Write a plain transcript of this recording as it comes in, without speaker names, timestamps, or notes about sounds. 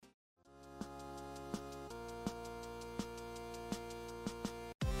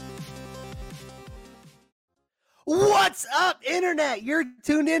What's up, Internet? You're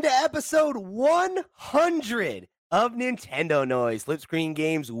tuned into episode 100 of Nintendo Noise, Flipscreen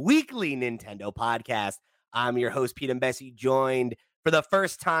Games' weekly Nintendo podcast. I'm your host, Pete and Bessie, joined for the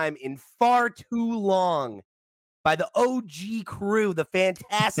first time in far too long by the OG crew, the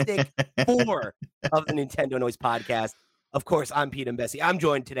Fantastic Four of the Nintendo Noise podcast. Of course, I'm Pete and Bessie. I'm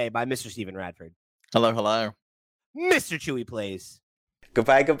joined today by Mr. Steven Radford. Hello, hello. Mr. Chewy Plays.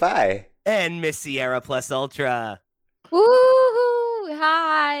 Goodbye, goodbye. And Miss Sierra Plus Ultra. Woohoo!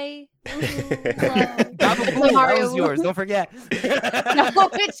 Hi. That That was yours. Don't forget. No,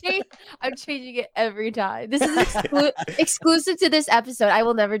 I'm changing it every time. This is exclusive to this episode. I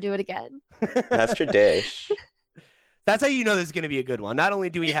will never do it again. That's your dish. That's how you know this is going to be a good one. Not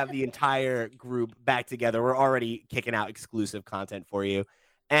only do we have the entire group back together, we're already kicking out exclusive content for you.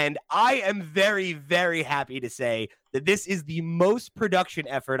 And I am very, very happy to say that this is the most production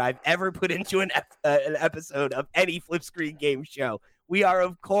effort I've ever put into an episode of any Flipscreen game show. We are,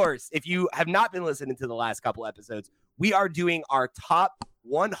 of course, if you have not been listening to the last couple episodes, we are doing our top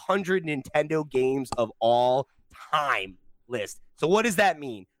 100 Nintendo games of all time list. So what does that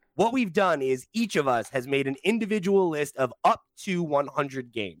mean? What we've done is each of us has made an individual list of up to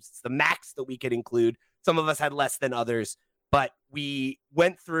 100 games. It's the max that we could include. Some of us had less than others. But we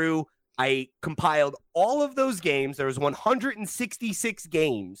went through, I compiled all of those games. There was 166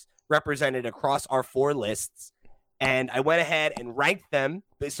 games represented across our four lists. And I went ahead and ranked them.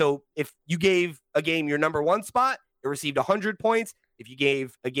 So if you gave a game your number one spot, it received 100 points. If you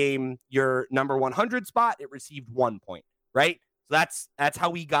gave a game your number 100 spot, it received 1 point, right? So that's how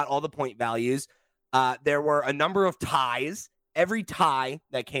we got all the point values. There were a number of ties. Every tie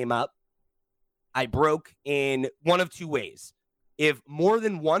that came up, I broke in one of two ways. If more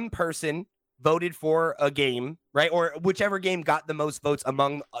than one person voted for a game, right, or whichever game got the most votes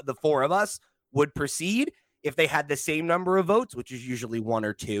among the four of us would proceed. If they had the same number of votes, which is usually one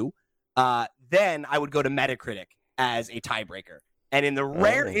or two, then I would go to Metacritic as a tiebreaker. And in the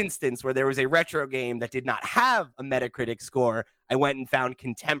rare instance where there was a retro game that did not have a Metacritic score, I went and found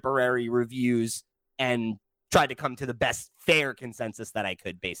contemporary reviews and tried to come to the best fair consensus that I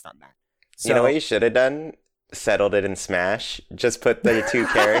could based on that. So, you know what you should have done? Settled it in Smash. Just put the two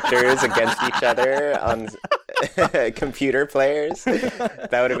characters against each other on computer players. That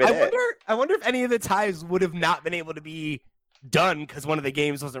would have been it. I wonder if any of the ties would have not been able to be done because one of the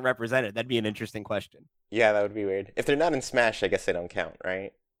games wasn't represented. That'd be an interesting question. Yeah, that would be weird. If they're not in Smash, I guess they don't count,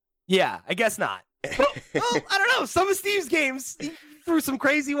 right? Yeah, I guess not. Well, I don't know. Some of Steve's games, he threw some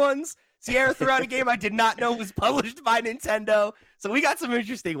crazy ones. Sierra threw out a game I did not know was published by Nintendo. So we got some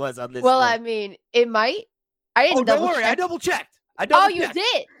interesting ones on this. Well, I mean, it might. I didn't don't worry. I double checked. You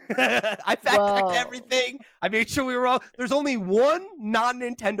did? I fact-checked everything. I made sure we were all... There's only one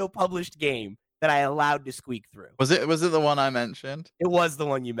non-Nintendo published game that I allowed to squeak through. Was it the one I mentioned? It was the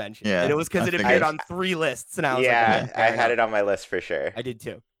one you mentioned. Yeah. And it was because it appeared on 3 lists. And I was like, I had it on my list for sure. I did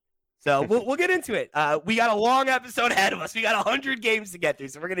too. So we'll get into it. We got a long episode ahead of us. We got 100 games to get through,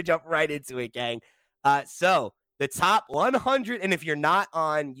 so we're going to jump right into it, gang. So the top 100, and if you're not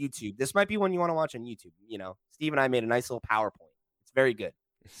on YouTube, this might be one you want to watch on YouTube. You know, Steve and I made a nice little PowerPoint. It's very good.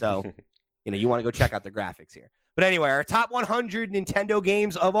 So, you want to go check out the graphics here. But anyway, our top 100 Nintendo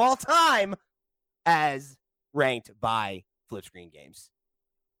games of all time as ranked by Flipscreen Games.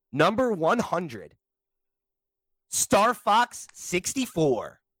 Number 100, Star Fox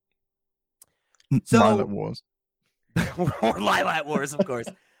 64. So, Lilac Wars. or Lilac Wars, of course.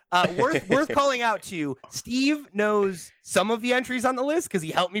 Worth calling out to Steve knows some of the entries on the list because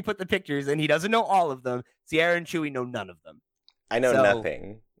he helped me put the pictures and he doesn't know all of them. Sierra and Chewy know none of them. I know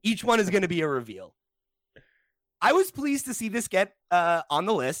nothing. Each one is going to be a reveal. I was pleased to see this get on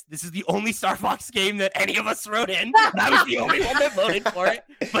the list. This is the only Star Fox game that any of us wrote in. I was the only one that voted for it.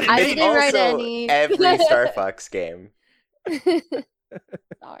 But I didn't write any. Every Star Fox game.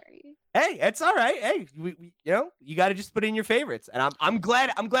 Sorry. Hey, it's all right. Hey, we you got to just put in your favorites, and I'm glad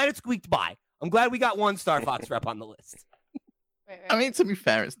it squeaked by. I'm glad we got one Star Fox rep on the list. Right. I mean, to be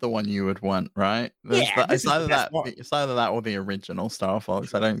fair, it's the one you would want, right? It's either that or the original Star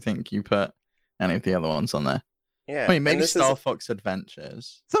Fox. I don't think you put any of the other ones on there. Yeah, I mean, maybe Star Fox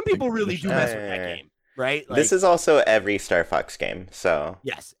Adventures. Some people really do mess with that game, right? Like, this is also every Star Fox game, so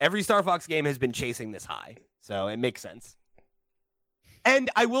yes, every Star Fox game has been chasing this high, so it makes sense.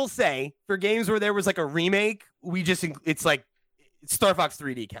 And I will say, for games where there was like a remake, it's like Star Fox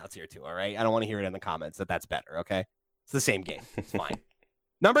 3D counts here too, all right? I don't want to hear it in the comments that's better, okay? It's the same game. It's fine.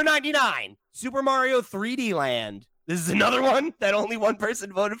 Number 99, Super Mario 3D Land. This is another one that only one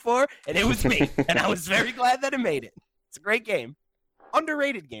person voted for, and it was me. And I was very glad that it made it. It's a great game.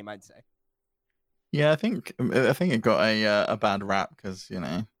 Underrated game, I'd say. Yeah, I think it got a bad rap because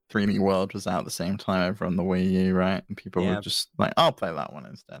 3D World was out at the same time over on the Wii U, right? And people were just like, "I'll play that one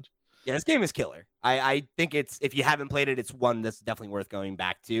instead." Yeah, this game is killer. I think if you haven't played it, it's one that's definitely worth going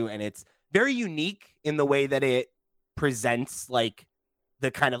back to, and it's very unique in the way that it presents like the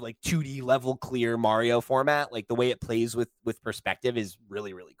kind of like 2D level clear Mario format. Like the way it plays with perspective is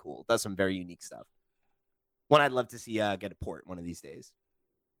really, really cool. It does some very unique stuff. One I'd love to see get a port one of these days.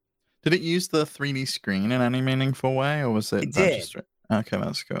 Did it use the 3D screen in any meaningful way, or was it did. just... Okay,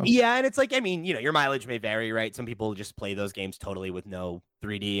 that's cool. Yeah, and it's like, I mean, your mileage may vary, right? Some people just play those games totally with no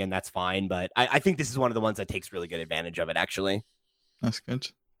 3D, and that's fine. But I think this is one of the ones that takes really good advantage of it, actually. That's good.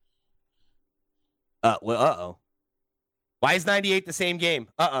 Uh-oh. Why is 98 the same game?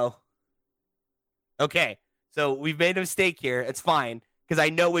 Uh-oh. Okay, so we've made a mistake here. It's fine, because I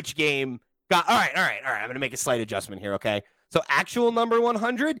know which game got... All right. I'm going to make a slight adjustment here, okay? So actual number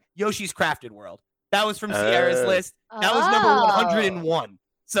 100, Yoshi's Crafted World. That was from Sierra's list. That was number 101.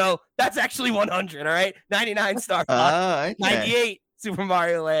 So that's actually 100, all right? 99 Star Fox. Okay. 98 Super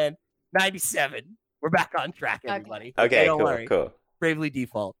Mario Land. 97. We're back on track, everybody. Okay, don't worry. Cool. Bravely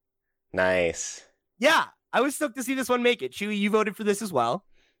Default. Nice. Yeah, I was stoked to see this one make it. Chewy, you voted for this as well.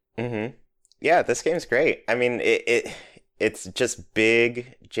 Mm-hmm. Yeah, this game's great. I mean, it's just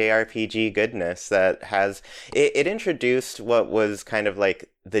big JRPG goodness that has... It introduced what was kind of like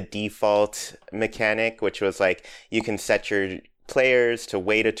the default mechanic, which was like you can set your players to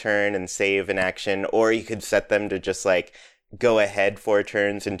wait a turn and save an action, or you could set them to just like go ahead 4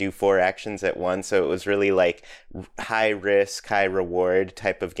 turns and do 4 actions at once. So it was really like high risk, high reward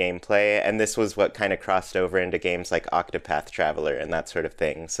type of gameplay. And this was what kind of crossed over into games like Octopath Traveler and that sort of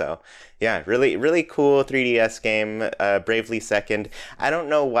thing. So yeah, really, really cool 3DS game. Bravely Second. I don't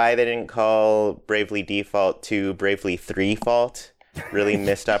know why they didn't call Bravely Default to Bravely 3 Fault. Really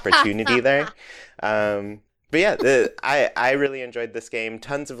missed opportunity there. But yeah, I really enjoyed this game.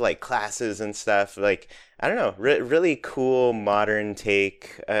 Tons of like classes and stuff. Like, I don't know, really cool modern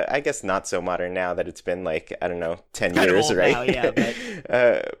take. I guess not so modern now that it's been like, I don't know, 10 years, right? Now,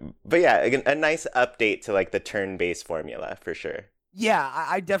 yeah, but yeah, a nice update to like the turn-based formula for sure. Yeah,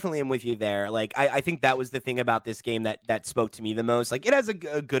 I definitely am with you there. Like, I think that was the thing about this game that spoke to me the most. Like, it has a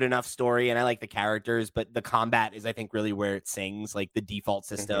good enough story, and I like the characters, but the combat is, I think, really where it sings. Like, the default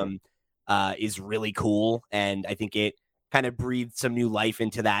system is really cool, and I think it kind of breathed some new life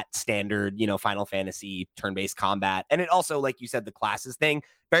into that standard, Final Fantasy turn-based combat. And it also, like you said, the classes thing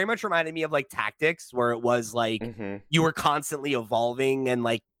very much reminded me of like Tactics, where it was like you were constantly evolving and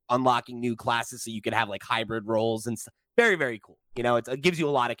like unlocking new classes so you could have like hybrid roles and stuff. Very, very cool. It gives you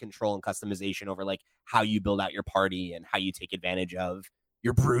a lot of control and customization over like how you build out your party and how you take advantage of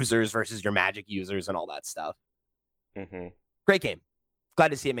your bruisers versus your magic users and all that stuff. Great game. Glad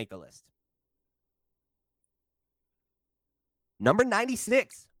to see it make the list. Number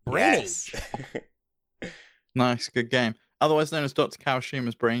 96, Brain Age. Nice, good game. Otherwise known as Dr.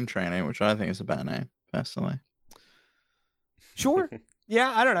 Kawashima's Brain Training, which I think is a better name, personally. Sure.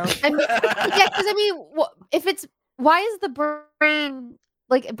 Yeah, I don't know. If it's... Why is the brain...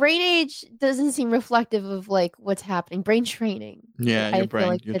 Like, Brain Age doesn't seem reflective of, like, what's happening. Brain training. Yeah, your brain.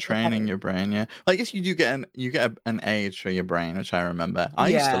 Like you're training your brain, yeah. Well, I guess you do get an age for your brain, which I remember. I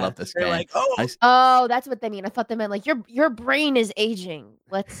used to love this game. Like, oh, that's what they mean. I thought they meant, like, your brain is aging.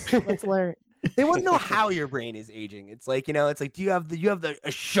 Let's learn. They want to know how your brain is aging. It's like, it's like, do you have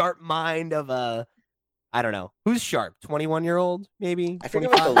a sharp mind of a... I don't know. Who's sharp? 21-year-old, maybe? I forget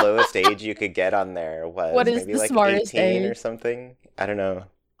what the lowest age you could get on there was. What is maybe the like smartest 18 age? or something? I don't know.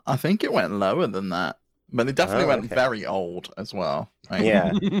 I think it went lower than that. But it definitely went very old as well. Right?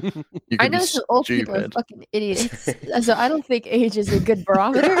 Yeah. I know some old people are fucking idiots. So I don't think age is a good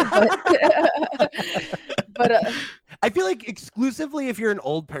barometer. But I feel like exclusively if you're an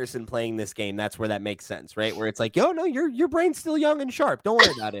old person playing this game, that's where that makes sense, right? Where it's like, oh, no, your brain's still young and sharp. Don't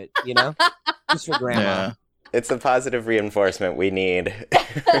worry about it, Just for grandma. Yeah. It's the positive reinforcement we need.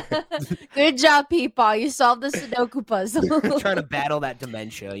 Good job, people. You solved the Sudoku puzzle. Trying to battle that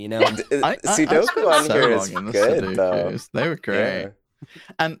dementia, Sudoku on here is good, though. They were great. Yeah.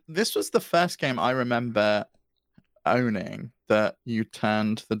 And this was the first game I remember owning that you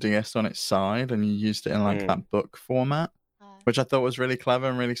turned the DS on its side and you used it in like that book format, which I thought was really clever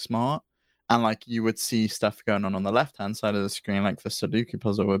and really smart. And like you would see stuff going on the left-hand side of the screen, like the Sudoku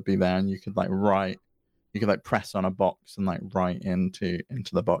puzzle would be there, and you could like write. You could like press on a box and like write into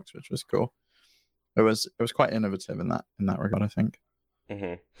the box, which was cool. It was quite innovative in that regard, I think.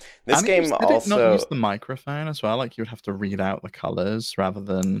 This game also did it not use the microphone as well. Like you would have to read out the colors rather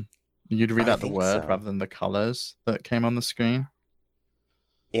than you'd read out the word rather than the colors that came on the screen.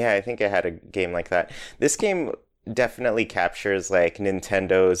 Yeah, I think I had a game like that. This game definitely captures like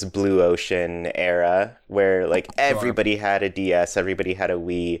Nintendo's Blue Ocean era where like everybody had a DS, everybody had a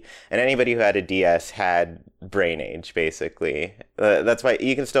Wii, and anybody who had a DS had Brain Age basically. That's why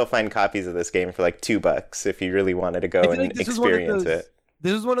you can still find copies of this game for like $2 if you really wanted to go and like experience it.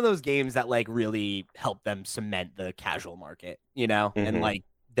 This is one of those games that like really helped them cement the casual market, you know, and like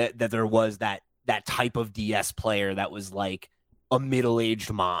that there was that type of DS player that was like a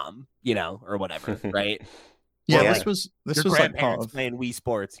middle-aged mom, you know, or whatever, right? Yeah, Or, this was like grandparents part of playing Wii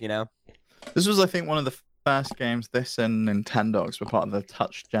Sports, you know. This was, I think, one of the first games. This and Nintendogs were part of the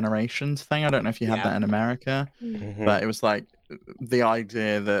Touch Generations thing. I don't know if you had that in America, but it was like the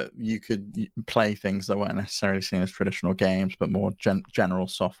idea that you could play things that weren't necessarily seen as traditional games, but more general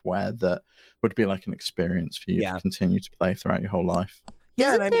software that would be like an experience for you to continue to play throughout your whole life.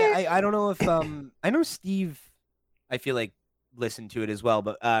 Yeah, and I mean, I don't know if I know Steve, I feel like listened to it as well,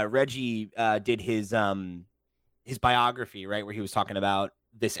 but Reggie did his biography, right, where he was talking about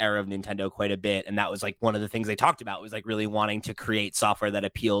this era of Nintendo quite a bit, and that was like one of the things they talked about was like really wanting to create software that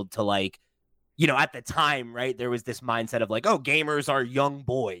appealed to like, you know, at the time, right, there was this mindset of like, oh, gamers are young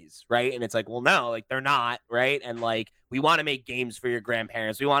boys, right? And it's like, well, no, like they're not, right? And like we want to make games for your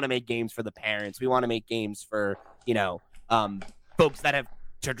grandparents, we want to make games for the parents, we want to make games for, you know, folks that have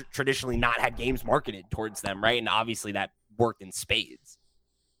traditionally not had games marketed towards them, right? And obviously that worked in spades.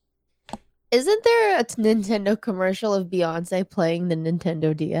 Isn't there a Nintendo commercial of Beyonce playing the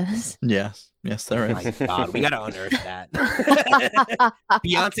Nintendo DS? Yes, there is. Oh my God, we gotta unearth that.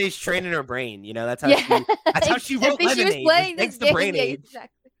 Beyonce's training her brain. You know, that's how she wrote She was Lemonade. playing Thanks this to Brain game. Age.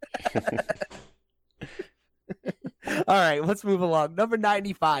 Exactly. All right, let's move along. Number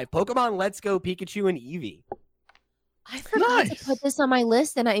 95, Pokemon Let's Go Pikachu and Eevee. I forgot to put this on my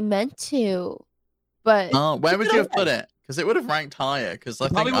list, and I meant to, but where would you have put it? Because it would have ranked higher. Because I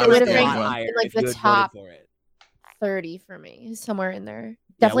think it would have ranked higher in like the top 30 for me, somewhere in there.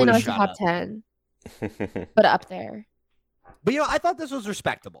 Definitely not the top 10, but up there. But you know, I thought this was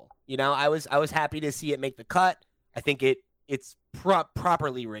respectable. You know, I was happy to see it make the cut. I think it's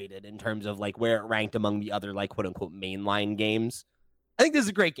properly rated in terms of like where it ranked among the other like quote unquote mainline games. I think this is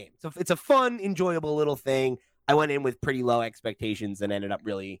a great game. So it's a fun, enjoyable little thing. I went in with pretty low expectations and ended up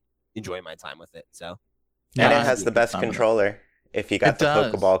really enjoying my time with it. So. And it has the best controller. If you got the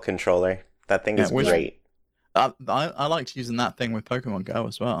Pokeball controller, that thing is great. I liked using that thing with Pokemon Go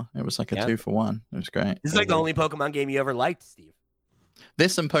as well. It was like a 2-for-1. It was great. This is like the only Pokemon game you ever liked, Steve.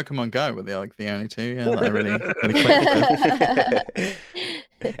 This and Pokemon Go were the only two. Yeah, that I really clicked.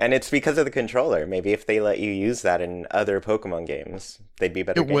 And it's because of the controller. Maybe if they let you use that in other Pokemon games, they'd be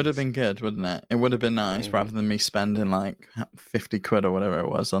better. It would have been good, wouldn't it? It would have been nice rather than me spending like 50 quid or whatever it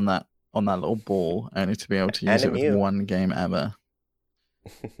was on that little ball, only to be able to use it with one game ever.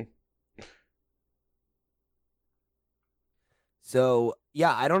 So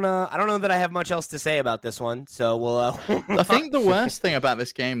yeah, I don't know that I have much else to say about this one. So we'll. I think the worst thing about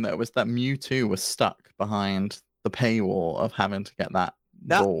this game though was that Mewtwo was stuck behind the paywall of having to get that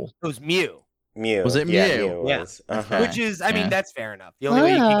ball. It was Mew. Was it Mew? Yeah, Mew was. Okay. Which is, I mean, that's fair enough. The only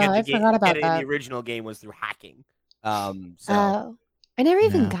way you could get it in the original game was through hacking. I never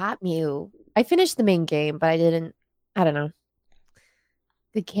even got Mew. I finished the main game, but I didn't. I don't know.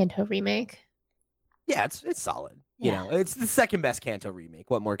 The Kanto remake. Yeah, it's solid. You know, it's the second best Kanto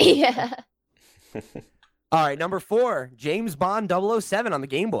remake. What more? Yeah. All right, number 4, James Bond 007 on the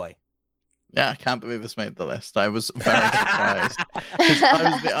Game Boy. Yeah, I can't believe this made the list. I was very surprised.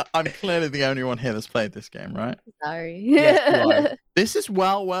 I'm clearly the only one here that's played this game, right? Sorry. Yes, this is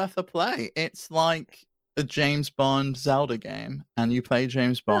well worth a play. It's like a James Bond Zelda game, and you play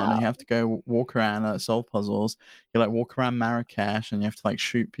James Bond, and you have to go walk around, solve puzzles. You like walk around Marrakesh, and you have to like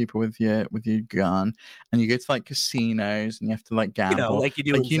shoot people with your gun, and you go to like casinos, and you have to like gamble, you know, like you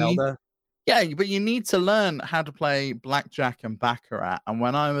do in Zelda. Yeah, but you need to learn how to play blackjack and baccarat. And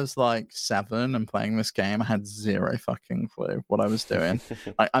when I was like 7 and playing this game, I had zero fucking clue what I was doing.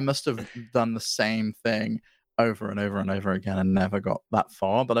 I must have done the same thing over and over and over again and never got that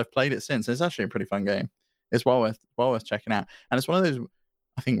far. But I've played it since. It's actually a pretty fun game. It's well worth checking out. And it's one of those,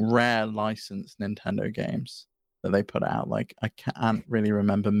 I think, rare licensed Nintendo games that they put out. Like I can't really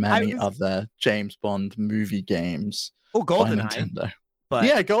remember many other James Bond movie games. Oh, GoldenEye. Nintendo. But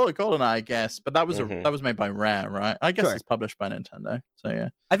yeah, GoldenEye, I guess. But that was that was made by Rare, right? I guess it's published by Nintendo. So yeah.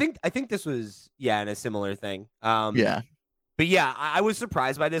 I think this was in a similar thing. Yeah. But yeah, I was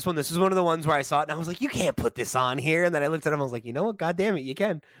surprised by this one. This is one of the ones where I saw it and I was like, you can't put this on here. And then I looked at him, I was like, you know what? God damn it, you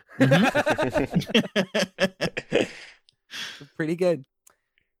can. Pretty good.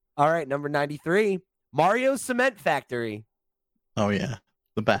 All right, number 93, Mario Cement Factory. Oh yeah.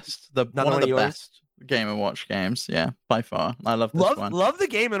 the best. One of the best Game & Watch games. Yeah, by far. I love this one. Love the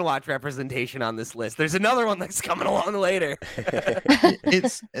Game & Watch representation on this list. There's another one that's coming along later.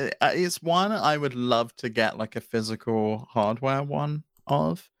 It's one I would love to get like a physical hardware one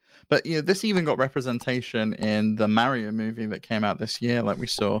of. But this even got representation in the Mario movie that came out this year. Like we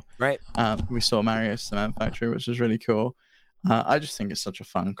saw Mario Cement Factory, which is really cool. I just think it's such a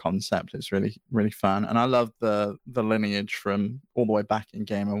fun concept. It's really, really fun. And I love the lineage from all the way back in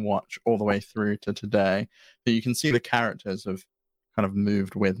Game & Watch all the way through to today. That you can see the characters have kind of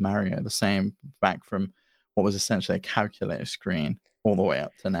moved with Mario, the same back from what was essentially a calculator screen all the way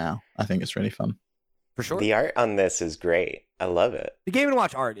up to now. I think it's really fun. For sure. The art on this is great. I love it. The Game &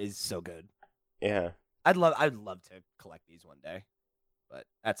 Watch art is so good. Yeah. I'd love to collect these one day. But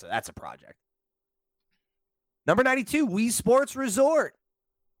that's a project. Number 92, Wii Sports Resort.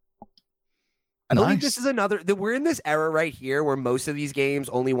 I believe this is we're in this era right here where most of these games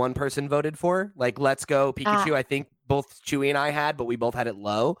only one person voted for. Like Let's Go Pikachu, I think both Chewy and I had, but we both had it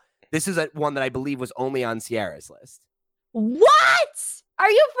low. This is one that I believe was only on Sierra's list. What? Are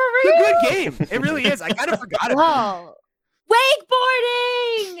you for real? It's a good game. It really is. I kind of forgot about it.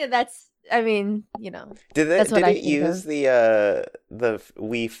 Wakeboarding! Did it use the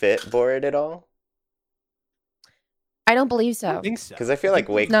Wii Fit board at all? I don't believe so. I think so. Because I feel like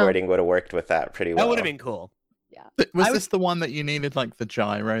wakeboarding would have worked with that pretty well. That would have been cool. Yeah. Was this the one that you needed like the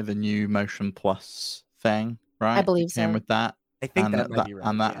gyro, the new Motion Plus thing, right? I believe so. Came with that. I think that might be right.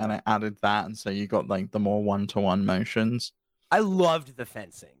 And it added that, and so you got like the more one-to-one motions. I loved the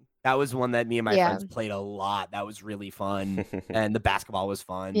fencing. That was one that me and my friends played a lot. That was really fun. And the basketball was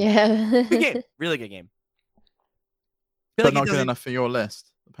fun. Yeah. Good game. Really good game. But not good enough for your list,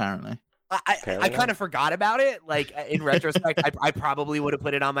 apparently. I kind of forgot about it. Like in retrospect, I probably would have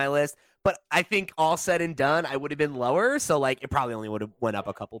put it on my list. But I think all said and done, I would have been lower. So like it probably only would have went up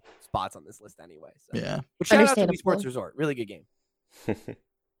a couple spots on this list anyway. So. Yeah. But shout out to Wii Sports Resort. Really good game.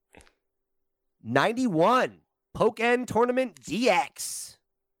 91. Pokken Tournament DX.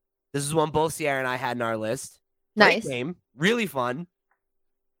 This is one both Sierra and I had in our list. Nice. Great game. Really fun.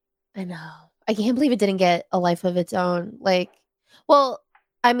 I know. I can't believe it didn't get a life of its own.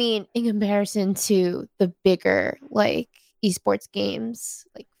 In comparison to the bigger esports games,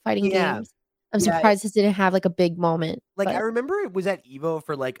 like fighting games, I'm surprised this didn't have like a big moment. I remember it was at EVO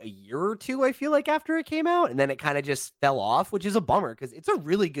for like a year or two, I feel like, after it came out, and then it kind of just fell off, which is a bummer because it's a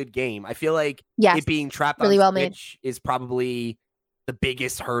really good game. I feel like it being trapped really on Switch is probably the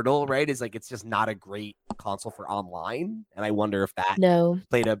biggest hurdle, right? Is like it's just not a great console for online, and I wonder if that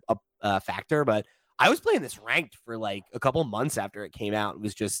played a factor. But I was playing this ranked for like a couple months after it came out and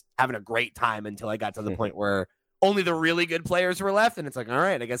was just having a great time until I got to the point where only the really good players were left. And it's like, all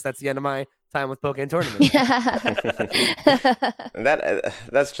right, I guess that's the end of my time with Pokken Tournament.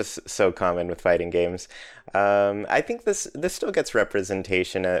 That's just so common with fighting games. I think this still gets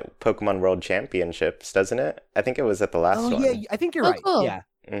representation at Pokemon World Championships, doesn't it? I think it was at the last one. Yeah, I think you're right. Cool. Yeah.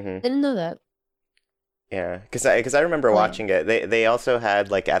 Didn't know that. Yeah, because I remember watching it. They also had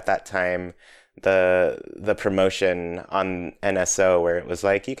like at that time the promotion on NSO where it was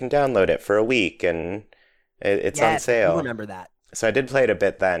like you can download it for a week and it's on sale. I remember that. So I did play it a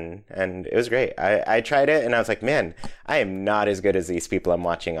bit then, and it was great. I tried it, and I was like, man, I am not as good as these people I'm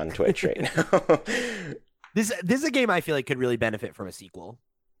watching on Twitch right now. This is a game I feel like could really benefit from a sequel.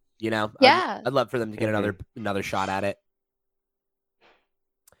 You know? Yeah. I'd love for them to get another shot at it.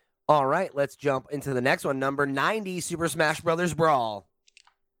 All right, let's jump into the next one. Number 90, Super Smash Bros. Brawl.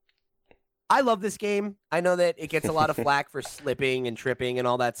 I love this game. I know that it gets a lot of flack for slipping and tripping and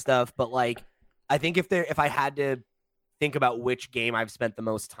all that stuff, but like, I think if I had to think about which game I've spent the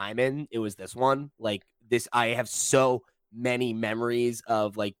most time in, it was this one. Like this, I have so many memories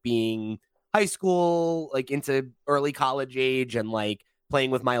of like being high school, like into early college age, and like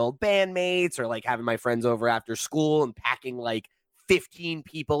playing with my old bandmates or like having my friends over after school and packing like 15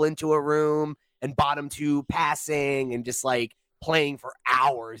 people into a room and bottom two passing and just like playing for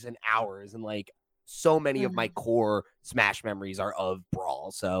hours and hours. And like so many of my core Smash memories are of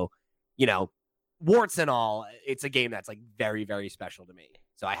Brawl. So, you know, warts and all, it's a game that's like very, very special to me.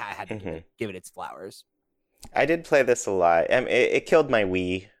 So I had to give it its flowers. I did play this a lot. It killed my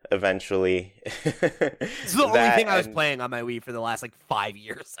Wii eventually. It's the only thing I was playing on my Wii for the last like 5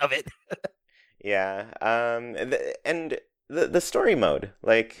 years of it. Yeah. And the story mode,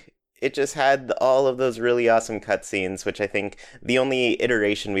 like it just had all of those really awesome cutscenes, which I think the only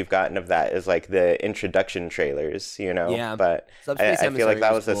iteration we've gotten of that is like the introduction trailers, you know? Yeah. But I feel like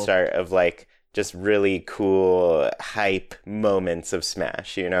that was the start of like just really cool hype moments of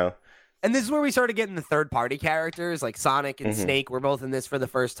Smash, you know? And this is where we started getting the third-party characters, like Sonic and Snake were both in this for the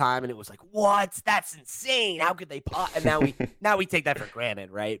first time, and it was like, what? That's insane. How could they pop? And now we take that for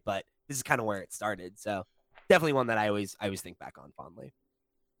granted, right? But this is kind of where it started. So definitely one that I always think back on fondly.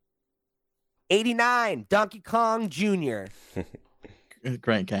 89, Donkey Kong Jr.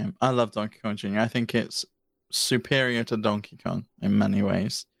 Great game. I love Donkey Kong Jr. I think it's superior to Donkey Kong in many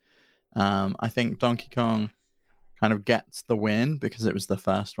ways. I think Donkey Kong kind of gets the win because it was the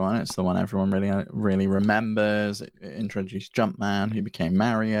first one. It's the one everyone really remembers. It introduced Jumpman, who became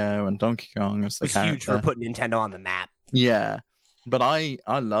Mario, and Donkey Kong as the character. Huge for putting Nintendo on the map. Yeah, but I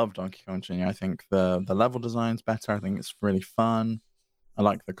love Donkey Kong Jr. I think the level design's better. I think it's really fun. I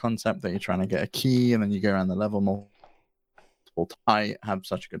like the concept that you're trying to get a key and then you go around the level more. I have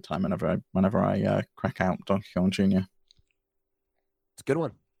such a good time whenever I crack out Donkey Kong Jr. It's a good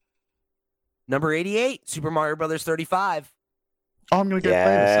one. Number 88, Super Mario Brothers 35. Oh, I'm going to go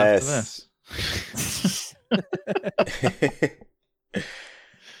play this after this.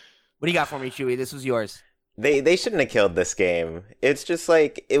 What do you got for me, Chewy? This was yours. They shouldn't have killed this game. It's just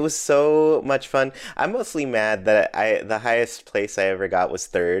like, it was so much fun. I'm mostly mad that the highest place I ever got was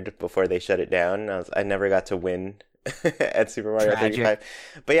 3rd before they shut it down. I never got to win at Super Mario 35.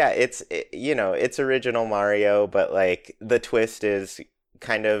 But yeah, it's original Mario, but like the twist is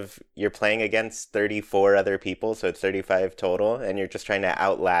kind of you're playing against 34 other people, so it's 35 total, and you're just trying to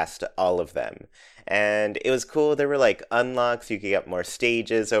outlast all of them. And it was cool. There were like unlocks. You could get more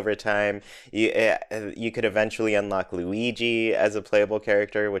stages over time. You could eventually unlock Luigi as a playable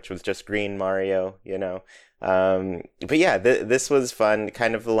character, which was just green Mario, But yeah, this was fun,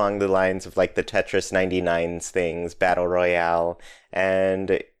 kind of along the lines of like the Tetris 99s things, Battle Royale.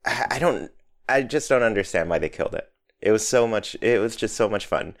 And I just don't understand why they killed it. It was just so much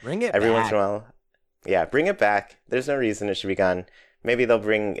fun. Bring it Every back. once in a while. Yeah, bring it back. There's no reason it should be gone. Maybe they'll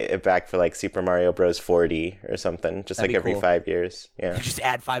bring it back for like Super Mario Bros. 40 or something, just like every 5 years. Yeah. Just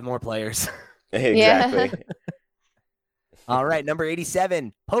add 5 more players. Exactly. Yeah. All right, number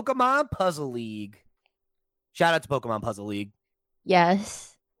 87, Pokemon Puzzle League. Shout out to Pokemon Puzzle League.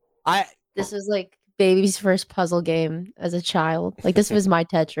 Yes. This was like baby's first puzzle game as a child. Like this was my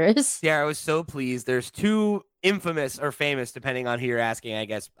Tetris. Yeah, I was so pleased. There's 2 infamous or famous, depending on who you're asking, I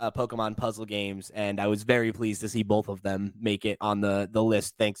guess, Pokemon puzzle games, and I was very pleased to see both of them make it on the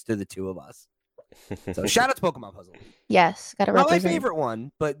list thanks to the 2 of us. So shout out to Pokemon Puzzle League. Yes, gotta represent. Not my favorite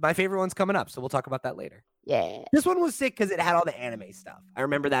one, but my favorite one's coming up, so we'll talk about that later. Yeah. This one was sick because it had all the anime stuff. I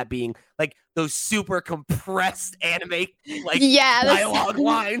remember that being like those super compressed anime dialogue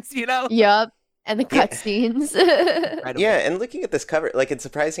lines, Yup. And the cutscenes. Yeah, and looking at this cover, like it's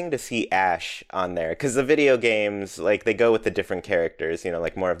surprising to see Ash on there because the video games, like they go with the different characters,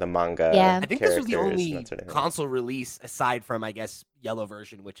 like more of the manga. Yeah, I think this was the only console release aside from, I guess, Yellow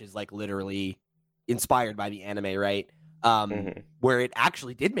version, which is like literally inspired by the anime, right? Where it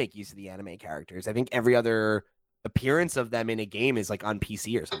actually did make use of the anime characters. I think every other appearance of them in a game is like on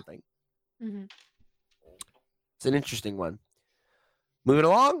PC or something. Mm-hmm. It's an interesting one. Moving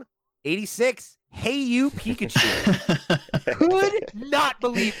along. 86, Hey You Pikachu. Could not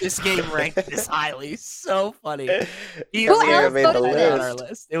believe this game ranked this highly. So funny. Who else made the on our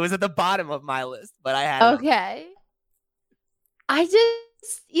list. It was at the bottom of my list, but I had okay. I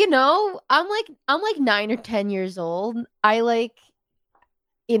just, I'm like 9 or 10 years old. I'm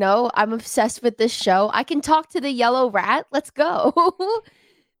obsessed with this show. I can talk to the yellow rat. Let's go.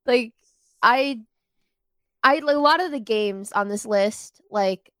 A lot of the games on this list,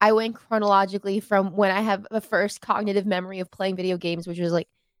 like I went chronologically from when I have the first cognitive memory of playing video games, which was like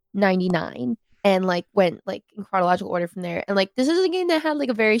 99, and like went like in chronological order from there. And like this is a game that had like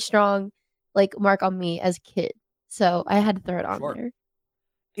a very strong like mark on me as a kid, so I had to throw it on there.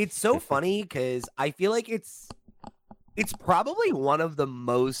 It's so funny because I feel like it's probably one of the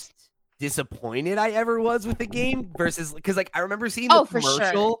most disappointed I ever was with the game versus because like I remember seeing the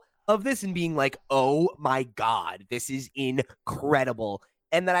commercial of this and being like, oh my God, this is incredible.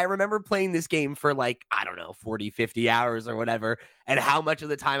 And then I remember playing this game for like, I don't know, 40, 50 hours or whatever. And how much of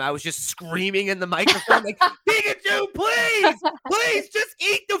the time I was just screaming in the microphone, like, Pikachu, please just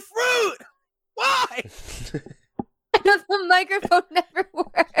eat the fruit. Why? The microphone never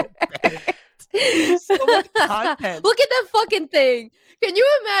worked. So much content. Look at that fucking thing. Can you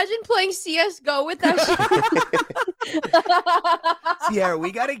imagine playing CSGO with that shit? Sierra,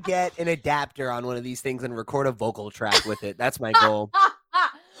 we got to get an adapter on one of these things and record a vocal track with it. That's my goal.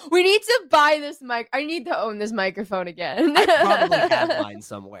 We need to buy this mic. I need to own this microphone again. I probably have mine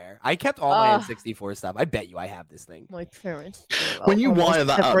somewhere. I kept all my N64 stuff. I bet you I have this thing. My parents. When you wire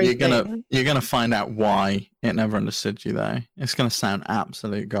that up, you're gonna find out why it never understood you though. It's gonna sound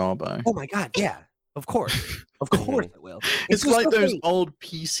absolute garbo. Oh my god, yeah. Of course. Of course it will. It's like those old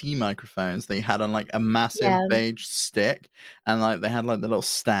PC microphones they had on like a massive beige stick, and like they had like the little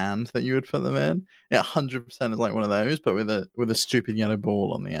stand that you would put them in. Yeah, 100% is like one of those, but with a stupid yellow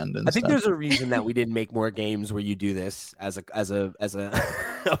ball on the end. Instead. I think there's a reason that we didn't make more games where you do this as a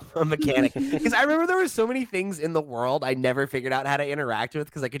a mechanic. Because I remember there were so many things in the world I never figured out how to interact with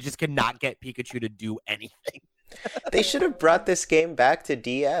because I could not get Pikachu to do anything. They should have brought this game back to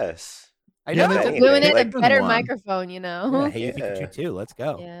DS. I know. They're doing it a better microphone, you know. Yeah, Hey Pikachu 2, let's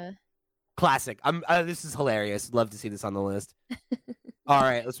go. Yeah. Classic. This is hilarious. Love to see this on the list. All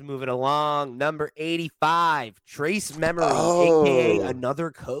right, let's move it along. Number 85, Trace Memory, aka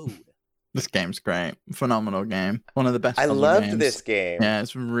Another Code. This game's great. Phenomenal game. One of the best. I loved games. This game. Yeah,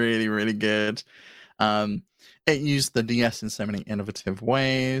 it's really, really good. It used the DS in so many innovative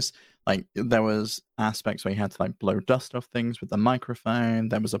ways. Like there was aspects where you had to like blow dust off things with the microphone.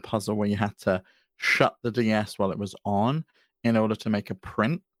 There was a puzzle where you had to shut the DS while it was on in order to make a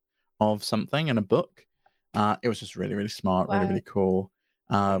print of something in a book. It was just really, really smart, really, really cool.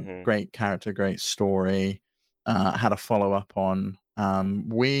 Great character, great story. Had a follow-up on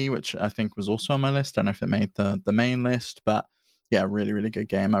Wii, which I think was also on my list. I don't know if it made the main list, but yeah, really, really good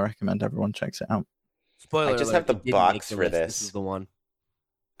game. I recommend everyone checks it out. Spoiler I just have the box for this. This is the one.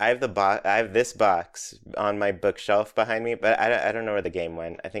 I have this box on my bookshelf behind me, but I don't know where the game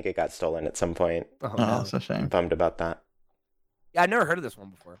went. I think it got stolen at some point. Oh, that's a shame. I'm bummed about that. Yeah, I never heard of this one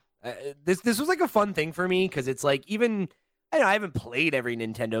before. This was like a fun thing for me because it's like even I haven't played every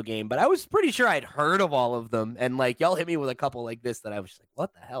Nintendo game, but I was pretty sure I'd heard of all of them. And like y'all hit me with a couple like this that I was just like,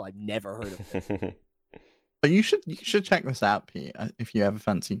 what the hell? I've never heard of this. But you should check this out, Pete, if you ever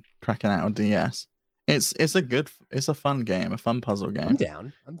fancy cracking out a DS. It's a fun game, a fun puzzle game. I'm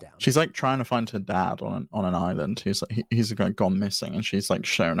down. She's like trying to find her dad on an island. He's like gone missing, and she's like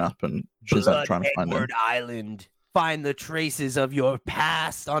shown up, and she's like trying to find him. Blood Island. Find the traces of your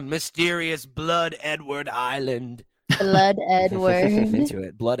past on mysterious Blood Edward Island. Blood Edward. Into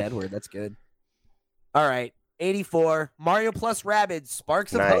it. Blood Edward. That's good. All right. 84. Mario plus Rabbids.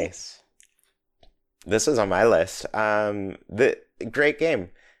 Sparks of Hope. Nice. This was on my list. The great game.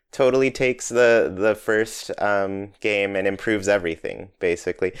 Totally takes the first game and improves everything,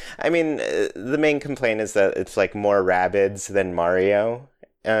 basically. I mean, the main complaint is that it's like more Rabbids than Mario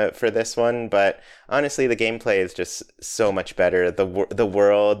for this one, but honestly, the gameplay is just so much better. The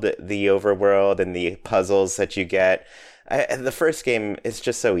world, the overworld, and the puzzles that you get. The first game is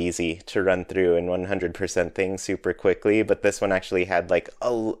just so easy to run through and 100% things super quickly, but this one actually had like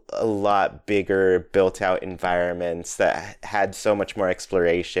a lot bigger built out environments that had so much more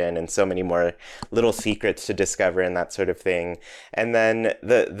exploration and so many more little secrets to discover and that sort of thing. And then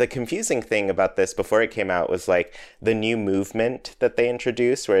the confusing thing about this before it came out was like the new movement that they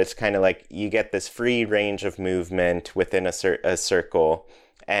introduced, where it's kind of like you get this free range of movement within a circle.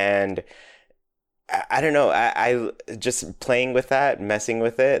 And I don't know. I just playing with that, messing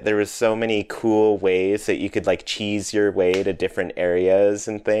with it. There was so many cool ways that you could like cheese your way to different areas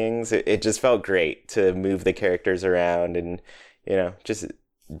and things. It just felt great to move the characters around and, you know, just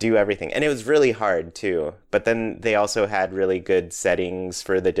do everything. And it was really hard too. But then they also had really good settings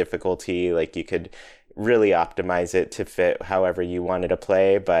for the difficulty. Like you could really optimize it to fit however you wanted to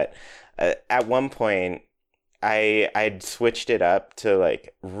play. But at one point, I'd switched it up to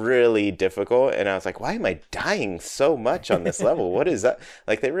like really difficult, and I was like, why am I dying so much on this level? What is that?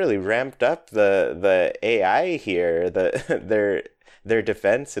 Like they really ramped up the AI here, their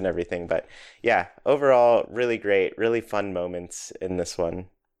defense and everything. But yeah, overall, really great, really fun moments in this one.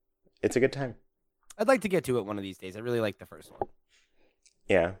 It's a good time. I'd like to get to it one of these days. I really like the first one.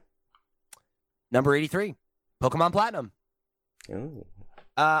 Yeah. Number 83, Pokemon Platinum. Ooh.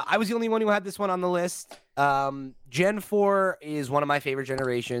 I was the only one who had this one on the list. Gen 4 is one of my favorite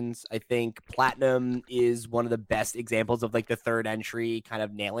generations. I think Platinum is one of the best examples of like the third entry kind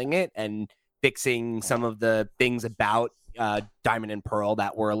of nailing it and fixing some of the things about Diamond and Pearl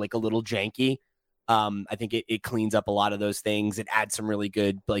that were like a little janky. I think it cleans up a lot of those things. It adds some really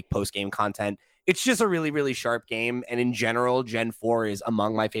good like post-game content. It's just a really, really sharp game. And in general, Gen 4 is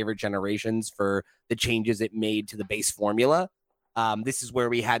among my favorite generations for the changes it made to the base formula. This is where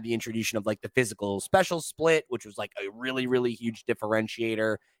we had the introduction of like the physical special split, which was like a really, really huge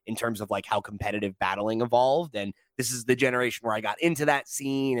differentiator in terms of like how competitive battling evolved. And this is the generation where I got into that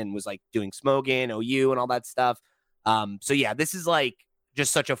scene and was like doing Smogon, OU and all that stuff. So yeah, this is like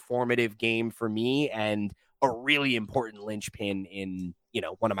just such a formative game for me and a really important linchpin in,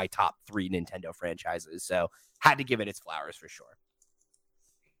 one of my top 3 Nintendo franchises. So had to give it its flowers for sure.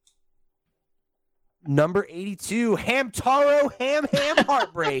 Number 82, Hamtaro Ham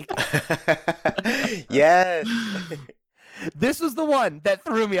Heartbreak. Yes. This was the one that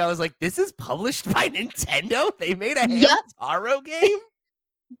threw me. I was like, this is published by Nintendo? They made a Yep. Hamtaro game?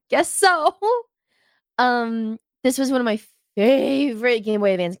 Guess so. This was one of my favorite Game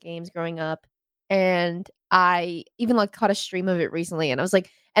Boy Advance games growing up, and I even caught a stream of it recently, and I was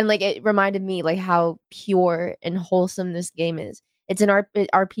like, it reminded me how pure and wholesome this game is. It's an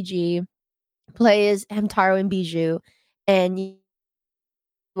RPG. Play as Hamtaro and Bijou, and you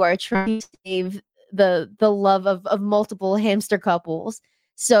are trying to save the love of multiple hamster couples.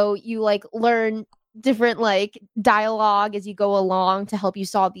 So you learn different dialogue as you go along to help you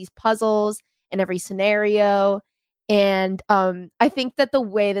solve these puzzles in every scenario. And I think that the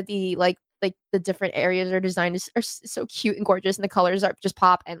way that the the different areas are designed are so cute and gorgeous, and the colors are just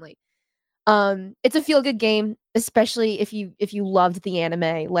pop, and it's a feel good game, especially if you loved the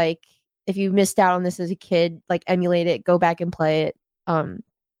anime. If you missed out on this as a kid, emulate it, go back and play it.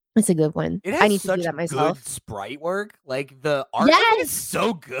 It's a good one. It has I need such to do that myself. good sprite work. The art of it is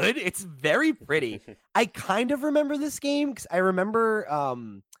so good. It's very pretty. I kind of remember this game because I remember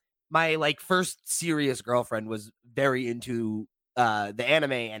my first serious girlfriend was very into the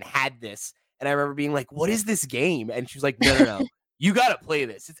anime and had this. And I remember being like, what is this game? And she was like, no. You got to play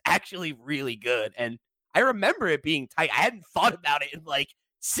this. It's actually really good. And I remember it being tight. I hadn't thought about it in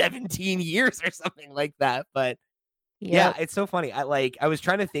 17 years or something like that, but yeah, it's so funny. I was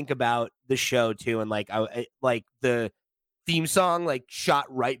trying to think about the show too, and the theme song shot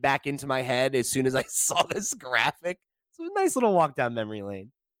right back into my head as soon as I saw this graphic. So a nice little walk down memory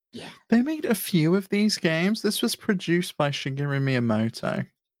lane. Yeah, they made a few of these games. This was produced by Shigeru Miyamoto.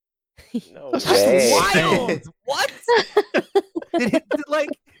 No That's way. Wild. What?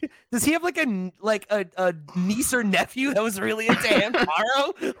 Does he have a niece or nephew that was really into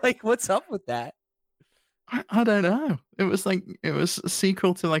Hamtaro? What's up with that? I don't know. It was a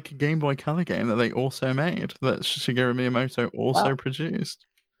sequel to a Game Boy Color game that they also made, that Shigeru Miyamoto also produced.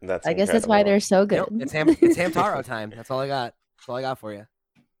 That's I guess that's why they're so good. Yep, it's Hamtaro time. That's all I got. That's all I got for you.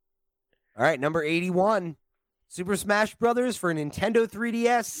 All right, number 81, Super Smash Brothers for Nintendo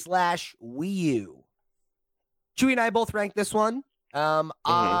 3DS/Wii U. Chewy and I both ranked this one.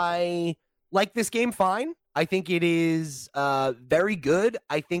 I like this game fine. I think it is very good.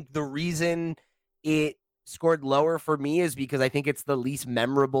 I think the reason it scored lower for me is because I think it's the least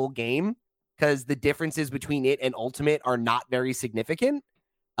memorable game, because the differences between it and Ultimate are not very significant.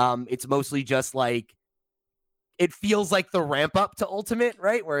 It's mostly just it feels like the ramp up to Ultimate,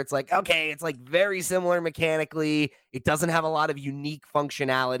 right? Where it's okay, it's very similar mechanically. It doesn't have a lot of unique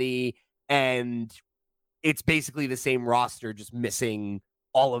functionality, and it's basically the same roster, just missing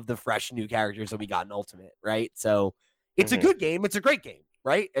all of the fresh new characters that we got in Ultimate, right? So it's a good game. It's a great game,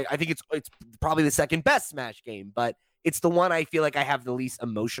 right? I think it's probably the second best Smash game, but it's the one I feel like I have the least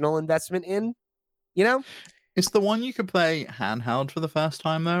emotional investment in, It's the one you could play handheld for the first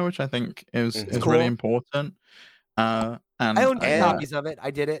time, though, which I think is cool. really important. And I own copies of it.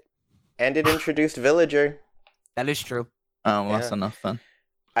 I did it. And it introduced Villager. That is true. Oh, well, that's enough then.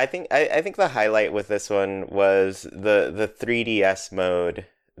 I think the highlight with this one was the 3DS mode,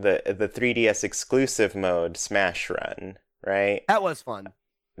 the 3DS exclusive mode, Smash Run, right? That was fun.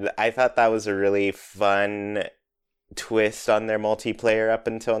 I thought that was a really fun twist on their multiplayer up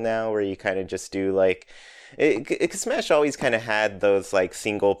until now, where you kind of just do Smash always kind of had those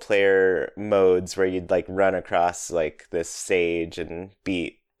single player modes where you'd run across this stage and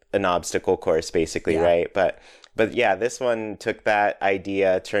beat an obstacle course basically, right? But yeah, this one took that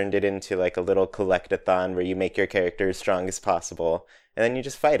idea, turned it into a little collectathon where you make your character as strong as possible, and then you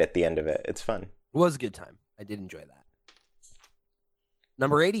just fight at the end of it. It's fun. It was a good time. I did enjoy that.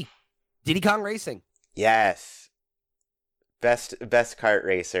 Number 80, Diddy Kong Racing. Yes. Best kart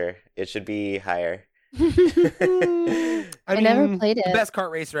racer. It should be higher. I never played it. The best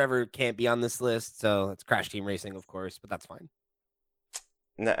kart racer ever can't be on this list, so it's Crash Team Racing, of course, but that's fine.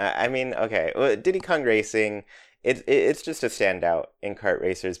 No, I mean, okay. Well, Diddy Kong Racing, it's just a standout in kart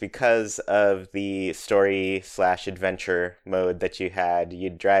racers because of the story/adventure mode that you had.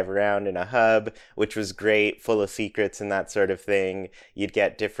 You'd drive around in a hub, which was great, full of secrets and that sort of thing. You'd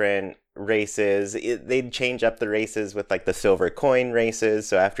get different races. They'd change up the races with the silver coin races.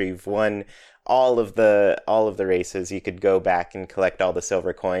 So after you've won all of the races, you could go back and collect all the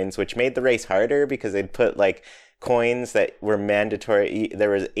silver coins, which made the race harder because they'd put coins that were mandatory. There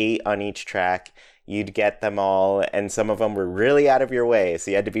was 8 on each track. you'd get them all, and some of them were really out of your way,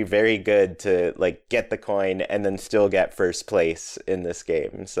 so you had to be very good to like get the coin and then still get first place in this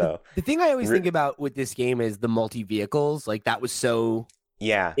game. So the thing I always think about with this game is the multi-vehicles. Like, that was so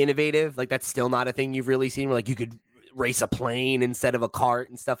innovative. Like, that's still not a thing you've really seen, where like you could race a plane instead of a cart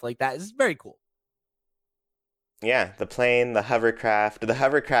and stuff like that. It's very cool. Yeah, the plane, the hovercraft. The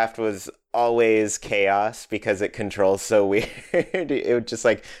hovercraft was always chaos because it controls so weird. It would just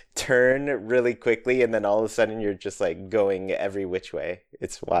like turn really quickly, and then all of a sudden you're just like going every which way.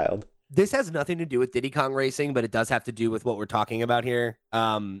 It's wild. This has nothing to do with Diddy Kong Racing, but it does have to do with what we're talking about here.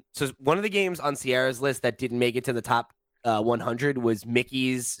 So one of the games on Sierra's list that didn't make it to the top 100 was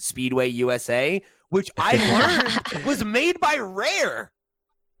Mickey's Speedway USA, which I learned was made by Rare.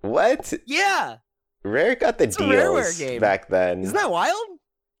 What? Yeah. Rare got the deals back then. Isn't that wild?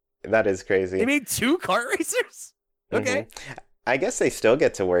 That is crazy. They made 2 kart racers? Okay. Mm-hmm. I guess they still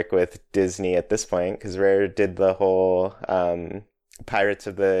get to work with Disney at this point, because Rare did the whole Pirates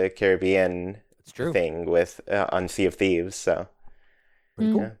of the Caribbean thing with on Sea of Thieves. So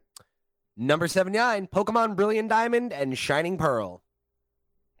pretty cool. Yeah. Number 79, Pokemon Brilliant Diamond and Shining Pearl.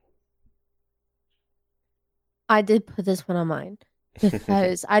 I did put this one on mine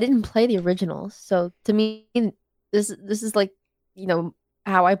because I didn't play the originals. So to me, this is like, you know,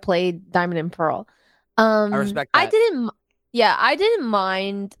 how I played Diamond and Pearl. I respect that. I didn't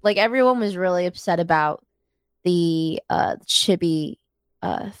mind. Like, everyone was really upset about the chibi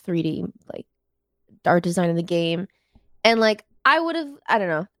 3D like art design of the game, and like I don't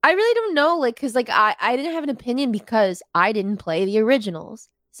know. I really don't know, like, because like I didn't have an opinion because I didn't play the originals.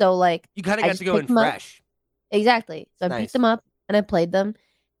 So like you kind of got to go in fresh. Exactly. So I picked them up and I played them,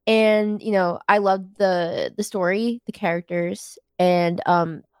 and you know, I loved the story, the characters, and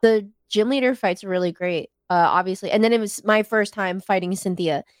the gym leader fights were really great. Obviously, and then it was my first time fighting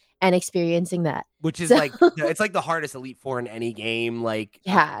Cynthia and experiencing that, which is like it's like the hardest Elite Four in any game. Like,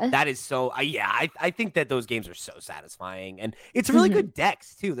 that is so. I think that those games are so satisfying, and it's a really good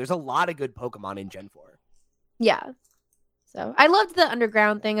dex too. There's a lot of good Pokemon in Gen 4. Yeah, so I loved the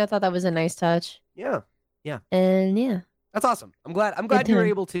underground thing. I thought that was a nice touch. Yeah, and yeah. That's awesome. I'm glad you were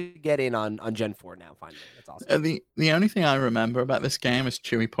able to get in on Gen 4 now, finally. That's awesome. The only thing I remember about this game is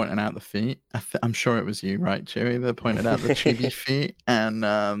Chewy pointing out the feet. I'm sure it was you, right, Chewy, that pointed out the chibi feet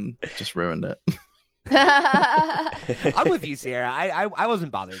and just ruined it. I'm with you, Sierra. I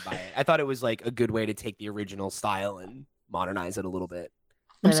wasn't bothered by it. I thought it was like a good way to take the original style and modernize it a little bit.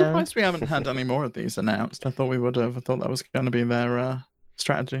 I'm surprised we haven't had any more of these announced. I thought we would have. I thought that was going to be their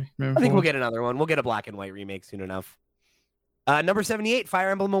strategy moving I think forward. We'll get another one. We'll get a black and white remake soon enough. Number 78, Fire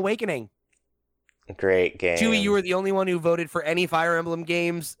Emblem Awakening. Great game. Chewy, you were the only one who voted for any Fire Emblem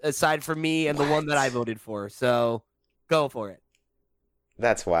games aside from me and the one that I voted for. So go for it.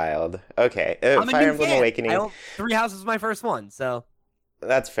 That's wild. Okay. I'm Fire a new Emblem fan. Awakening. Three Houses was my first one, so.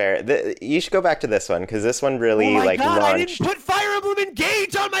 That's fair. You should go back to this one, because this one really God, launched. I didn't put Fire Emblem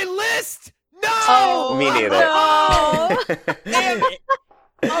Engage on my list! No! Oh, me neither. No! Damn it!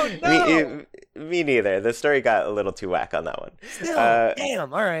 Oh, no! Me neither. The story got a little too whack on that one. Still,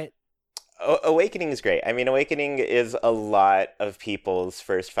 damn. All right. Awakening is great. I mean, Awakening is a lot of people's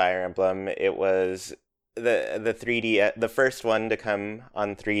first Fire Emblem. It was the 3D, the first one to come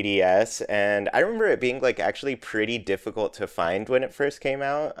on 3DS, and I remember it being like actually pretty difficult to find when it first came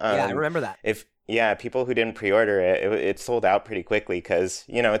out. Yeah, I remember that. People who didn't pre-order it sold out pretty quickly because,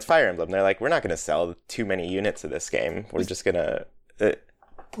 you know, it's Fire Emblem. They're like, we're not going to sell too many units of this game. We're just going to...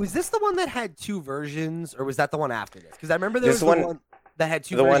 Was this the one that had 2 versions, or was that the one after this? Because I remember there was the one that had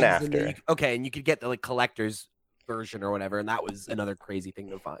 2 versions. The one after. And you could get the like collector's version or whatever, and that was another crazy thing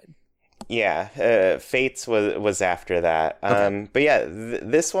to find. Yeah, Fates was after that. Okay. But yeah,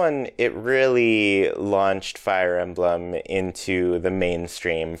 this one, it really launched Fire Emblem into the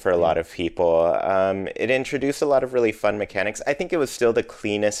mainstream for a lot of people. It introduced a lot of really fun mechanics. I think it was still the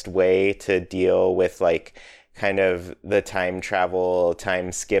cleanest way to deal with like kind of the time travel,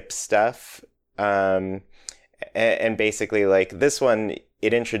 time skip stuff. And basically like this one,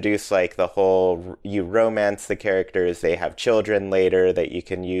 it introduced like the whole, you romance the characters, they have children later that you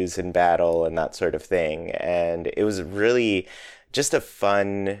can use in battle and that sort of thing. And it was really just a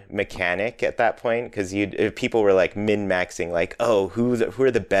fun mechanic at that point, because people were like min-maxing, like, oh, who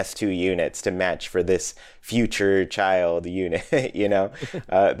are the best 2 units to match for this future child unit, you know,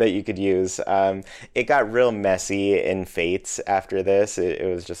 that you could use. It got real messy in Fates after this. It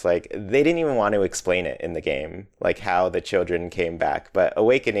was just like, they didn't even want to explain it in the game, like how the children came back, but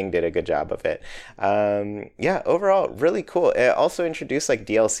Awakening did a good job of it. Yeah, overall, really cool. It also introduced like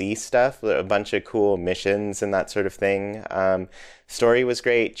DLC stuff, a bunch of cool missions and that sort of thing. Story was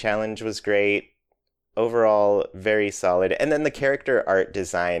great, challenge was great. overall very solid. And then the character art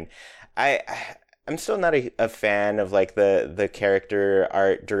design, I I'm still not a fan of like the character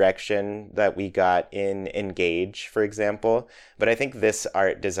art direction that we got in Engage, for example. But I think this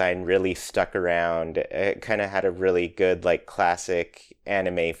art design really stuck around. It kind of had a really good like classic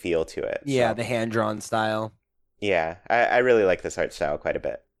anime feel to it. Yeah, So, the hand-drawn style. yeah, I really like this art style quite a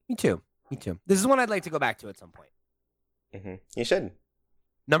bit. Me too. Me too. This is one I'd like to go back to at some point. You should.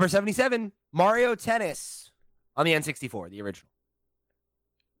 Number 77, Mario Tennis on the N64, the original.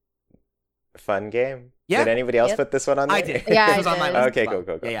 Fun game. Yeah. Did anybody else Yep. put this one on there? I did. Yeah, This I was on my did. list as Okay, well.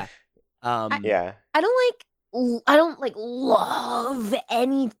 go. Yeah. Yeah. I don't like love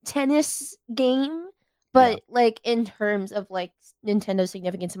any tennis game, but like in terms of like Nintendo's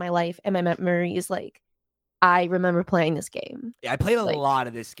significance in my life and my memories, like I remember playing this game. Yeah, I played a Like- lot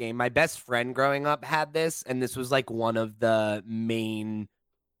of this game. My best friend growing up had this, and this was like one of the main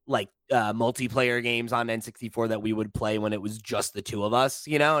like multiplayer games on N64 that we would play when it was just the two of us,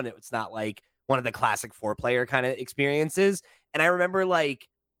 you know, and it's not like one of the classic 4-player kind of experiences. And I remember like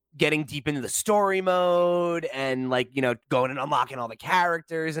getting deep into the story mode and like, you know, going and unlocking all the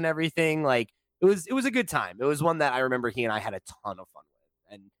characters and everything. Like it was a good time. It was one that I remember he and I had a ton of fun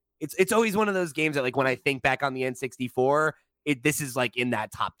with. And it's always one of those games that like when I think back on the N64, this is like in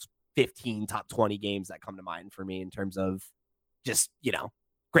that top 15, top 20 games that come to mind for me in terms of just, you know,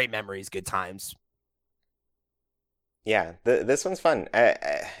 great memories, good times. Yeah, this one's fun.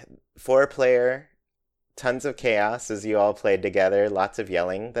 4-player, tons of chaos as you all played together, lots of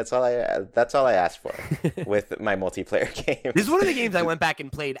yelling. That's all I asked for with my multiplayer game. This is one of the games I went back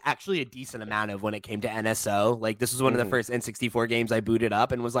and played actually a decent amount of when it came to NSO. Like this was one of the first N64 games I booted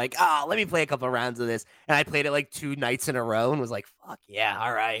up and was like, oh, let me play a couple of rounds of this. And I played it like 2 nights in a row and was like, fuck yeah,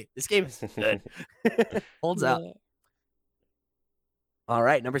 all right. This game is good. Holds up. Yeah. All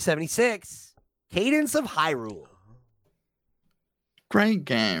right, number 76, Cadence of Hyrule. Great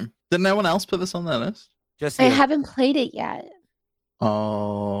game. Did no one else put this on their list? Just I you. haven't played it yet.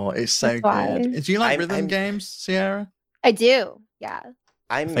 Oh, it's so That's why. good. Do you like I'm- rhythm I'm- games, Sierra? I do. Yeah.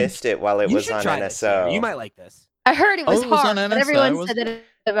 I missed it while it You was should on try this, Sarah. NSO. You might like this. I heard it was Oh, it was on hard, but NSO, everyone was said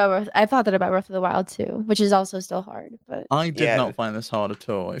that about I thought that about Breath of the Wild too, which is also still hard. But I did Yeah. not find this hard at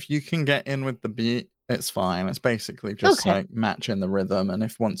all. If you can get in with the beat, it's fine. It's basically just Okay. like matching the rhythm, and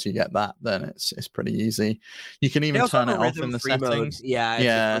if once you get that, then it's pretty easy. You can They even also turn it have a off in the rhythm-free mode. settings. Yeah, it's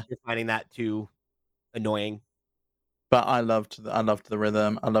Yeah. just, like, you're finding that too annoying. But I loved the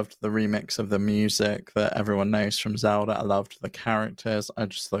rhythm. I loved the remix of the music that everyone knows from Zelda. I loved the characters. I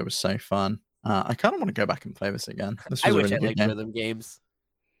just thought it was so fun. I kind of want to go back and play this again. This I was a wish really I good liked game. rhythm games.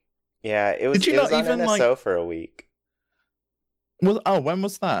 Yeah, it was, Did you it was not on even, like- NSO for a week. When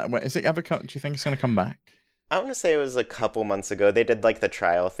was that? Is it ever? Do you think it's going to come back? I want to say it was a couple months ago. They did like the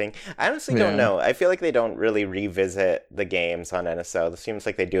trial thing. I honestly don't Yeah. know. I feel like they don't really revisit the games on NSO. It seems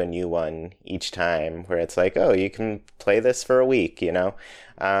like they do a new one each time where it's like, oh, you can play this for a week, you know?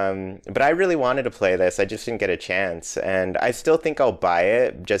 But I really wanted to play this. I just didn't get a chance. And I still think I'll buy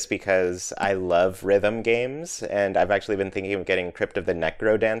it just because I love rhythm games. And I've actually been thinking of getting Crypt of the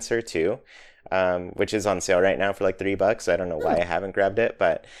Necro Dancer too. Which is on sale right now for like $3. I don't know why I haven't grabbed it,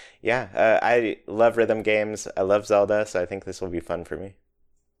 but yeah, I love rhythm games. I love Zelda, so I think this will be fun for me.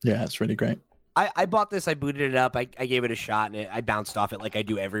 Yeah, it's really great. I bought this, I booted it up, I gave it a shot, and I bounced off it like I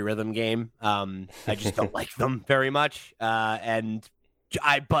do every rhythm game. I just don't like them very much.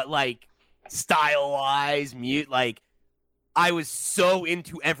 But like style wise, like I was so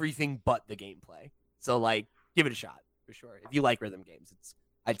into everything but the gameplay. So like, give it a shot for sure. If you like rhythm games,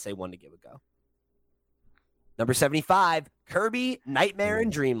 I'd say one to give a go. Number 75, Kirby Nightmare in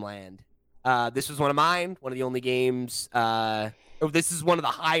Dreamland. This was one of mine, one of the only games. This is one of the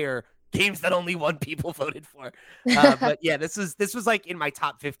higher games that only one people voted for. But yeah, this was like in my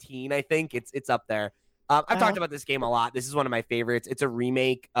top 15. I think it's up there. I've talked about this game a lot. This is one of my favorites. It's a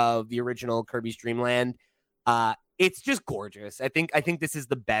remake of the original Kirby's Dream Land. It's just gorgeous. I think this is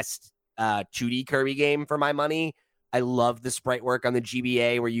the best 2D Kirby game for my money. I love the sprite work on the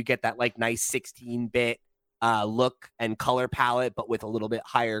GBA where you get that like nice 16-bit look and color palette, but with a little bit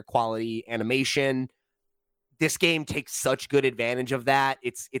higher quality animation. This game takes such good advantage of that.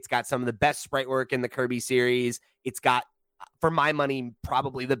 It's got some of the best sprite work in the Kirby series. It's got, for my money,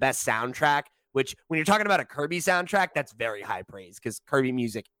 probably the best soundtrack, which when you're talking about a Kirby soundtrack, that's very high praise because Kirby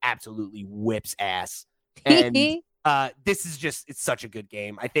music absolutely whips ass. And this is just, it's such a good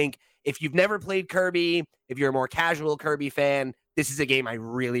game. I think if you've never played Kirby, if you're a more casual Kirby fan, this is a game I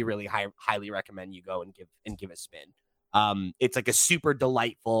really, really highly recommend you go and give a spin. It's like a super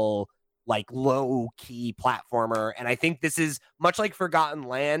delightful, like low key platformer. And I think this is much like Forgotten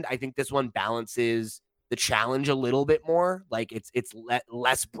Land. I think this one balances the challenge a little bit more. Like it's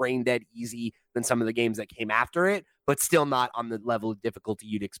less brain dead easy than some of the games that came after it, but still not on the level of difficulty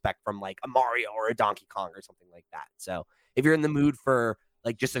you'd expect from like a Mario or a Donkey Kong or something like that. So if you're in the mood for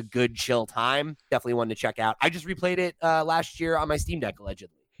like just a good chill time, definitely one to check out. I just replayed it last year on my Steam Deck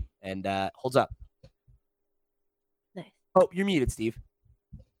allegedly, and holds up. Nice. Oh, you're muted, Steve.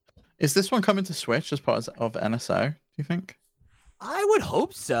 Is this one coming to Switch as part of NSO, do you think? I would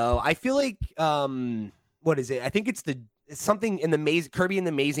hope so. I feel like what is it? I think it's something in the Kirby and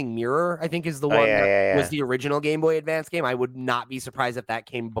the Amazing Mirror, I think is the one that was the original Game Boy Advance game. I would not be surprised if that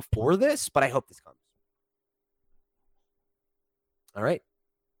came before this, but I hope this comes. All right.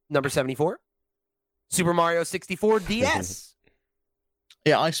 Number 74. Super Mario 64 DS.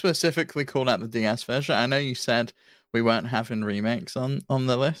 Yeah, I specifically called out the DS version. I know you said we weren't having remakes on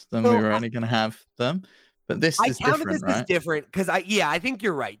the list and we were only going to have them. But this is different, right? Is different because I think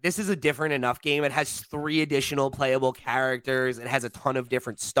you're right. This is a different enough game. It has 3 additional playable characters. It has a ton of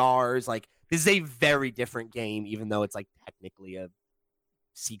different stars. Like this is a very different game, even though it's like technically a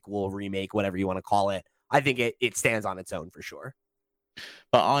sequel, remake, whatever you want to call it. I think it stands on its own for sure.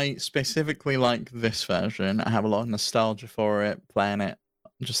 But I specifically like this version. I have a lot of nostalgia for it, playing it,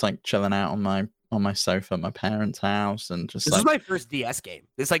 just like chilling out on my sofa at my parents' house, and just this was my first DS game.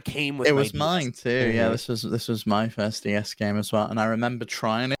 This like came with it was mine too. Mm-hmm. Yeah, this was my first DS game as well, and I remember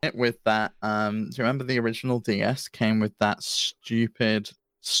trying it with that. Do you remember the original DS came with that stupid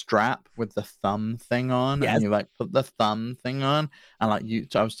strap with the thumb thing on? Yes. And you like put the thumb thing on, and like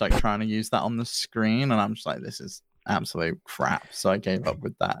I was like trying to use that on the screen, and I'm just like, this is absolute crap. So I gave up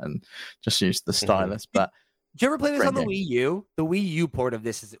with that and just used the stylus. But did you ever play this on the Wii U? The Wii U port of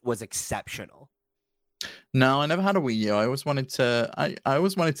this was exceptional. No, I never had a Wii U. I always wanted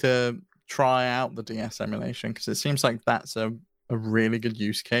to try out the DS emulation because it seems like that's a really good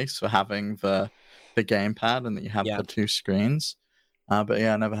use case for having the gamepad and that you have the 2 screens. But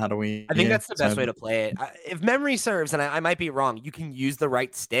yeah, I never had a Wii U. I think that's the best way to play it. If memory serves, and I might be wrong, you can use the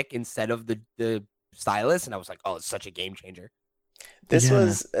right stick instead of the stylus, and I was like, oh, it's such a game changer. This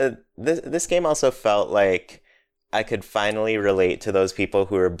was this game also felt like I could finally relate to those people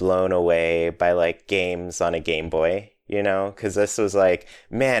who were blown away by like games on a Game Boy, you know, because this was like,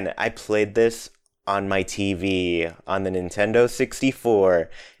 man, I played this on my TV on the Nintendo 64.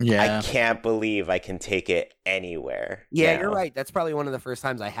 Yeah, I can't believe I can take it anywhere. Yeah, you're right. That's probably one of the first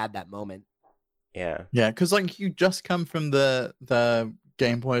times I had that moment. Yeah, because like you just come from the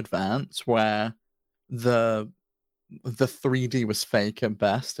Game Boy Advance where the 3D was fake at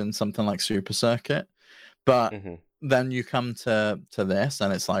best in something like Super Circuit, but then you come to this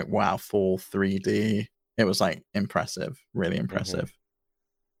and it's like, wow, full 3D. It was like impressive, really impressive.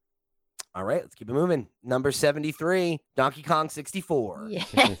 All right, let's keep it moving. Number 73, Donkey Kong 64. Yeah.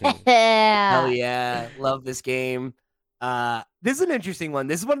 Hell yeah, love this game. This is an interesting one.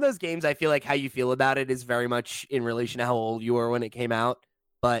 This is one of those games I feel like how you feel about it is very much in relation to how old you were when it came out,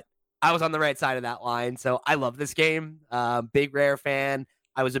 but I was on the right side of that line, so I love this game. Big Rare fan.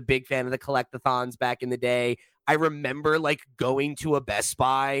 I was a big fan of the collectathons back in the day. I remember like going to a Best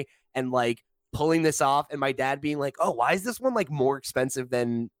Buy and like pulling this off, and my dad being like, "Oh, why is this one like more expensive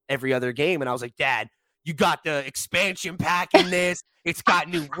than every other game?" And I was like, "Dad, you got the expansion pack in this. It's got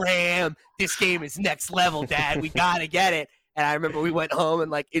new RAM. This game is next level, Dad. We gotta get it." And I remember we went home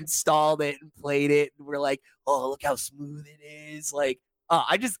and like installed it and played it, and we're like, "Oh, look how smooth it is!" Like.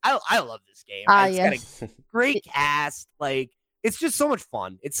 I love this game. It's got a great cast. Like, it's just so much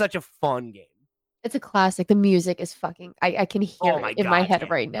fun. It's such a fun game. It's a classic. The music is fucking. I can hear it in my head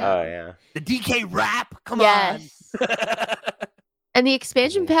right now. Oh yeah. The DK rap. Come on. And the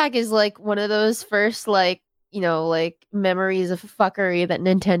expansion pack is like one of those first like memories of fuckery that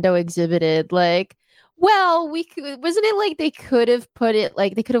Nintendo exhibited. Like, well, wasn't it like they could have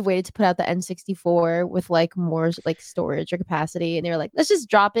waited to put out the N64 with like more like storage or capacity, and they were like, let's just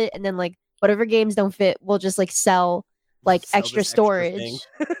drop it, and then like whatever games don't fit, we'll just like sell extra storage.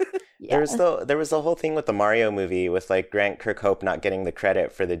 Yeah. There was the whole thing with the Mario movie with like Grant Kirkhope not getting the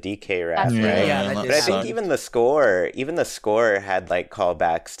credit for the DK rap, right? Yeah, but I think even the score had like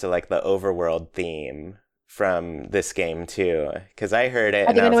callbacks to like the overworld theme from this game too, because I heard it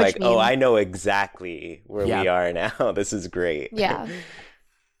and I was like, oh, I know exactly where we are now. This is great. Yeah.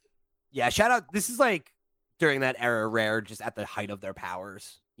 Yeah, shout out. This is like during that era, Rare just at the height of their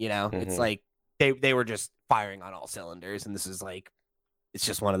powers, you know? It's like they were just firing on all cylinders, and this is like, it's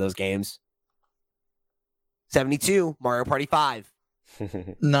just one of those games. 72, Mario Party 5.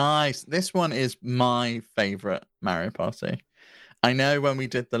 Nice. This one is my favorite Mario Party. I know when we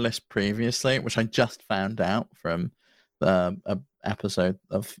did the list previously, which I just found out from the episode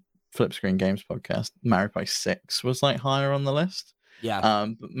of Flip Screen Games podcast, Mario Party 6 was like higher on the list. Yeah.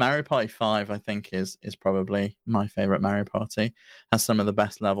 But Mario Party 5, I think, is probably my favorite Mario Party. Has some of the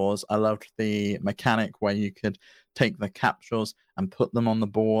best levels. I loved the mechanic where you could take the capsules and put them on the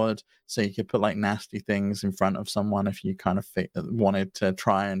board, so you could put like nasty things in front of someone if you kind of wanted to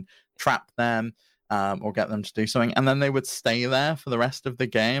try and trap them or get them to do something, and then they would stay there for the rest of the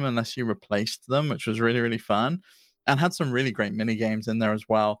game unless you replaced them, which was really, really fun, and had some really great mini games in there as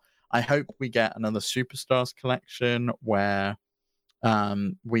well. I hope we get another Superstars collection where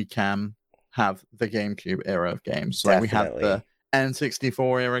we can have the GameCube era of games. So like we have the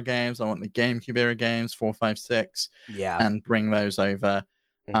N64 era games. I want the GameCube era games, 4, 5, 6. Yeah. And bring those over.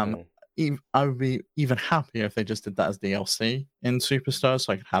 I would be even happier if they just did that as DLC in Superstars,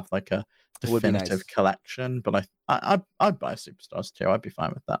 so I could have like a definitive collection. But I'd buy Superstars too. I'd be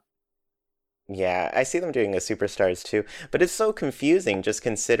fine with that. Yeah, I see them doing a Superstars too. But it's so confusing just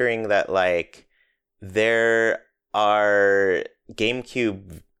considering that like there are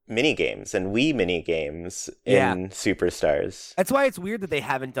GameCube minigames and Wii minigames in Superstars. That's why it's weird that they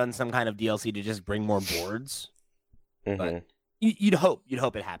haven't done some kind of DLC to just bring more boards. But you'd hope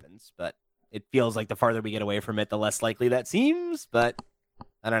it happens, but it feels like the farther we get away from it, the less likely that seems. But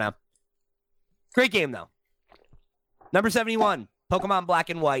I don't know. Great game though. Number 71, Pokemon Black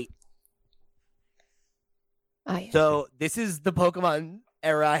and White. So this is the Pokemon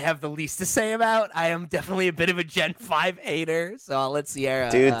era I have the least to say about. I am definitely a bit of a Gen 5 hater, so I'll let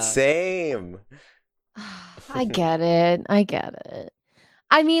Sierra. Dude, same. I get it.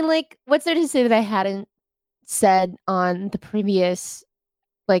 I mean, like, what's there to say that I hadn't said on the previous,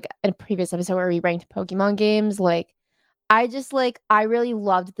 like, in a previous episode where we ranked Pokemon games? Like, I really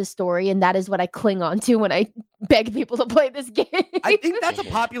loved the story, and that is what I cling on to when I beg people to play this game. I think that's a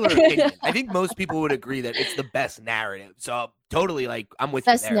popular opinion. I think most people would agree that it's the best narrative. So totally, like, I'm with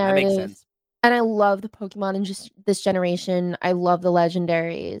you there. Narrative. That makes sense. And I love the Pokemon in just this generation. I love the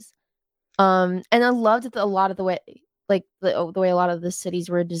legendaries. And I loved a lot of the way, like the way a lot of the cities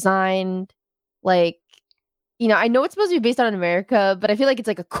were designed. Like, you know, I know it's supposed to be based on America, but I feel like it's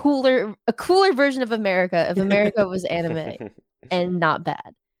like a cooler version of America if America was anime and not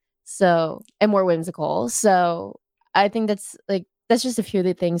bad. So, and more whimsical. So I think that's just a few of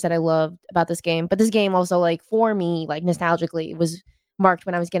the things that I loved about this game. But this game also, like, for me, like, nostalgically, was marked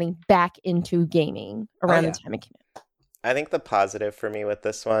when I was getting back into gaming around the time it came out. I think the positive for me with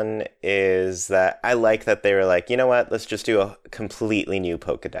this one is that I like that they were like, you know what, let's just do a completely new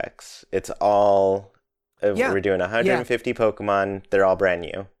Pokedex. It's all... We're doing 150 Pokemon. They're all brand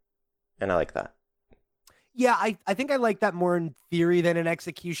new. And I like that. Yeah, I think I like that more in theory than in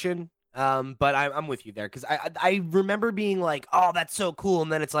execution. But I'm with you there. Because I remember being like, oh, that's so cool.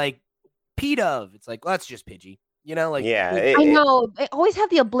 And then it's like, P-Dove. It's like, well, that's just Pidgey. You know, like... Yeah. I know. They always have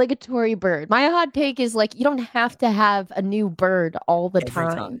the obligatory bird. My hot take is, like, you don't have to have a new bird all the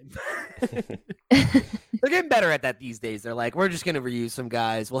time. They're getting better at that these days. They're like, we're just going to reuse some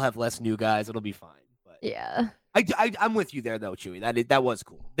guys. We'll have less new guys. It'll be fine. Yeah, I'm with you there though, Chewy. That was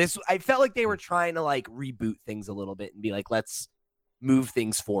cool. I felt like they were trying to like reboot things a little bit and be like, let's move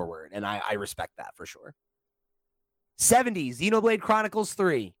things forward, and I respect that for sure. 70 Xenoblade Chronicles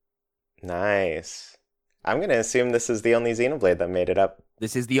 3. Nice. I'm gonna assume this is the only Xenoblade that made it up.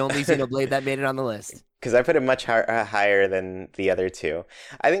 This is the only Xenoblade that made it on the list. Because I put it much higher than the other two.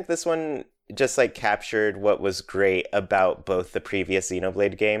 I think this one just like captured what was great about both the previous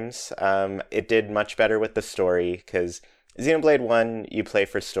Xenoblade games. It did much better with the story because Xenoblade 1 you play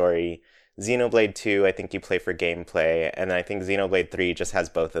for story, Xenoblade 2 I think you play for gameplay, and I think Xenoblade 3 just has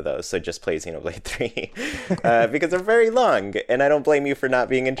both of those, so just play Xenoblade 3 because they're very long, and I don't blame you for not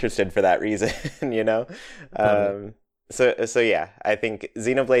being interested for that reason, you know? So yeah, I think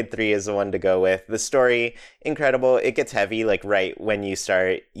Xenoblade 3 is the one to go with. The story, incredible. It gets heavy, like, right when you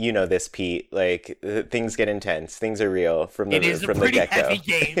start. You know this, Pete. Like, things get intense. Things are real from the get-go. It is a pretty heavy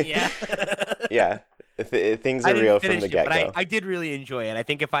game, yeah. Yeah, things are real from the get-go. But I did really enjoy it. I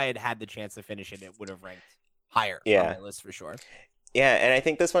think if I had the chance to finish it, it would have ranked higher on my list for sure. Yeah, and I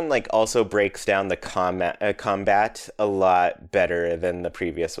think this one like also breaks down the combat a lot better than the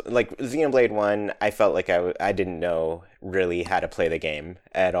previous one. Like Xenoblade 1, I felt like I didn't know really how to play the game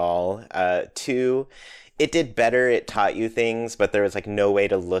at all. 2, it did better. It taught you things, but there was like no way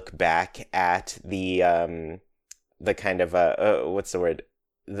to look back at the kind of what's the word?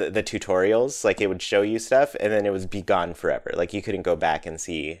 The tutorials. Like it would show you stuff and then it would be gone forever. Like you couldn't go back and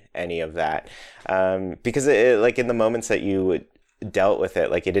see any of that because it, like in the moments that you dealt with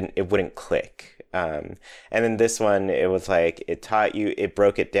it, like it wouldn't click. And then this one, it was like it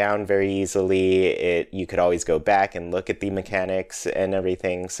broke it down very easily. You could always go back and look at the mechanics and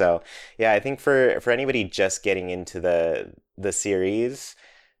everything. So yeah, I think for anybody just getting into the series,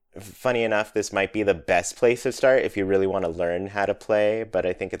 funny enough, this might be the best place to start if you really want to learn how to play. But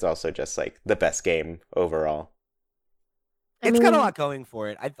I think it's also just like the best game overall. It's got a lot going for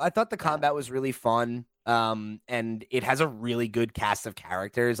it. I thought the combat was really fun. And it has a really good cast of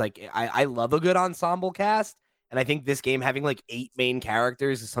characters. Like I love a good ensemble cast, and I think this game having like 8 main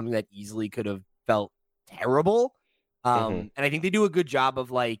characters is something that easily could have felt terrible. And I think they do a good job of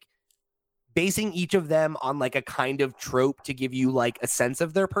like basing each of them on like a kind of trope to give you like a sense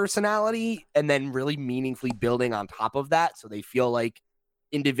of their personality, and then really meaningfully building on top of that so they feel like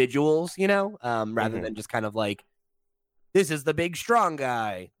individuals, you know, rather than just kind of like, this is the big strong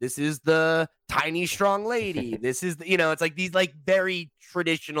guy, this is the tiny strong lady, this is the, you know, it's like these like very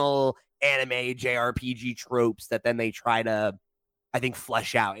traditional anime JRPG tropes that then they try to, I think,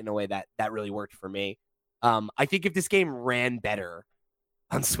 flesh out in a way that really worked for me. I think if this game ran better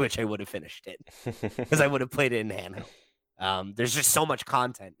on Switch, I would have finished it because I would have played it in handheld. There's just so much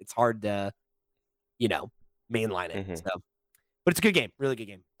content, it's hard to, you know, mainline it. So, but it's a good game, really good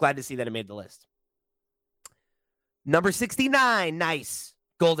game. Glad to see that it made the list. Number 69, nice.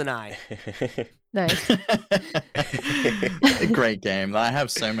 GoldenEye. Nice. A great game. I have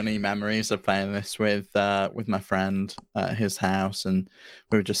so many memories of playing this with my friend at his house, and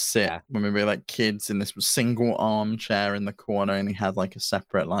we would just sit when we were like kids in this single armchair in the corner, and he had like a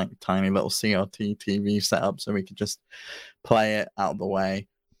separate like tiny little CRT TV set up so we could just play it out of the way.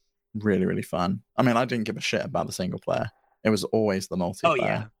 Really, really fun. I mean, I didn't give a shit about the single player. It was always the multiplayer. Oh,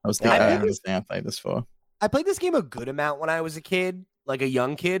 yeah. That was the only thing I played this for. I played this game a good amount when I was a kid, like a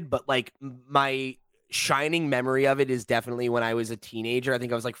young kid, but like my shining memory of it is definitely when I was a teenager. I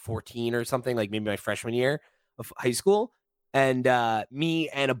think I was like 14 or something, like maybe my freshman year of high school. And me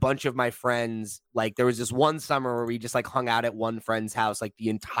and a bunch of my friends, like there was this one summer where we just like hung out at one friend's house like the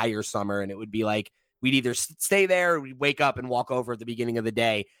entire summer. And it would be like, we'd either stay there or we'd wake up and walk over at the beginning of the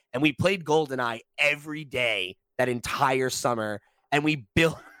day. And we played GoldenEye every day that entire summer. And we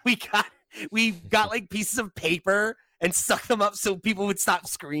got like pieces of paper and stuck them up so people would stop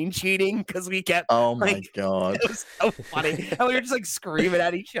screen cheating because we kept. Oh my god, it was so funny. And we were just like screaming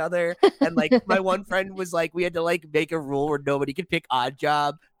at each other. And like my one friend was like, we had to like make a rule where nobody could pick Odd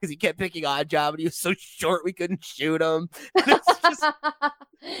Job because he kept picking Odd Job and he was so short we couldn't shoot him. And it was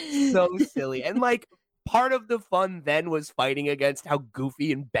just so silly. And like part of the fun then was fighting against how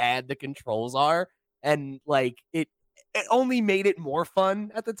goofy and bad the controls are, and like it only made it more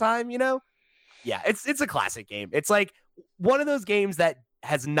fun at the time, you know? Yeah, it's a classic game. It's like one of those games that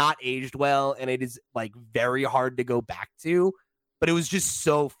has not aged well, and it is like very hard to go back to, but it was just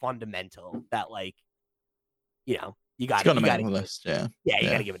so fundamental that like, you know, you got to make the list. Yeah, you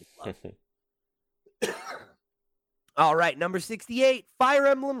got to give it a love. All right, number 68, Fire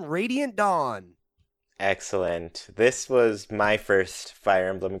Emblem Radiant Dawn. Excellent. This was my first Fire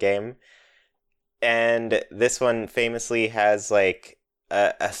Emblem game. And this one famously has like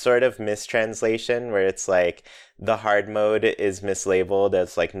a sort of mistranslation where it's like the hard mode is mislabeled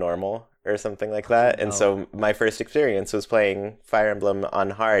as like normal or something like that. And so my first experience was playing Fire Emblem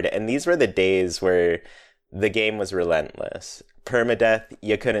on hard. And these were the days where the game was relentless. Permadeath,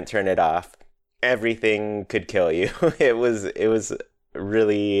 you couldn't turn it off. Everything could kill you. It was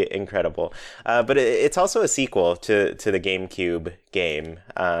really incredible. But it's also a sequel to the GameCube game,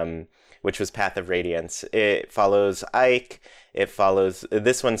 which was Path of Radiance. It follows Ike.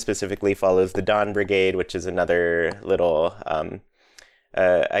 This one specifically follows the Dawn Brigade, which is another little,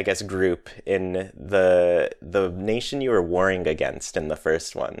 I guess, group in the nation you were warring against in the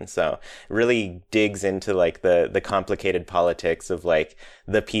first one. So it really digs into like the complicated politics of like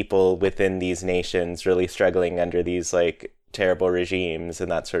the people within these nations really struggling under these like terrible regimes and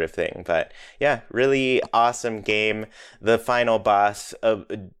that sort of thing. But yeah, really awesome game. The final boss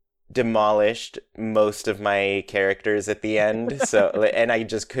demolished most of my characters at the end, so and I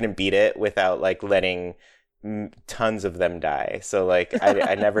just couldn't beat it without like letting tons of them die. So like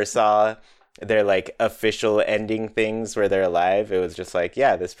I never saw their like official ending things where they're alive. It was just like,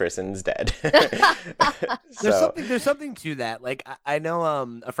 yeah, this person's dead. There's something to that. Like I know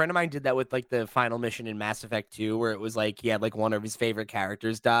a friend of mine did that with like the final mission in Mass Effect 2, where it was like he had like one of his favorite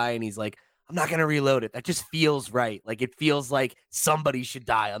characters die, and he's like, I'm not gonna reload it. That just feels right. Like it feels like somebody should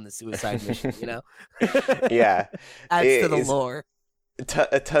die on the suicide mission, you know? Yeah. Adds to the lore.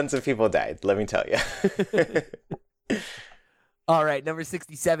 Tons of people died, let me tell you. All right, number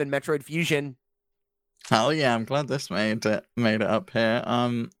 67, Metroid Fusion. Oh yeah, I'm glad this made it up here.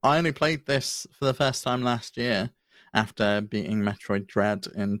 I only played this for the first time last year after beating Metroid Dread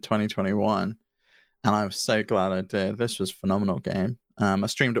in 2021, and I was so glad I did. This was a phenomenal game. I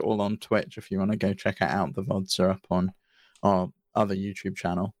streamed it all on Twitch. If you want to go check it out, the VODs are up on our other YouTube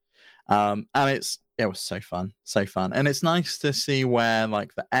channel. And it was so fun, and it's nice to see where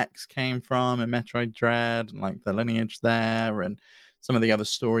like the X came from in Metroid Dread, and like the lineage there, and some of the other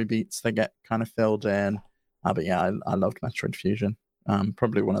story beats that get kind of filled in. But yeah, I loved Metroid Fusion.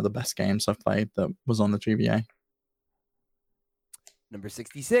 Probably one of the best games I've played that was on the GBA. Number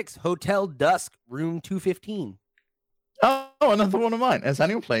 66, Hotel Dusk, Room 215. Oh, another one of mine. Has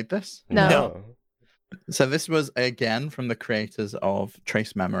anyone played this? No. So this was again from the creators of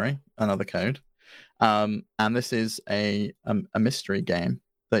Trace Memory, another code. And this is a mystery game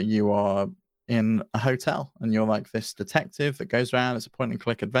that you are in a hotel and you're like this detective that goes around. It's a point and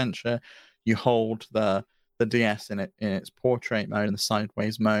click adventure. You hold the DS in its portrait mode and the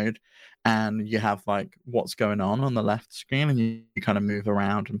sideways mode, and you have like what's going on the left screen, and you kind of move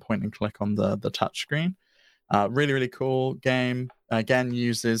around and point and click on the touch screen. Really, really cool game. Again,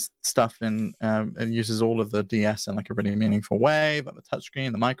 uses stuff it uses all of the DS in like a really meaningful way, like the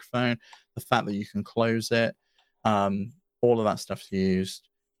touchscreen, the microphone, the fact that you can close it, all of that stuff's used.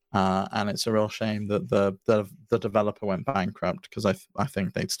 And it's a real shame that the developer went bankrupt, because I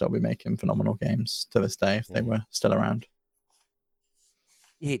think they'd still be making phenomenal games to this day if they were still around.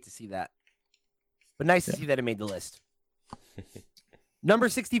 You hate to see that, but nice to see that it made the list. Number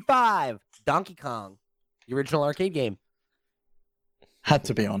 65, Donkey Kong, the original arcade game. Had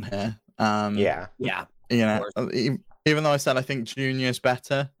to be on here. Yeah. You know, even though I said I think Junior's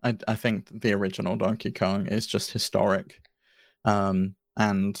better, I think the original Donkey Kong is just historic.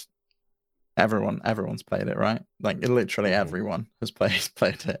 And everyone's played it, right? Like literally everyone has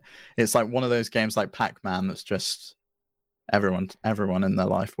played it. It's like one of those games like Pac-Man that's just everyone in their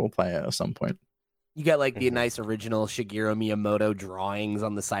life will play it at some point. You got like the nice original Shigeru Miyamoto drawings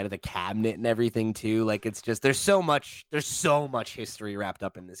on the side of the cabinet and everything too. Like it's just there's so much history wrapped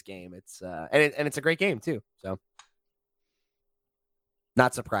up in this game. It's and it's a great game too. So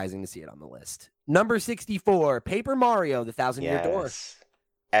not surprising to see it on the list. Number 64, Paper Mario: The Thousand-Year Door.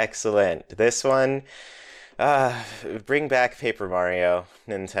 Excellent. This one, bring back Paper Mario,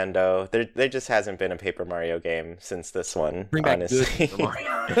 Nintendo. There just hasn't been a Paper Mario game since this one. Bring back honestly. good Paper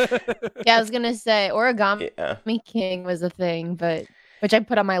Mario. Yeah, I was gonna say Origami King was a thing, which I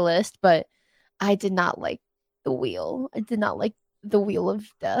put on my list, but I did not like the wheel. I did not like the Wheel of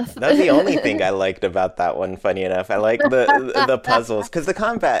Death. That's the only thing I liked about that one, funny enough. I like the puzzles, because the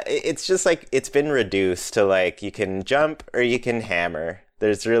combat, it's just like it's been reduced to like you can jump or you can hammer.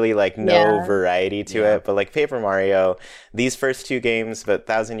 There's really like no variety to it. But like Paper Mario, these first two games, but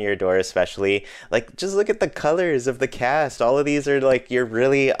Thousand-Year Door especially, like just look at the colors of the cast. All of these are like your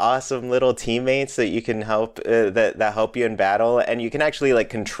really awesome little teammates that you can help that help you in battle, and you can actually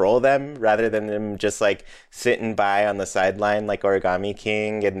like control them rather than them just like sitting by on the sideline like Origami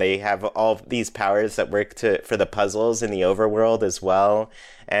King. And they have all these powers that work for the puzzles in the overworld as well.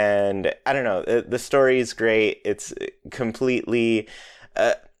 And I don't know, the story is great. It's completely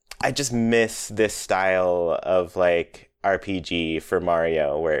I just miss this style of like RPG for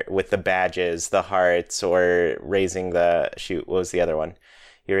Mario, where with the badges, the hearts, or raising what was the other one?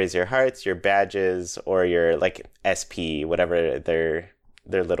 You raise your hearts, your badges, or your like SP, whatever their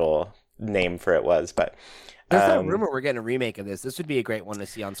little name for it was. But there's no rumor we're getting a remake of this. This would be a great one to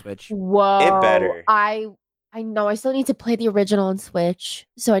see on Switch. Whoa! It better. I know I still need to play the original on Switch,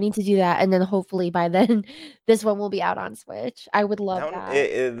 so I need to do that, and then hopefully by then this one will be out on Switch. I would love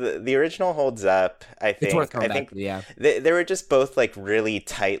that. The original holds up, I think. It's worth coming back to, yeah. They were just both like really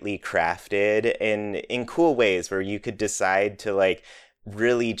tightly crafted and in cool ways, where you could decide to like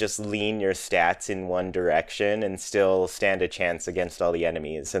really just lean your stats in one direction and still stand a chance against all the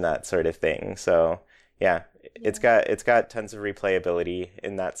enemies and that sort of thing. So yeah. It's got tons of replayability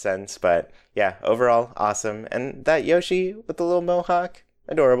in that sense, but yeah, overall awesome. And that Yoshi with the little mohawk,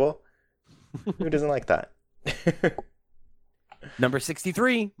 adorable. Who doesn't like that? Number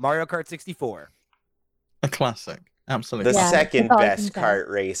 63, Mario Kart 64. A classic, absolutely. The second best kart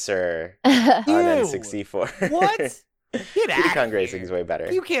racer on N64. What? Get out! Diddy Kong Racing is way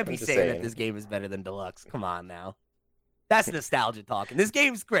better. You can't be saying that this game is better than Deluxe. Come on now. That's nostalgia talking. This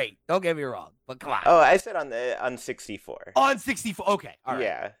game's great. Don't get me wrong, but come on. Oh, I said on 64. On 64. Okay, all right.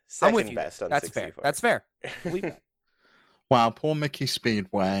 Yeah, second best on That's 64. That's fair. Wow, poor Mickey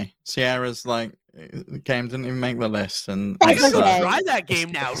Speedway. Sierra's like the game didn't even make the list, and I gotta go try that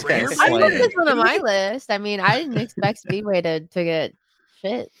game now. I put this one on my list. I mean, I didn't expect Speedway to get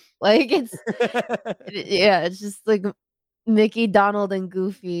shit. Like it's just like Mickey, Donald, and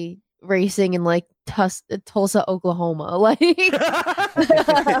Goofy racing in like Tulsa, Oklahoma. Like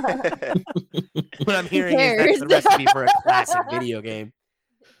what I'm hearing is that's the recipe for a classic video game.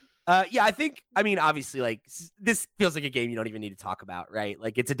 Yeah, I mean, obviously, like, this feels like a game you don't even need to talk about, right?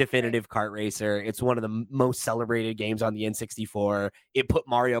 Like, it's a definitive kart racer. It's one of the most celebrated games on the N64. It put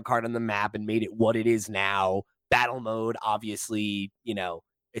Mario Kart on the map and made it what it is now. Battle mode, obviously,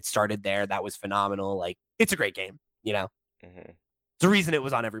 it started there. That was phenomenal. Like, it's a great game, Mm-hmm. It's the reason it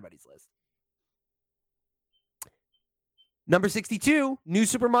was on everybody's list. Number 62, New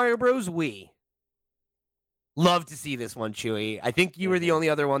Super Mario Bros. Wii. Love to see this one, Chewy. I think you were the only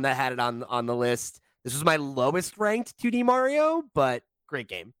other one that had it on the list. This was my lowest ranked 2D Mario, but great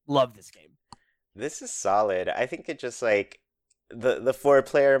game. Love this game. This is solid. I think it just like the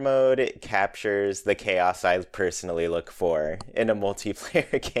 4-player mode, it captures the chaos I personally look for in a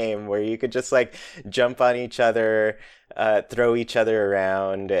multiplayer game where you could just like jump on each other, throw each other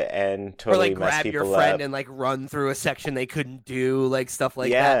around, and totally or like mess grab people your friend up. and like run through a section they couldn't do, like stuff like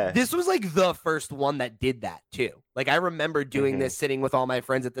Yeah. that. This was like the first one that did that too. Like I remember doing this, sitting with all my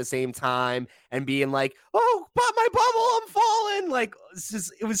friends at the same time and being like, "Oh, pop my bubble, I'm falling!" Like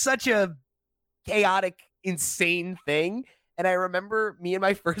it was such a chaotic, insane thing. And I remember me and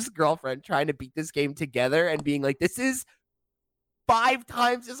my first girlfriend trying to beat this game together and being like, "This is 5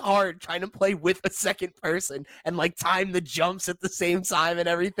 times as hard trying to play with a second person and like time the jumps at the same time and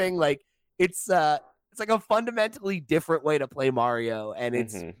everything." Like it's like a fundamentally different way to play Mario, and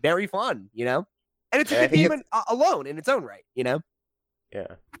it's very fun, And it's a good game alone in its own right, Yeah.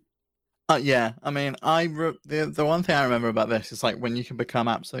 Yeah. I mean, the one thing I remember about this is like when you can become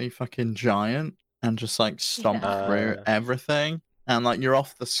absolutely fucking giant and just like stomp through everything. And like you're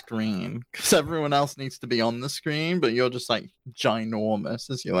off the screen because everyone else needs to be on the screen, but you're just like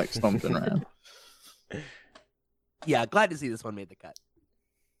ginormous as you're like stomping around. Yeah, glad to see this one made the cut.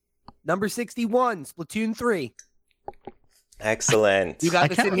 Number 61, Splatoon 3. Excellent. You got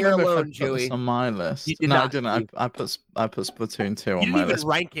this in here alone, Joey. On my list. You did no, not. I didn't. I put Splatoon 2 on You my didn't even list.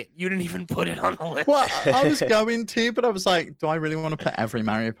 rank it. You didn't even put it on the list. Well, I was going to, but I was like, do I really want to put every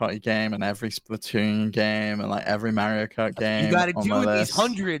Mario Party game and every Splatoon game and like every Mario Kart game? You got to on do my with list? these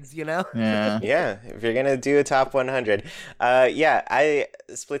hundreds, Yeah. Yeah, if you're gonna do a top 100,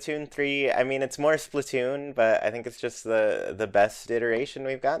 Splatoon 3. I mean, it's more Splatoon, but I think it's just the best iteration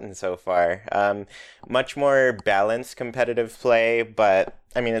we've gotten so far. Much more balanced competitive play, but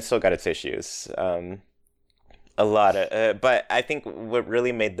I mean, it's still got its issues. But I think what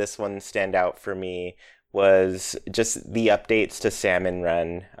really made this one stand out for me was just the updates to Salmon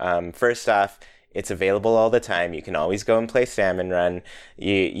Run. First off, it's available all the time. You can always go and play Salmon Run.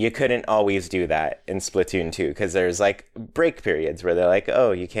 You couldn't always do that in Splatoon 2 because there's like break periods where they're like,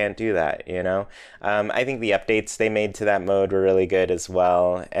 oh, you can't do that, I think the updates they made to that mode were really good as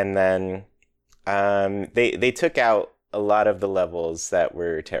well. And then they took out a lot of the levels that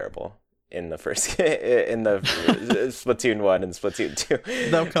were terrible in the first in the Splatoon 1 and Splatoon 2.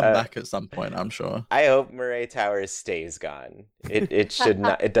 They'll come back at some point, I'm sure. I hope Murray Towers stays gone. It should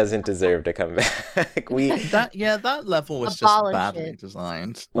not. It doesn't deserve to come back. That level was just badly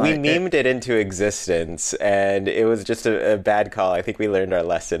designed. We memed it into existence, and it was just a bad call. I think we learned our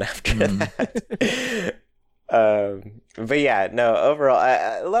lesson after that. But yeah, no, overall,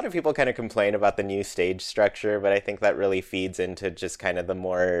 a lot of people kind of complain about the new stage structure, but I think that really feeds into just kind of the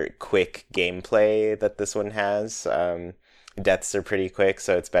more quick gameplay that this one has. Deaths are pretty quick,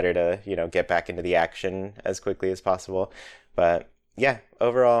 so it's better to, get back into the action as quickly as possible. But yeah,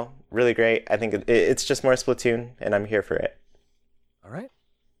 overall, really great. I think it's just more Splatoon, and I'm here for it. All right.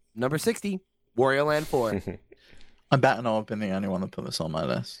 Number 60, Wario Land 4. I bet I've been the only one that put this on my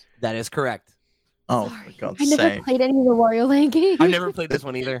list. That is correct. Oh, for God's I sake. never played any of the Wario Land games. I've never played this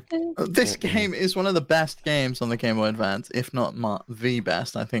one either. This game is one of the best games on the Game Boy Advance, if not the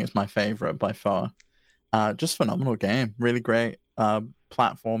best. I think it's my favorite by far. Just phenomenal game. Really great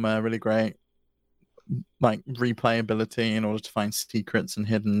platformer, really great like replayability in order to find secrets and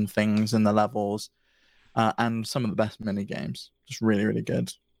hidden things in the levels. And some of the best mini games. Just really, really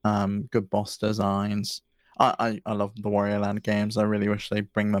good. Good boss designs. I love the Wario Land games. I really wish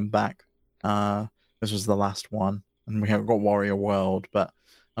they'd bring them back. This was the last one, and we have got Wario World, but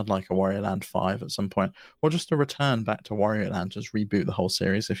I'd like a Wario Land 5 at some point, or just a return back to Wario Land. Just reboot the whole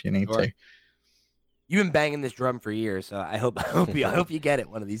series if you need to. You've been banging this drum for years, so I hope you get it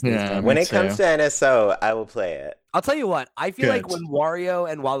one of these days. Yeah, when it comes to NSO, I will play it. I'll tell you what, I feel like when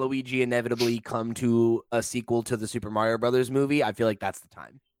Wario and Waluigi inevitably come to a sequel to the Super Mario Brothers movie, I feel like that's the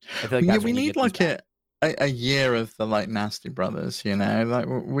time. I feel like that's we need like a year of the like Nasty Brothers, you know, like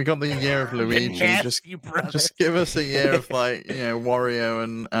we got the year of Luigi. Just give us a year of like, you know, Wario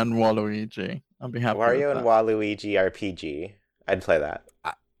and Waluigi. I'd be happy. Wario with and that. Waluigi RPG. I'd play that.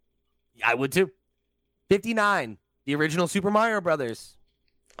 I would too. 59, the original Super Mario Brothers.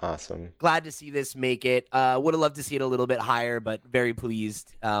 Awesome. Glad to see this make it. Would have loved to see it a little bit higher, but very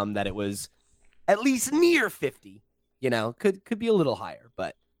pleased that it was at least near 50. You know, could be a little higher,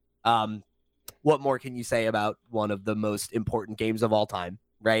 but what more can you say about one of the most important games of all time,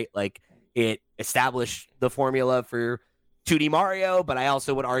 right? Like, it established the formula for 2D Mario, but I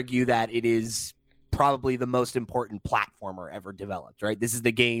also would argue that it is probably the most important platformer ever developed, right? This is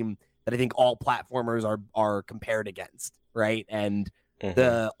the game that I think all platformers are compared against, right? And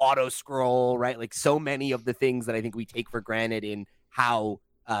the auto scroll, right? Like, so many of the things that I think we take for granted in how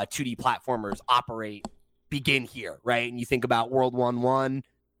 2D platformers operate begin here, right? And you think about World 1-1,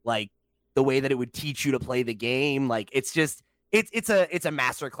 like the way that it would teach you to play the game, like it's just it's a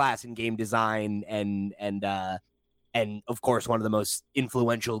masterclass in game design and of course one of the most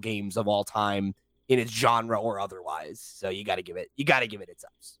influential games of all time in its genre or otherwise. So you got to give it its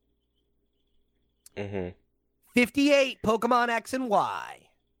ups. 58, Pokemon X and Y.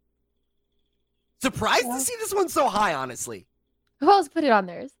 Surprised to see this one so high, honestly. Who else put it on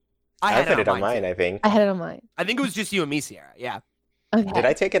theirs? I put it on mine, I think. I had it on mine. I think it was just you and me, Sierra. Yeah. Okay. Did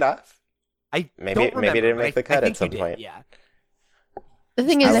I take it off? Maybe it didn't make the cut at some point. Yeah. The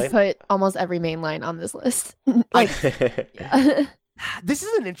thing is, I put almost every main line on this list. Like, yeah. This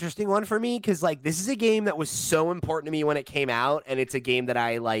is an interesting one for me because, like, this is a game that was so important to me when it came out, and it's a game that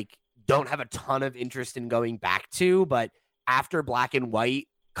I like don't have a ton of interest in going back to. But after Black and White,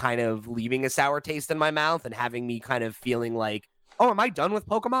 kind of leaving a sour taste in my mouth and having me kind of feeling like, oh, am I done with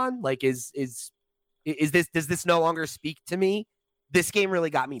Pokemon? Like, does this no longer speak to me? This game really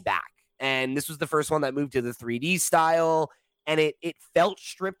got me back. And this was the first one that moved to the 3D style, and it felt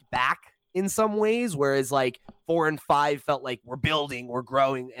stripped back in some ways, whereas like 4 and 5 felt like we're building, we're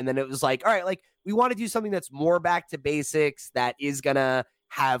growing, and then it was like, all right, like we want to do something that's more back to basics, that is gonna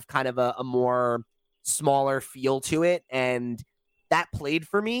have kind of a more smaller feel to it, and that played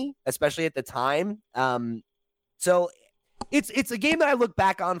for me, especially at the time. So it's a game that I look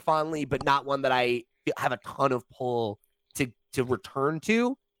back on fondly, but not one that I have a ton of pull to return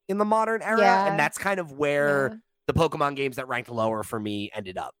to in the modern era. Yeah. And that's kind of where the Pokemon games that ranked lower for me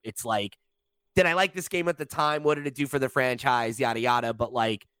ended up. It's like, did I like this game at the time? What did it do for the franchise? Yada, yada. But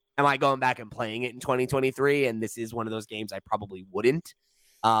like, am I going back and playing it in 2023? And this is one of those games I probably wouldn't.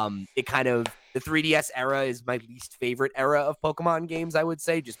 It kind of, the 3DS era is my least favorite era of Pokemon games, I would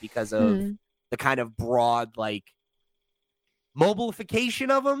say, just because of the kind of broad, like, mobilification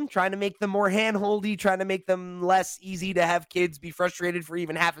of them, trying to make them more handholdy, trying to make them less easy to have kids be frustrated for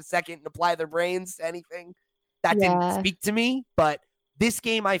even half a second and apply their brains to anything. That didn't speak to me, but this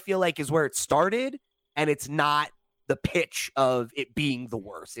game I feel like is where it started, and it's not the pitch of it being the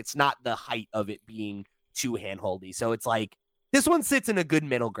worst. It's not the height of it being too handholdy. So it's like, this one sits in a good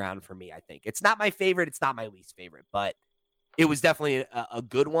middle ground for me, I think. It's not my favorite, it's not my least favorite, but it was definitely a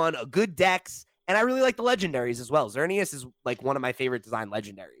good one, a good dex. And I really like the legendaries as well. Xerneas is like one of my favorite design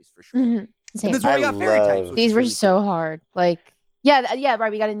legendaries for sure. And this is where we got fairy types. These were so hard. Like, yeah,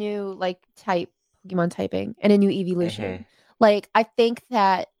 right. We got a new like type, Pokemon typing, and a new evolution. Like, I think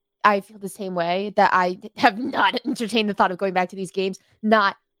that I feel the same way, that I have not entertained the thought of going back to these games.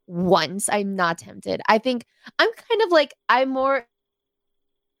 Not once. I'm not tempted. I think I'm kind of like, I'm Sun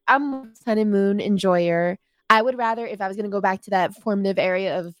and Moon enjoyer. I would rather, if I was going to go back to that formative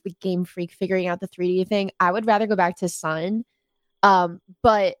area of the Game Freak figuring out the 3D thing, I would rather go back to Sun.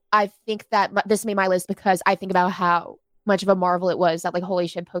 But I think that this made my list because I think about how much of a marvel it was that, like, holy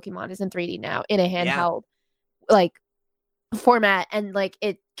shit, Pokemon is in 3D now in a handheld like format, and like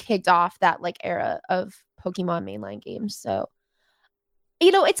it kicked off that like era of Pokemon mainline games. So,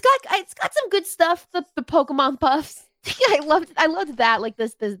 you know, it's got some good stuff. The Pokemon buffs, I loved that. Like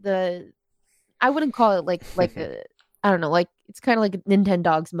the I wouldn't call it like a, I don't know, like it's kind of like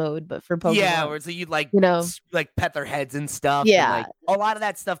Nintendogs mode, but for Pokemon. Yeah, where it's like you'd like, you know, like pet their heads and stuff. Yeah, and like a lot of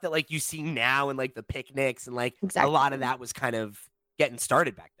that stuff that like you see now and like the picnics and like a lot of that was kind of getting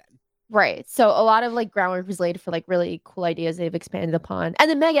started back then. Right. So a lot of like groundwork was laid for like really cool ideas they've expanded upon. And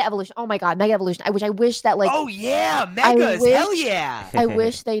then Mega Evolution. Oh my God, Mega Evolution. I wish that like. Oh yeah, Megas. Hell yeah. I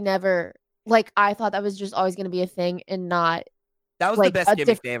wish they never, like, I thought that was just always going to be a thing and not. That was like the best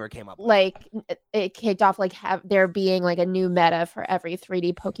gimmick they ever came up with. Like, it kicked off like there being like a new meta for every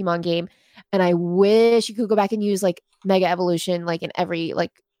 3D Pokemon game. And I wish you could go back and use like Mega Evolution like in every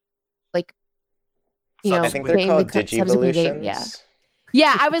like you know, I think they're called Digivolutions.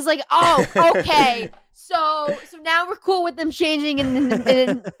 Yeah, I was like, oh, okay. So now we're cool with them changing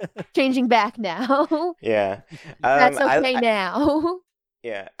and changing back now. Yeah. That's okay now.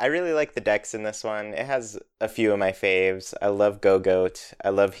 Yeah, I really like the decks in this one. It has a few of my faves. I love Go-Goat, I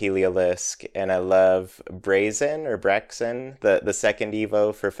love Heliolisk, and I love Brazen or Braxen, the second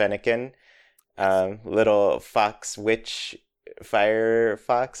Evo for Fennekin. Little fox witch fire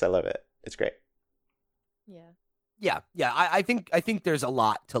fox. I love it. It's great. Yeah. I think there's a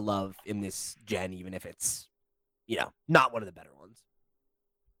lot to love in this gen, even if it's, not one of the better ones.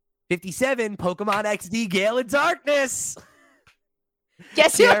 57, Pokemon XD Gale of Darkness.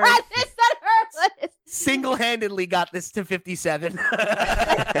 Guess who had this on her list? Single-handedly got this to 57.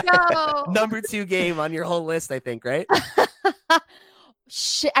 No. Number 2 game on your whole list, I think, right?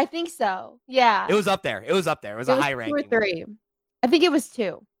 Shit, I think so. Yeah. It was up there. It was a high ranking. 2 or 3. I think it was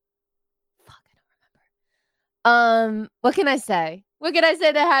 2. Fuck, I don't remember. What can I say? What can I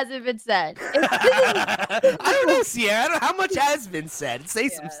say that hasn't been said? I don't know, Sierra. How much has been said? Say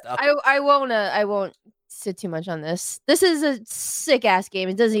some stuff. I won't sit too much on this. This is a sick ass game.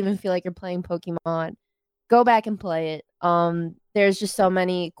 It doesn't even feel like you're playing Pokemon. Go back and play it. There's just so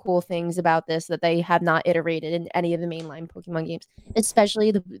many cool things about this that they have not iterated in any of the mainline Pokemon games,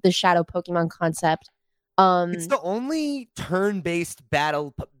 especially the Shadow Pokemon concept. It's the only turn-based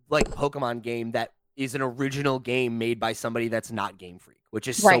battle Pokemon game that is an original game made by somebody that's not Game Freak, which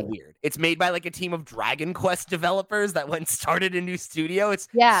is so weird. It's made by a team of Dragon Quest developers that went and started a new studio. It's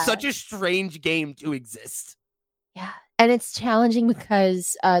such a strange game to exist. Yeah. And it's challenging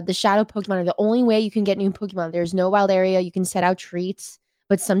because the Shadow Pokemon are the only way you can get new Pokemon. There's no wild area. You can set out treats,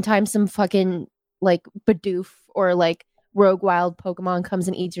 but sometimes some fucking Bidoof or Rogue Wild Pokemon comes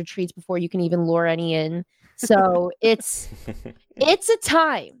and eats your treats before you can even lure any in. So it's a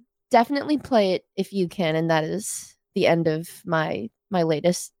time. Definitely play it if you can, and that is the end of my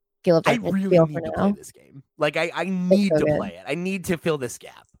latest Gale of Darkness. I really need to play this game. I need to play it. I need to fill this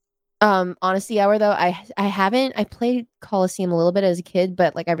gap. Honesty Hour though, I haven't. I played Coliseum a little bit as a kid,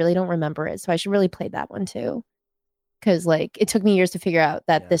 but I really don't remember it, so I should really play that one too. Because it took me years to figure out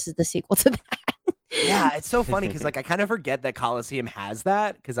that this is the sequel to that. Yeah, it's so funny because I kind of forget that Coliseum has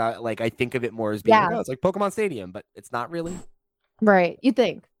that because I think of it more as being it's like Pokemon Stadium, but it's not really. Right, you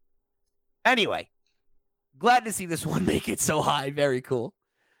think. Anyway, glad to see this one make it so high. Very cool.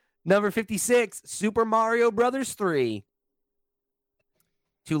 Number 56, Super Mario Brothers 3.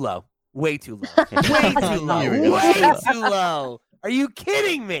 Too low. Way too low. Way too low. Way too low. Are you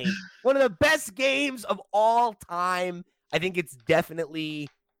kidding me? One of the best games of all time. I think it's definitely,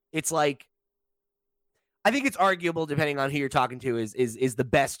 I think it's arguable, depending on who you're talking to, is the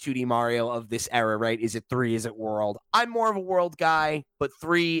best 2D Mario of this era, right? Is it 3? Is it World? I'm more of a World guy, but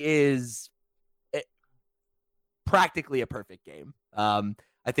 3 is practically a perfect game.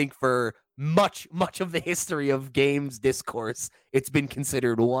 I think for much of the history of games discourse, it's been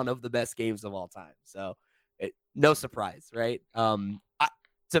considered one of the best games of all time. So, no surprise, right?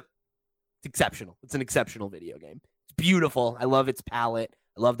 It's exceptional. It's an exceptional video game. It's beautiful. I love its palette.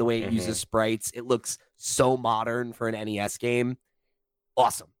 I love the way it uses sprites. It looks so modern for an NES game.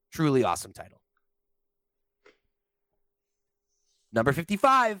 Awesome. Truly awesome title. Number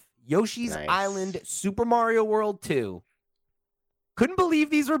 55, Yoshi's Island Super Mario World 2. Couldn't believe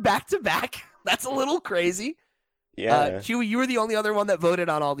these were back-to-back. That's a little crazy. Yeah. Chewy, you were the only other one that voted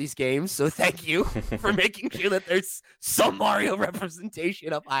on all these games, so thank you for making sure that there's some Mario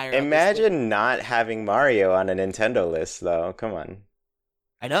representation up higher. Imagine not having Mario on a Nintendo list, though. Come on.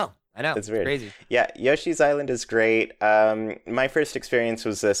 I know. It's weird. Crazy. Yeah, Yoshi's Island is great. My first experience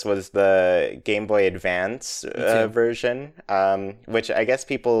was the Game Boy Advance version, which I guess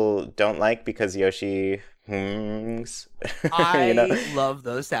people don't like because Yoshi hums. I love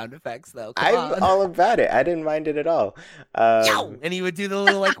those sound effects, though. I'm all about it. I didn't mind it at all. And he would do the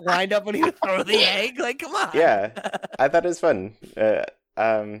little like wind up when he would throw the egg. Like, come on. Yeah, I thought it was fun. But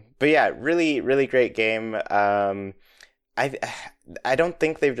yeah, really, really great game. I don't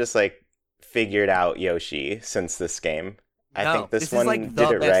think they've just like figured out Yoshi since this game. I think this one is like did the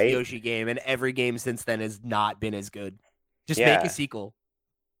it best right. Yoshi game, and every game since then has not been as good. Just make a sequel.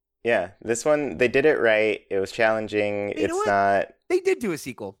 Yeah, this one they did it right. It was challenging. You know what? They did do a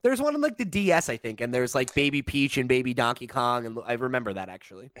sequel. There's one on like the DS, I think, and there's like Baby Peach and Baby Donkey Kong, and I remember that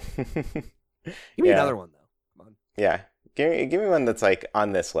actually. Give me another one though. Come on. Yeah, give me one that's like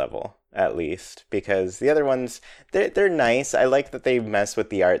on this level at least, because the other ones they're nice. I like that they mess with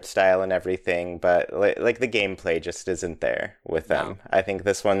the art style and everything, but like the gameplay just isn't there with them. No. I think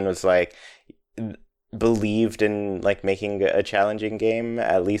this one was like believed in like making a challenging game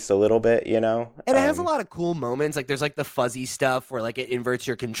at least a little bit, you know. And it has a lot of cool moments. Like there's like the fuzzy stuff where like it inverts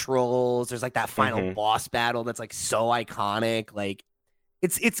your controls. There's like that final boss battle that's like so iconic. Like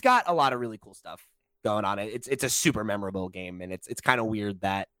it's got a lot of really cool stuff going on. It's a super memorable game, and it's kind of weird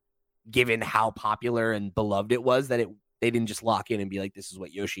that given how popular and beloved it was that they didn't just lock in and be like, this is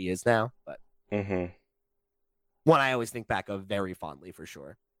what Yoshi is now. But one I always think back of very fondly for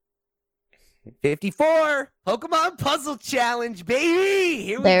sure. 54 Pokemon Puzzle Challenge, baby.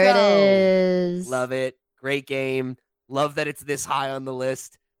 Here we go. There it is. Love it. Great game. Love that it's this high on the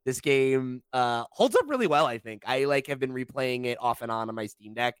list. This game holds up really well, I think. I have been replaying it off and on my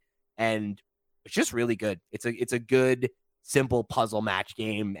Steam Deck, and it's just really good. It's a good, simple puzzle match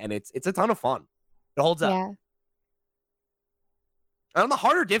game, and it's a ton of fun. It holds up. Yeah. And on the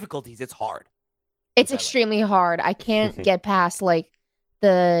harder difficulties, it's hard. It's extremely hard. I can't get past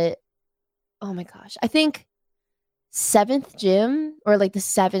oh my gosh. I think 7th gym or the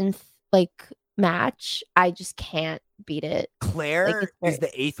 7th match. I just can't beat it. Claire is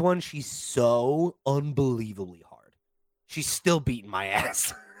the 8th one. She's so unbelievably hard. She's still beating my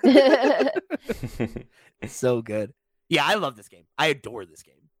ass. So good. Yeah, I love this game. I adore this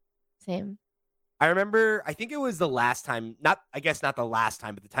game. Same. I remember, I think it was the last time, not the last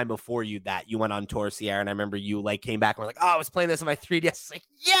time, but the time before that you went on tour, Sierra, and I remember you I came back and were like, oh, I was playing this on my 3DS. I was like,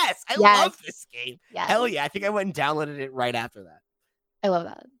 yes, I love this game. Yes. Hell yeah. I think I went and downloaded it right after that. I love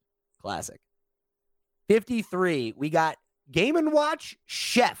that. Classic. 53, we got Game & Watch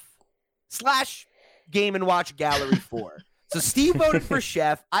Chef / Game & Watch Gallery 4. So Steve voted for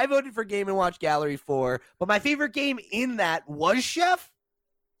Chef. I voted for Game & Watch Gallery 4. But my favorite game in that was Chef.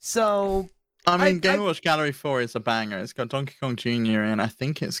 So... I mean, Game & Watch Gallery 4 is a banger. It's got Donkey Kong Jr. in. I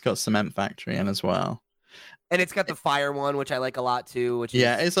think it's got Cement Factory in as well. And it's got the Fire one, which I like a lot too.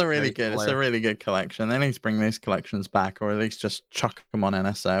 It's a really good. It's a really good collection. They need to bring these collections back, or at least just chuck them on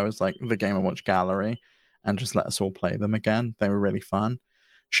NSO as the Game & Watch Gallery, and just let us all play them again. They were really fun.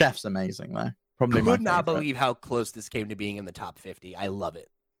 Chef's amazing though. Probably could not believe how close this came to being in the top 50. I love it.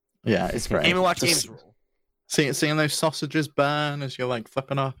 Yeah, it's great. Game & Watch games rule. Seeing those sausages burn as you're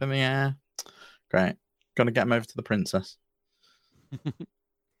flipping up in the air. Great. Got to get him over to the princess.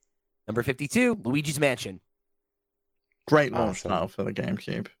 Number 52, Luigi's Mansion. Great launch title for the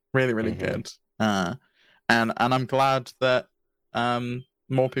GameCube. Really, really good. And I'm glad that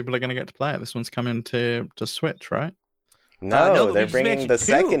more people are going to get to play it. This one's coming to Switch, right? No, they're bringing the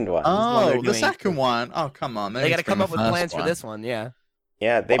second one. Oh, the second one. Oh, come on. They got to come up with plans for this one, yeah.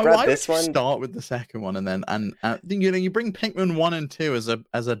 Yeah, they brought this one. Start with the second one, and then you bring Pikmin 1 and 2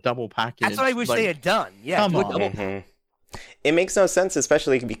 as a double package. That's what I wish they had done. Yeah, come on. It makes no sense,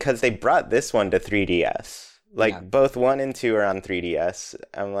 especially because they brought this one to 3DS. Both 1 and 2 are on 3DS.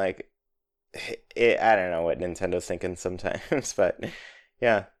 I'm like, I don't know what Nintendo's thinking sometimes, but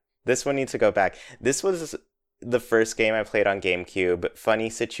yeah, this one needs to go back. This was the first game I played on GameCube.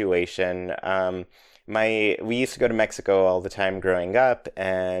 Funny situation. We used to go to Mexico all the time growing up,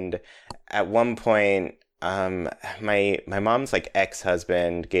 and at one point, my mom's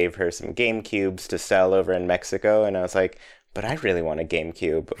ex-husband gave her some GameCubes to sell over in Mexico, and I was like, but I really want a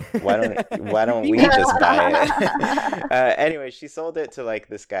GameCube. Why don't we just buy it? Anyway, she sold it to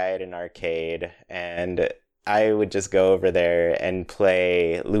this guy at an arcade, and I would just go over there and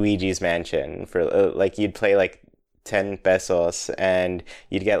play Luigi's Mansion for you'd play 10 pesos and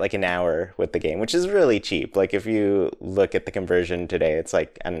you'd get an hour with the game, which is really cheap. If you look at the conversion today, it's I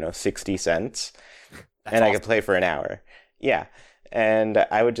don't know, 60 cents. That's and awesome. I could play for an hour. Yeah. And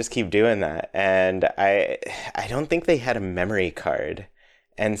I would just keep doing that. And I don't think they had a memory card.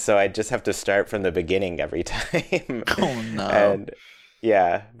 And so I'd just have to start from the beginning every time. Oh no. And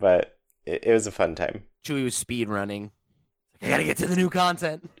yeah, but it was a fun time. Chewie was speed running. I gotta get to the new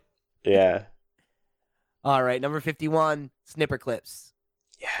content. Yeah. All right, number 51, Snipper Clips.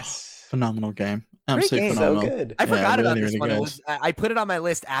 Yes. Phenomenal game. Absolutely phenomenal. So good. I forgot about this one. I put it on my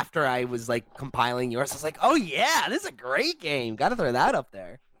list after I was compiling yours. I was like, oh yeah, this is a great game. Got to throw that up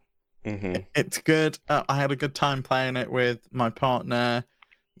there. Mm-hmm. It's good. I had a good time playing it with my partner.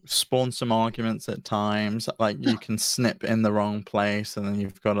 Spawned some arguments at times. You can snip in the wrong place, and then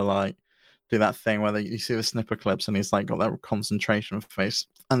you've got to do that thing where you see the Snipper Clips and he's got that concentration face,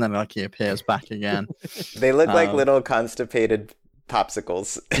 and then he appears back again. They look like little constipated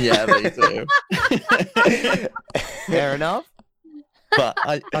popsicles. Yeah, they do. Fair enough. But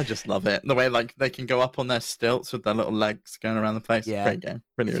I just love it. The way they can go up on their stilts with their little legs going around the place. Yeah. Great game.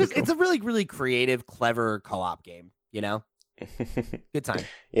 Really, really cool. It's a really, really creative, clever co-op game, you know? Good time.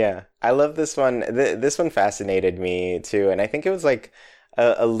 Yeah. I love this one. This one fascinated me too. And I think it was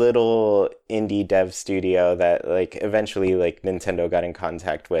a little indie dev studio that like eventually like Nintendo got in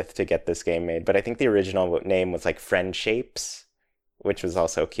contact with to get this game made. But I think the original name was like Friend Shapes, which was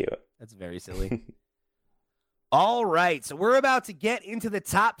also cute. That's very silly. All right, so we're about to get into the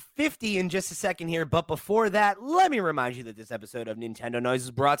top 50 in just a second here, but before that, let me remind you that this episode of Nintendo Noise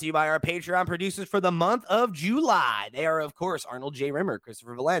is brought to you by our Patreon producers for the month of July. They are, of course, Arnold J. Rimmer,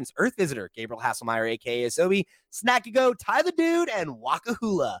 Christopher Valens, Earth Visitor, Gabriel Hasselmeyer, aka Asobi, Snackago, Ty the Dude, and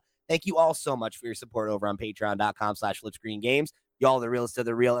Wakahula. Thank you all so much for your support over on patreon.com/flipscreengames. Y'all are the realest of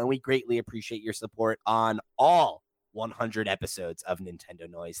the real, and we greatly appreciate your support on all 100 episodes of Nintendo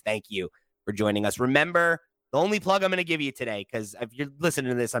Noise. Thank you for joining us. Remember, the only plug I'm going to give you today, because if you're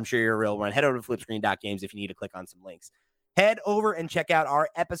listening to this, I'm sure you're a real one. Head over to flipscreen.games if you need to click on some links. Head over and check out our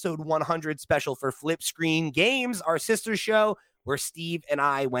episode 100 special for Flip Screen Games, our sister show, where Steve and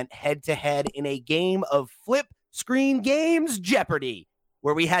I went head-to-head in a game of Flip Screen Games Jeopardy,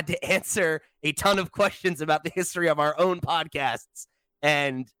 where we had to answer a ton of questions about the history of our own podcasts.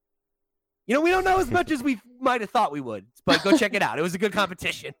 And, you know, we don't know as much as we might have thought we would, but go check it out. It was a good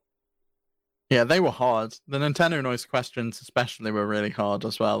competition. Yeah, they were hard. The Nintendo Noise questions especially were really hard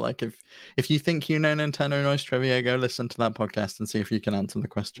as well. Like if you think you know Nintendo Noise trivia, go listen to that podcast and see if you can answer the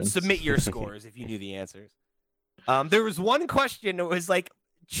questions. Submit your scores if you knew the answers. There was one question that was like,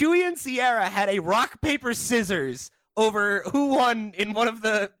 Chewie and Sierra had a rock, paper, scissors over who won in one of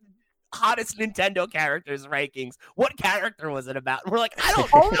the hottest Nintendo characters rankings. What character was it about? And we're like, I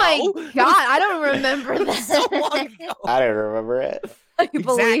don't know. Oh my god, I don't remember that. So long ago. I don't remember it. I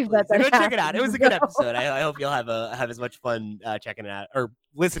believe that. So go check it out. It was a good episode. I hope you'll have as much fun checking it out or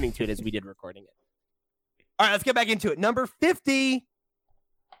listening to it as we did recording it. All right, let's get back into it. Number 50,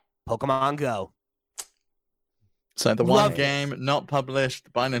 Pokemon Go. So the one game not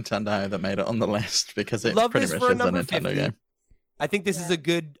published by Nintendo that made it on the list because it pretty much is a Nintendo game. I think this is a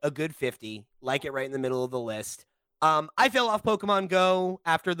good 50. Like it right in the middle of the list. I fell off Pokemon Go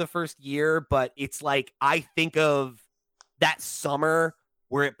after the first year, but it's like I think of that summer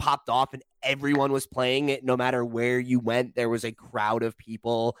where it popped off and everyone was playing it. No matter where you went, there was a crowd of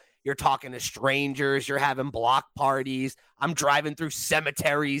people. You're talking to strangers. You're having block parties. I'm driving through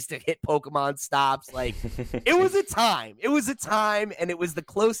cemeteries to hit Pokemon stops. Like, it was a time. It was a time, and it was the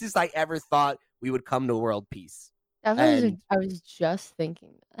closest I ever thought we would come to world peace. I was just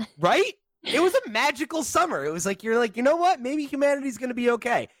thinking that. Right? It was a magical summer. It was like, you're like, you know what? Maybe humanity's going to be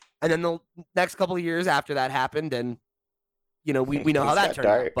okay. And then the next couple of years after that happened, and you know, we know how that turned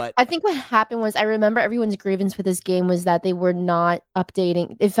out. But I think what happened was I remember everyone's grievance with this game was that they were not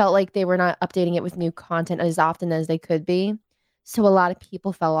updating. It felt like they were not updating it with new content as often as they could be. So a lot of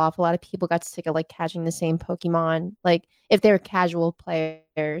people fell off. A lot of people got sick of like catching the same Pokemon. Like if they're casual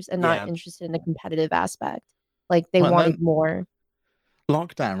players and not interested in the competitive aspect, like they wanted more.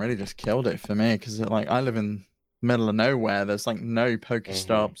 Lockdown really just killed it for me because like I live in the middle of nowhere. There's like no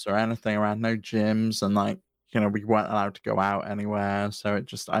Pokestops or anything around, no gyms, and like, you know, we weren't allowed to go out anywhere. So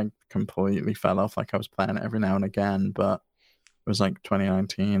I completely fell off. Like I was playing it every now and again, but it was like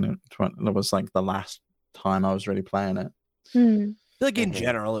 2019. And it was like the last time I was really playing it. I feel like in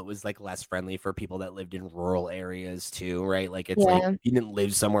general, it was like less friendly for people that lived in rural areas too, right? Like it's like you didn't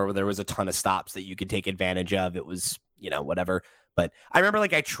live somewhere where there was a ton of stops that you could take advantage of. It was, you know, whatever. But I remember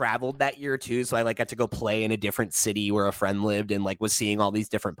like I traveled that year too. So I like got to go play in a different city where a friend lived and like was seeing all these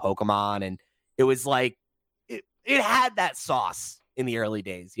different Pokemon. And it was like, it had that sauce in the early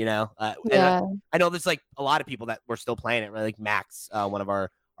days, you know? And I know there's like a lot of people that were still playing it, right? Like Max, one of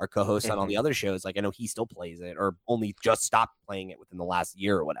our co-hosts on all the other shows, like I know he still plays it or only just stopped playing it within the last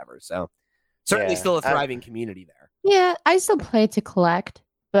year or whatever. So certainly still a thriving community there. Yeah, I still play to collect,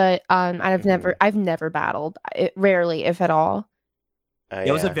 but I've never battled. Rarely, if at all.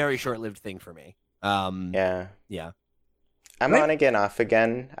 It was a very short-lived thing for me. Yeah. I'm on again, off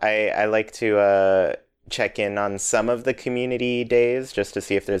again. I like to check in on some of the community days just to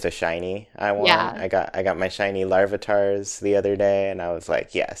see if there's a shiny I want. I got my shiny Larvatars the other day, and I was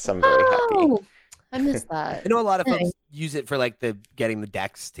like, yes, I'm very happy. I miss that. I know a lot of folks use it for like getting the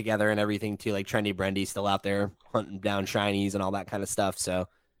decks together and everything too. Like Trendy Brendy's still out there hunting down shinies and all that kind of stuff. So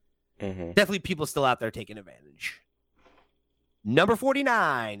definitely people still out there taking advantage. Number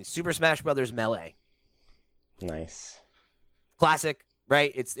 49, Super Smash Brothers Melee. Nice. Classic,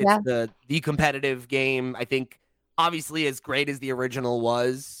 right? It's the competitive game. I think obviously as great as the original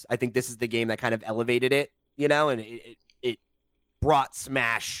was, I think this is the game that kind of elevated it, you know, and it brought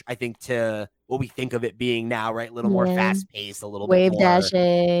Smash, I think, to what we think of it being now, right? A little more fast paced, a little wave bit more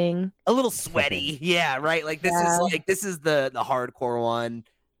dashing, a little sweaty. Yeah, right. Like this is the hardcore one.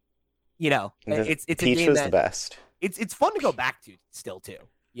 You know, it's a Peach game was that the best. it's fun to go back to still too.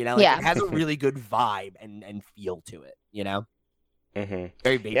 You know, like, it has a really good vibe and feel to it. You know,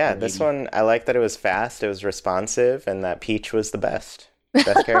 very big. Yeah, this one I like that it was fast, it was responsive, and that Peach was the best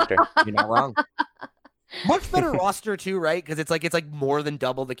character. You're not wrong. Much better roster too, right? Because it's like more than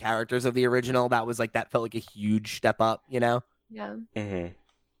double the characters of the original. That felt like a huge step up. You know. Yeah.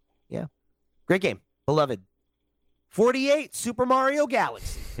 Yeah. Great game, beloved. 48, Super Mario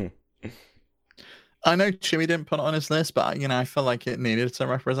Galaxy. I know Chewy didn't put it on his list, but I feel like it needed some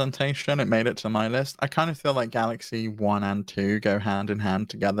representation. It made it to my list. I kind of feel like Galaxy 1 and 2 go hand in hand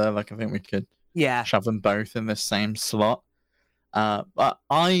together. Like, I think we could shove them both in this same slot. But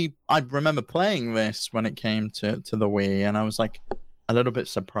I remember playing this when it came to the Wii, and I was like a little bit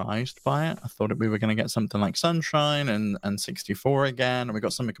surprised by it. I thought we were going to get something like Sunshine and 64 again, and we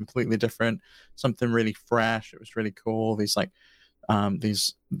got something completely different, something really fresh. It was really cool. These like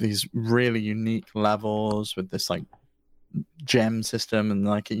these really unique levels with this like gem system, and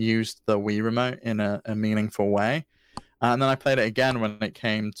like it used the Wii remote in a meaningful way. And then I played it again when it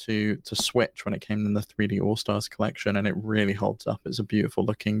came to Switch, when it came in the 3D All-Stars collection, and it really holds up. It's a beautiful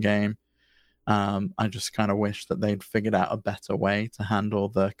looking game. I just kind of wish that they'd figured out a better way to handle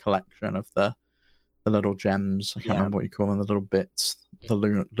the collection of the little gems. I can't remember what you call them, the little bits, the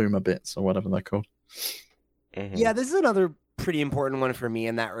Luma bits or whatever they're called. Yeah, this is another pretty important one for me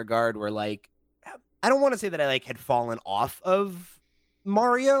in that regard, where like I don't want to say that I like had fallen off of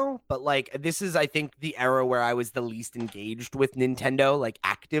Mario, but like this is, I think, the era where I was the least engaged with Nintendo like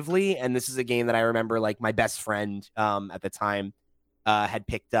actively, and this is a game that I remember like my best friend at the time had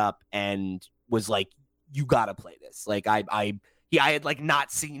picked up and was like, you gotta play this. Like I had like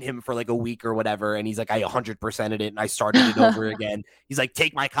not seen him for like a week or whatever, and he's like, I 100%ed it and I started it over again. He's like,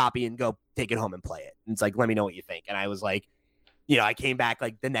 take my copy and go take it home and play it. And it's like, let me know what you think. And I was like, I came back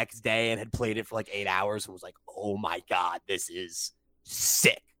like the next day and had played it for like 8 hours and was like, oh my God, this is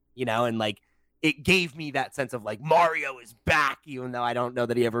sick, and like it gave me that sense of like Mario is back, even though I don't know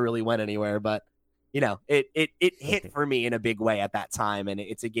that he ever really went anywhere, but it hit for me in a big way at that time. And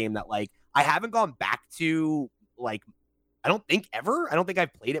it's a game that like I haven't gone back to, like, I don't think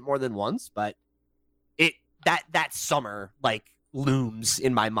I've played it more than once, but that summer like looms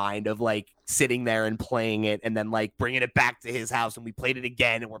in my mind of like sitting there and playing it and then like bringing it back to his house, and we played it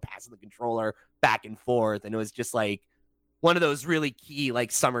again and we're passing the controller back and forth, and it was just like one of those really key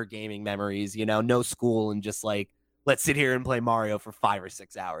like summer gaming memories, no school and just like, let's sit here and play Mario for 5 or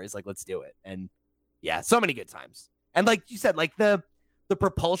 6 hours. Like, let's do it. And yeah, so many good times. And like you said, like the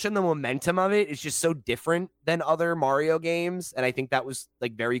propulsion, the momentum of it is just so different than other Mario games. And I think that was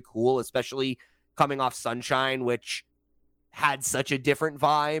like very cool, especially coming off Sunshine, which had such a different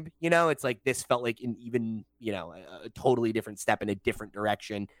vibe. It's like this felt like an even, a totally different step in a different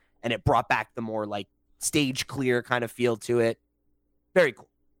direction. And it brought back the more like stage clear kind of feel to it. Very cool.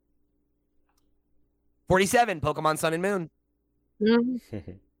 47, Pokemon Sun and Moon.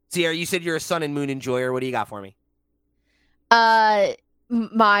 Sierra, you said you're a Sun and Moon enjoyer. What do you got for me?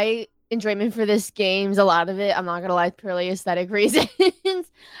 My enjoyment for this game's a lot of it, I'm not gonna lie, purely aesthetic reasons.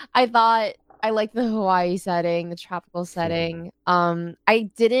 I thought I liked the Hawaii setting, the tropical setting. The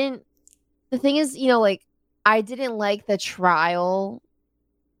thing is, like I didn't like the trial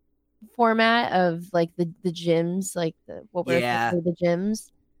format of like the gyms, like what were the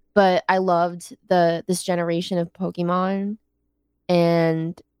gyms, but I loved this generation of Pokemon,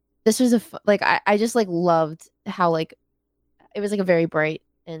 and this was I just like loved how like it was like a very bright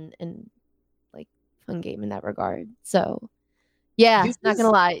and like fun game in that regard. So yeah, not gonna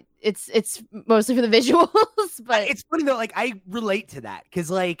lie, it's mostly for the visuals, but it's funny though, like I relate to that because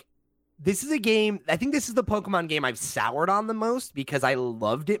like this is a game, I think this is the Pokemon game I've soured on the most, because I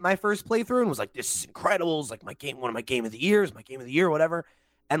loved it my first playthrough and was like, this is incredible. It's like one of my game of the years, whatever.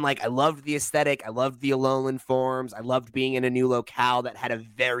 And like, I loved the aesthetic. I loved the Alolan forms. I loved being in a new locale that had a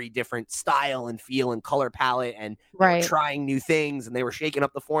very different style and feel and color palette, and they were trying new things and they were shaking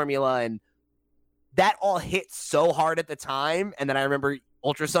up the formula, and that all hit so hard at the time. And then I remember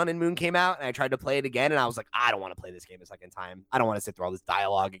Ultra Sun and Moon came out and I tried to play it again, and I was like, I don't want to play this game a second time. I don't want to sit through all this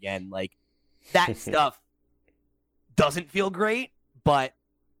dialogue again. Like, that stuff doesn't feel great, but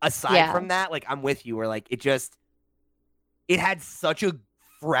aside from that, like, I'm with you, where like it had such a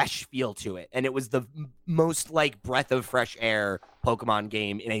fresh feel to it, and it was the most like breath of fresh air Pokemon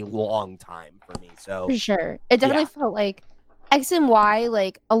game in a long time for me. So for sure, it definitely felt like X and Y.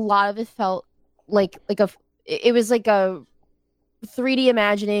 Like a lot of it felt like it was like a 3D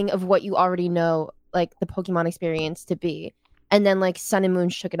imagining of what you already know, like the Pokemon experience to be, and then like Sun and Moon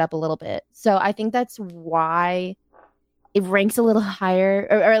shook it up a little bit. So I think that's why it ranks a little higher,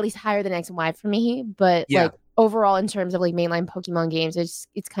 or at least higher than X and Y for me. But like overall in terms of like mainline Pokemon games,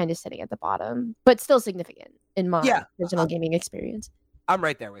 it's kind of sitting at the bottom, but still significant in my original gaming experience. I'm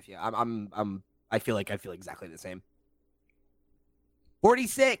right there with you. I feel exactly the same.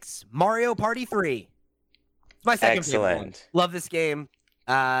 46, Mario Party 3. It's my second favorite one. Love this game.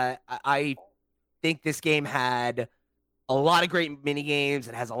 I think this game had a lot of great mini games.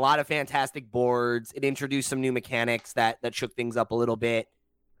 It has a lot of fantastic boards. It introduced some new mechanics that shook things up a little bit.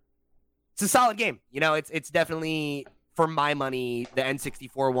 It's a solid game. You know, it's definitely, for my money, the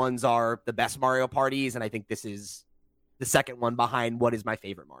N64 ones are the best Mario parties, and I think this is the second one behind what is my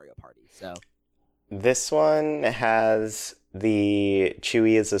favorite Mario Party. So this one has the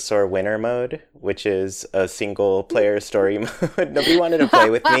Chewy is a sore winner mode, which is a single player story mode. Nobody wanted to play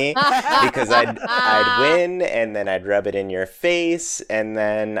with me because I'd win and then I'd rub it in your face and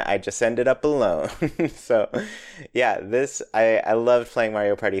then I just ended up alone. So yeah, I loved playing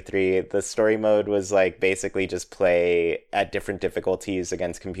Mario Party 3. The story mode was like basically just play at different difficulties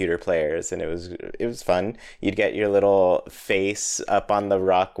against computer players, and it was fun. You'd get your little face up on the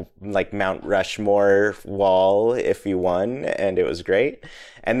rock like Mount Rushmore wall if you won, and it was great.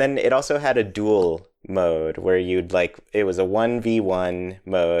 And then it also had a duel mode where it was a 1v1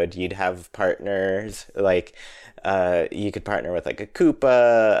 mode. You'd have partners, like you could partner with like a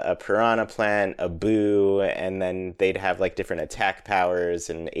Koopa, a Piranha Plant, a Boo, and then they'd have like different attack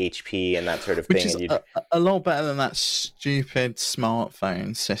powers and HP and that sort of thing. Which is a lot better than that stupid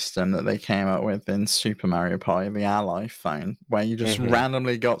smartphone system that they came up with in Super Mario Party, the Ally phone, where you just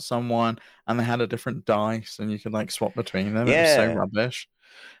randomly got someone and they had a different dice and you could like swap between them. Yeah. It was so rubbish.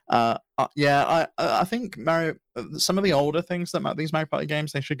 I think some of the older things that these Mario Party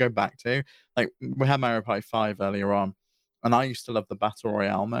games they should go back to. Like we had Mario Party 5 earlier on, and I used to love the Battle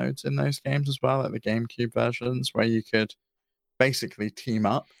Royale modes in those games as well, like the GameCube versions where you could basically team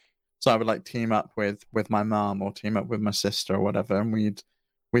up. So I would like team up with my mom or team up with my sister or whatever, and we'd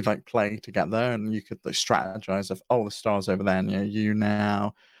like play together, and you could like strategize of the stars over there near you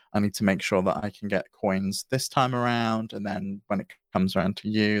now. I need to make sure that I can get coins this time around, and then when it comes around to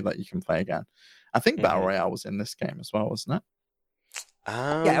you, that you can play again. I think Battle Royale was in this game as well, wasn't it?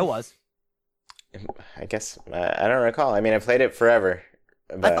 Yeah, it was. I guess I don't recall. I mean, I played it forever.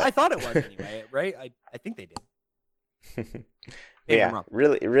 But... I thought it was anyway, right? I think they did. Yeah,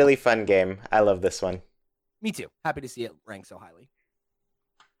 really, really fun game. I love this one. Me too. Happy to see it ranked so highly.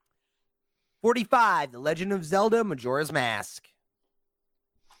 45, The Legend of Zelda: Majora's Mask.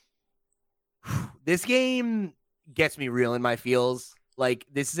 This game gets me real in my feels. Like,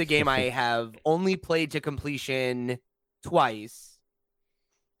 this is a game I have only played to completion twice,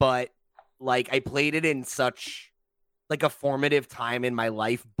 but like I played it in such like a formative time in my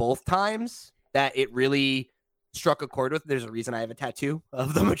life both times that it really struck a chord with. There's a reason I have a tattoo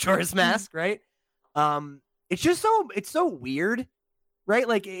of the Majora's Mask, right? It's just so weird, right?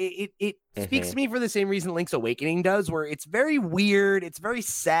 Like it speaks to me for the same reason Link's Awakening does, where it's very weird, it's very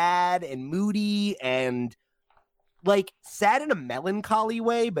sad and moody and like sad in a melancholy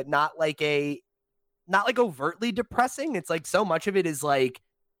way, but not like overtly depressing. It's like so much of it is like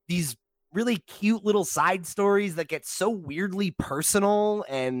these really cute little side stories that get so weirdly personal,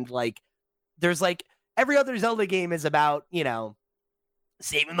 and like there's like every other Zelda game is about, you know,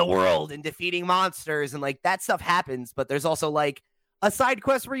 saving the world and defeating monsters, and like that stuff happens, but there's also like a side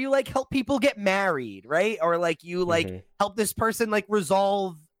quest where you like help people get married, right? Or like you like help this person like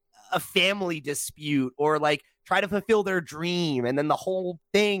resolve a family dispute or like try to fulfill their dream, and then the whole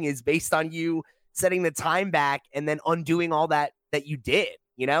thing is based on you setting the time back and then undoing all that you did,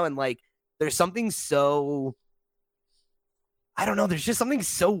 you know? And like there's something so, I don't know, there's just something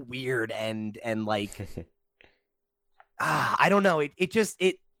so weird and like I don't know,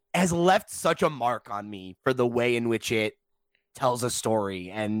 it has left such a mark on me for the way in which it tells a story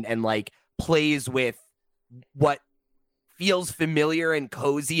and like plays with what feels familiar and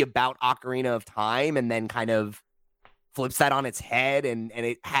cozy about Ocarina of Time, and then kind of flips that on its head, and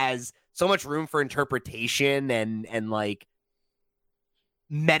it has so much room for interpretation and like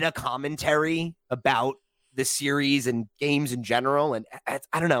meta commentary about the series and games in general. And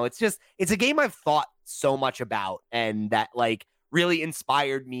I don't know, it's a game I've thought so much about, and that like really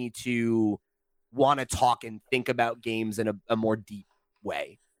inspired me to want to talk and think about games in a more deep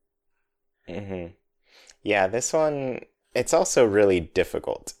way. Yeah, this one, it's also really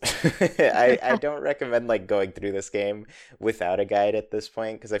difficult. I don't recommend like going through this game without a guide at this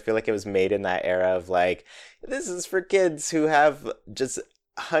point, because I feel like it was made in that era of like, this is for kids who have just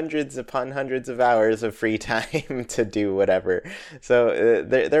hundreds upon hundreds of hours of free time to do whatever. So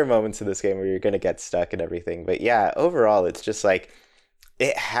there are moments in this game where you're going to get stuck and everything. But yeah, overall, it's just like,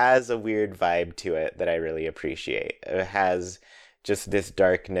 it has a weird vibe to it that I really appreciate. It has just this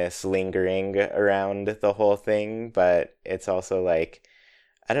darkness lingering around the whole thing, but it's also like,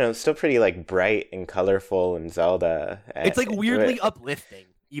 I don't know, it's still pretty like bright and colorful and Zelda. It's like weirdly uplifting,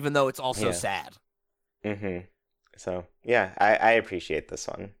 even though it's also sad. Mm-hmm. So yeah, I appreciate this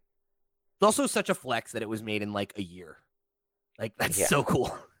one. It's also such a flex that it was made in like a year. Like that's so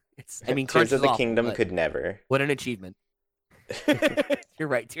cool. It's I mean, Tears of the awful, Kingdom could never. What an achievement. You're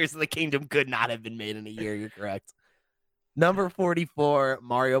right. Tears of the Kingdom could not have been made in a year. You're correct. Number 44,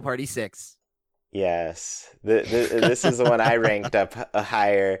 Mario Party 6. Yes, this is the one I ranked up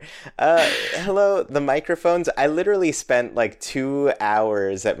higher. Hello, the microphones. I literally spent like 2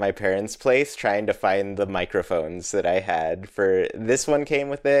 hours at my parents' place trying to find the microphones that I had. For this one came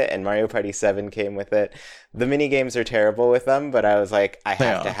with it, and Mario Party 7 came with it. The mini games are terrible with them, but I was like, I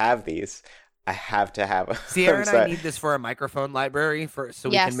have to have these. I have to have them. Sierra and I need this for a microphone library so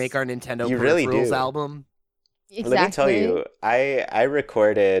we can make our Nintendo Peripherals album. Exactly. Let me tell you, I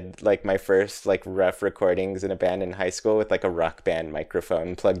recorded like my first like rough recordings in a band in high school with like a Rock Band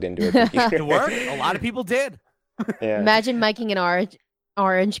microphone plugged into a computer. It worked. A lot of people did. Yeah. Imagine miking an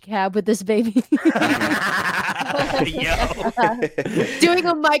orange cab with this baby. Doing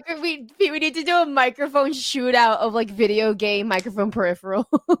a we need to do a microphone shootout of like video game microphone peripheral.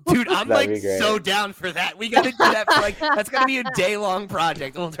 Dude, I'm like so down for that. We gotta do that for like that's gonna be a day-long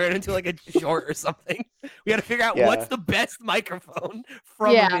project. We'll turn it into like a short or something. We gotta figure out what's the best microphone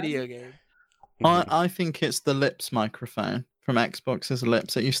from a video game. I think it's the Lips microphone from Xbox's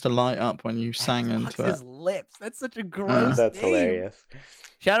Lips. It used to light up when you sang into it. Lips. That's such a gross That's name. hilarious.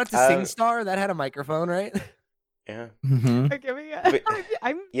 Shout out to SingStar. That had a microphone, right? Yeah. Mm-hmm.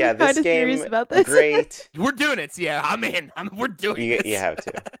 I'm this kind of game, serious about this. Great. We're doing it, yeah. I'm in. We're doing it. You have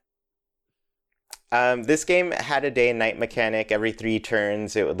to. This game had a day and night mechanic. Every 3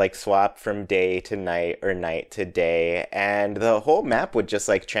 turns, it would like swap from day to night or night to day. And the whole map would just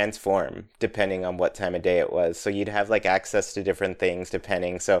like transform depending on what time of day it was. So you'd have like access to different things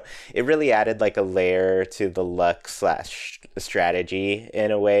depending. So it really added like a layer to the luck / strategy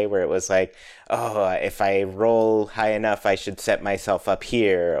in a way where it was like, oh, if I roll high enough, I should set myself up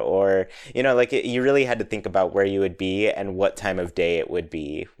here. Or, you know, like you really had to think about where you would be and what time of day it would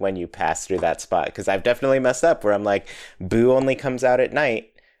be when you pass through that spot. Because I've definitely messed up where I'm like, Boo only comes out at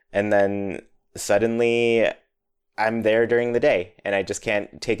night. And then suddenly I'm there during the day and I just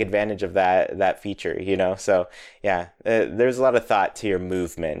can't take advantage of that feature, you know? So yeah, there's a lot of thought to your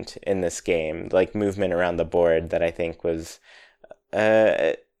movement in this game, like movement around the board that I think was,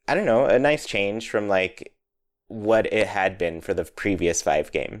 I don't know, a nice change from like what it had been for the previous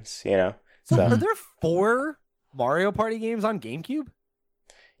 5 games, you know? So are there 4 Mario Party games on GameCube?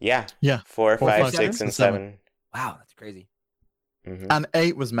 Yeah. 4, 5, 6, and 7. Wow, that's crazy. Mm-hmm. And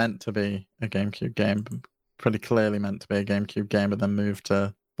 8 was meant to be a GameCube game, pretty clearly meant to be a GameCube game, but then moved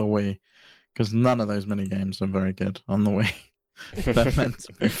to the Wii because none of those mini games are very good on the Wii. They're meant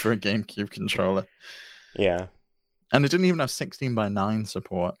to be for a GameCube controller. Yeah. And it didn't even have 16:9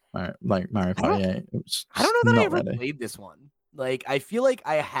 support, like Mario Party 8. I don't know that I ever played this one. Like, I feel like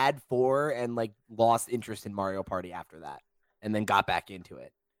I had 4 and like lost interest in Mario Party after that, and then got back into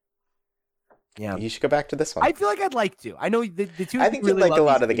it. Yeah, you should go back to this one. I feel like I'd like to. I know the 2. I think really you'd like a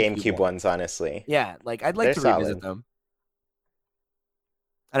lot of the GameCube ones, honestly. Yeah, like I'd like to revisit them.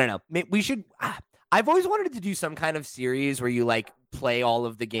 I don't know. We should. I've always wanted to do some kind of series where you like play all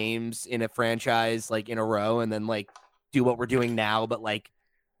of the games in a franchise like in a row, and then like do what we're doing now, but like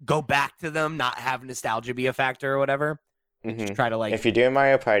go back to them, not have nostalgia be a factor or whatever. Mm-hmm. Just try to like. If you're doing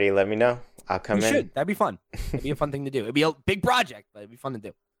Mario Party, let me know. I'll come in. Should. That'd be fun. It'd be a fun thing to do. It'd be a big project, but it'd be fun to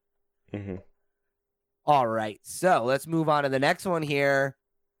do. Mm-hmm. All right, so let's move on to the next one here.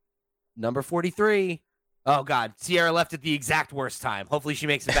 Number 43. Oh, God. Sierra left at the exact worst time. Hopefully she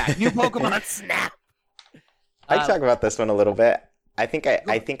makes it back. New Pokemon Snap. I can talk about this one a little bit. I think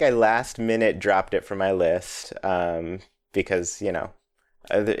I last minute dropped it from my list because, you know,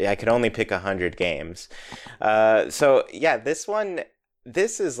 I could only pick 100 games. So, yeah, this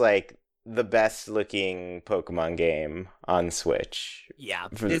is like the best looking Pokemon game on Switch. Yeah.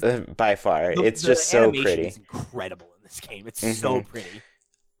 By far. It's just so pretty. It's incredible in this game. It's so pretty.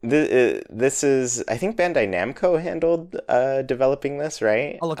 This is, I think Bandai Namco handled developing this,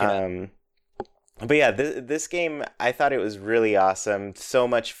 right? I'll look it up. But yeah, this game, I thought it was really awesome. So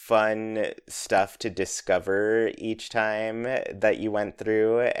much fun stuff to discover each time that you went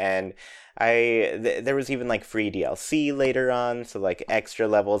through. And there was even like free DLC later on, so like extra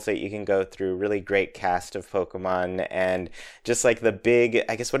levels that you can go through. Really great cast of Pokemon, and just like the big,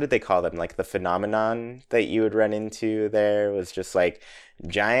 I guess, what did they call them? Like the phenomenon that you would run into there was just like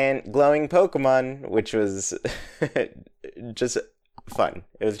giant glowing Pokemon, which was just fun.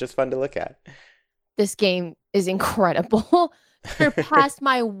 It was just fun to look at. This game is incredible. Surpassed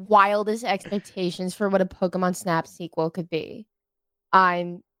my wildest expectations for what a Pokemon Snap sequel could be.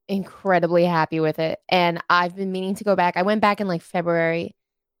 I'm incredibly happy with it, and I've been meaning to go back. I went back in like February,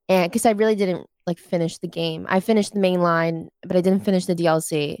 and because I really didn't like finish the game. I finished the main line, but I didn't finish the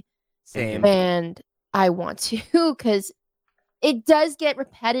DLC. Same. And I want to because it does get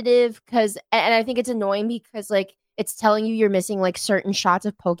repetitive. And I think it's annoying because like it's telling you you're missing like certain shots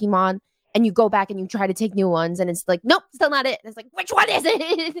of Pokemon. And you go back and you try to take new ones, and it's like, nope, still not it. And it's like, which one is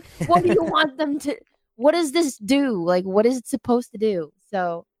it? What do you want them to? What does this do? Like, what is it supposed to do?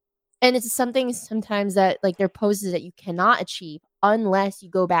 So, and it's something sometimes that like there are poses that you cannot achieve unless you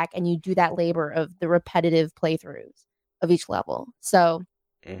go back and you do that labor of the repetitive playthroughs of each level. So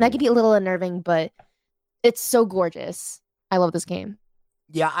that can be a little unnerving, but it's so gorgeous. I love this game.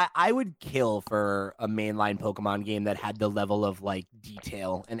 Yeah, I would kill for a mainline Pokemon game that had the level of like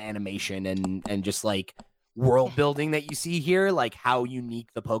detail and animation and just like world building that you see here, like how unique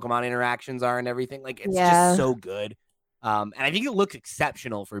the Pokemon interactions are and everything. Like it's just so good. And I think it looks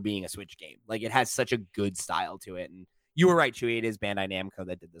exceptional for being a Switch game. Like it has such a good style to it. And you were right, Chewie, it is Bandai Namco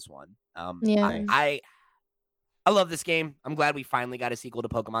that did this one. I love this game. I'm glad we finally got a sequel to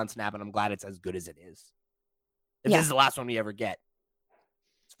Pokemon Snap, and I'm glad it's as good as it is. If this is the last one we ever get.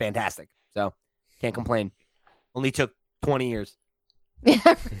 It's fantastic. So can't complain. Only took 20 years.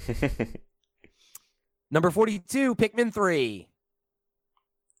 Number 42, Pikmin 3.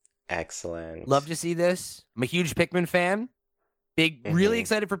 Excellent. Love to see this. I'm a huge Pikmin fan. Really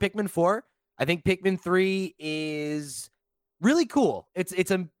excited for Pikmin 4. I think Pikmin 3 is really cool.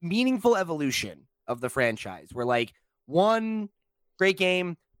 It's a meaningful evolution of the franchise where like 1, great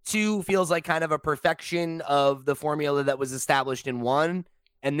game. 2 feels like kind of a perfection of the formula that was established in 1.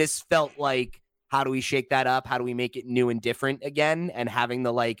 And this felt like, how do we shake that up? How do we make it new and different again? And having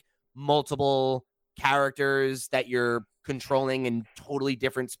the like multiple characters that you're controlling in totally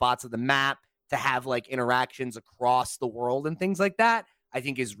different spots of the map to have like interactions across the world and things like that, I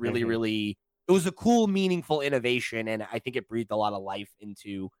think is really, really, it was a cool, meaningful innovation. And I think it breathed a lot of life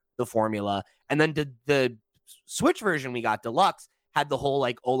into the formula. And then the Switch version we got, Deluxe, had the whole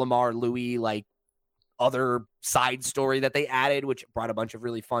like Olimar, Louis, like other side story that they added, which brought a bunch of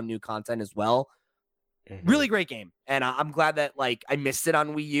really fun new content as well. Really great game. And I'm glad that like I missed it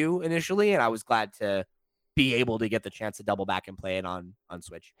on Wii U initially, and I was glad to be able to get the chance to double back and play it on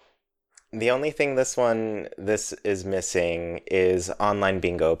Switch. The only thing this is missing is online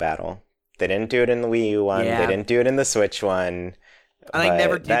bingo battle. They didn't do it in the Wii U one. They didn't do it in the Switch one. I like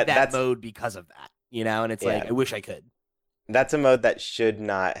never did that mode because of that, you know, and it's like, I wish I could. That's a mode that should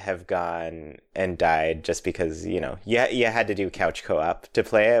not have gone and died just because, you know, you had to do couch co-op to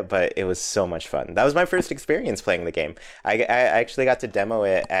play it, but it was so much fun. That was my first experience playing the game. I actually got to demo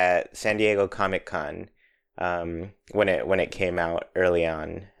it at San Diego Comic-Con when it came out early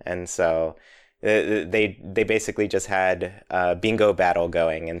on. And so they basically just had a bingo battle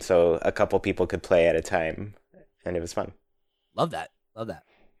going, and so a couple people could play at a time, and it was fun. Love that.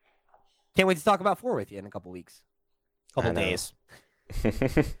 Can't wait to talk about 4 with you in a couple weeks. Couple days.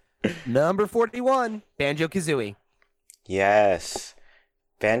 Number 41, Banjo-Kazooie. Yes.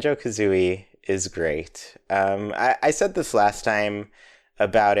 Banjo-Kazooie is great. I said this last time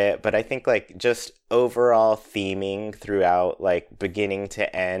about it, but I think like just overall theming throughout, like beginning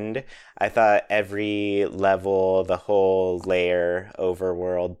to end, I thought every level, the whole layer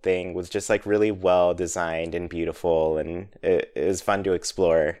overworld thing was just like really well designed and beautiful, and it was fun to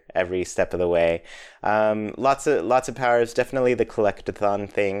explore every step of the way. Lots of powers, definitely the collectathon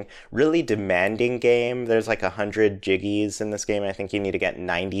thing. Really demanding game. There's like 100 jiggies in this game. I think you need to get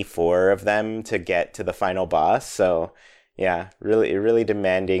 94 of them to get to the final boss. So yeah, really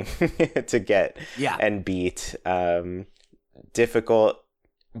demanding to get and beat. Difficult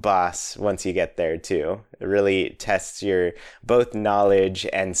boss once you get there too. It really tests your both knowledge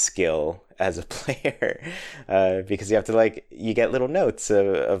and skill as a player, because you have to you get little notes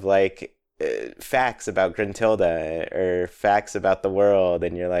of facts about Gruntilda or facts about the world,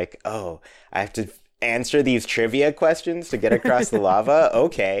 and you're like, oh, I have to answer these trivia questions to get across the lava.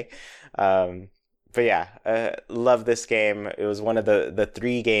 Okay. but yeah, love this game. It was one of the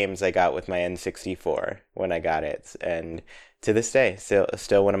 3 games I got with my N64 when I got it, and to this day,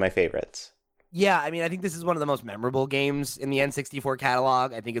 still one of my favorites. Yeah, I mean, I think this is one of the most memorable games in the N64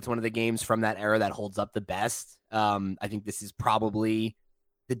 catalog. I think it's one of the games from that era that holds up the best. I think this is probably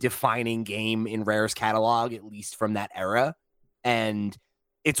the defining game in Rare's catalog, at least from that era. And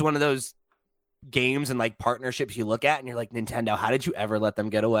it's one of those games and like partnerships you look at and you're like, Nintendo, how did you ever let them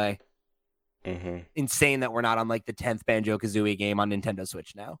get away? Mm-hmm. Insane that we're not on like the 10th Banjo-Kazooie game on Nintendo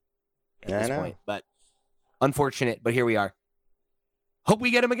Switch now at this point. But unfortunate, but here we are. Hope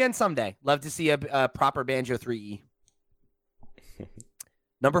we get him again someday. Love to see a proper Banjo 3E.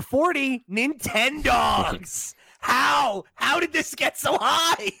 Number 40, Nintendogs. How? How did this get so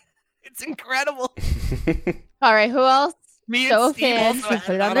high? It's incredible. All right, who else? Me So and Steve fans also who had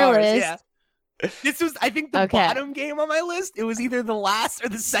put it it on their ours, list. yeah. This was, I think, the Okay. bottom game on my list. It was either the last or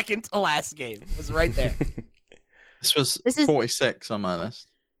the second to last game. It was right there. This was This is- 46 on my list.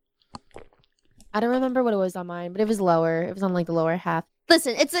 I don't remember what it was on mine, but it was lower. It was on like the lower half.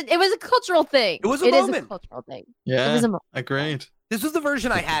 Listen, it was a cultural thing. It was a It is moment. a cultural thing. It Yeah, was a moment. agreed. This was the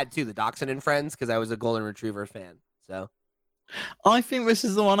version I had too, the Dachshund and Friends, because I was a Golden Retriever fan. So I think this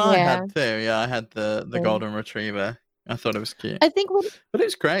is the one I Yeah. had too. Yeah, I had the Yeah. golden retriever. I thought it was cute, I think what but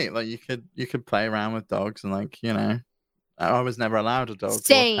it's great. Like you could play around with dogs and like I was never allowed a dog or a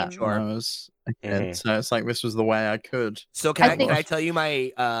Same. cat when I was a kid, Mhm. so it's like this was the way I could. So can I I, think- can I tell you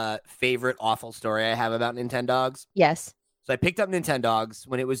my favorite awful story I have about Nintendogs? yes. So I picked up Nintendogs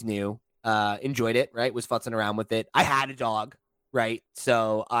when it was new. Enjoyed it, right? Was futzing around with it. I had a dog, right?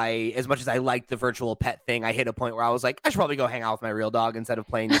 So as much as I liked the virtual pet thing, I hit a point where I was like, I should probably go hang out with my real dog instead of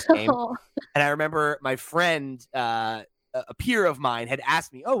playing this game. And I remember my friend, a peer of mine, had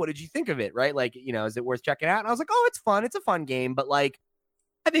asked me, "Oh, what did you think of it?" Right? Like, is it worth checking out? And I was like, "Oh, it's fun. It's a fun game, but like,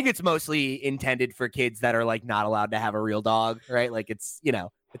 I think it's mostly intended for kids that are like not allowed to have a real dog, right? Like,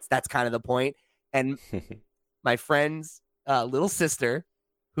 that's kind of the point." And my friend's little sister,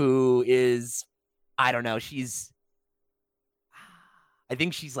 who is, I don't know, I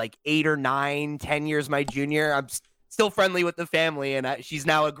think she's like 8 or 9, 10 years my junior. I'm still friendly with the family, and she's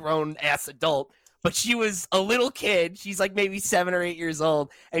now a grown ass adult. But she was a little kid. She's like maybe 7 or 8 years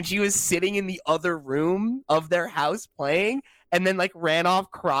old, and she was sitting in the other room of their house playing, and then like ran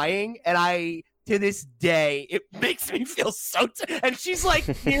off crying. And to this day, it makes me feel so. And she's like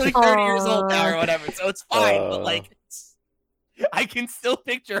nearly 30 years old now or whatever, so it's fine. But like, I can still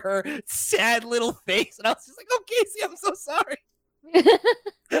picture her sad little face, and I was just like, "Oh, Casey, I'm so sorry.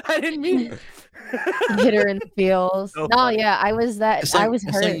 I didn't mean it." Hit her in the feels. So No, funny. yeah, I was that. It's like, I was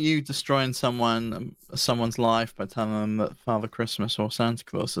it's hurt. like you destroying someone's life by telling them that Father Christmas or Santa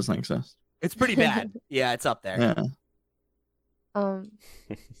Claus doesn't exist. It's pretty bad. Yeah, it's up there. Yeah.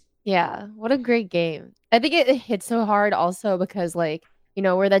 Yeah, what a great game. I think it hit so hard also because like,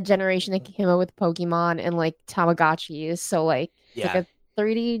 we're that generation that came up with Pokemon and like Tamagotchis. So like it's Yeah. like a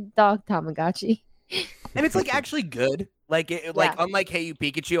 3D dog Tamagotchi. And it's like actually good. Like unlike Hey You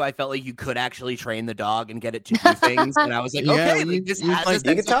Pikachu, I felt like you could actually train the dog and get it to do things. And I was like, Yeah, okay, you- this you has like- a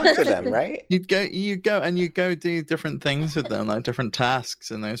You can sense of- talk to them, right? You go do different things with them, like different tasks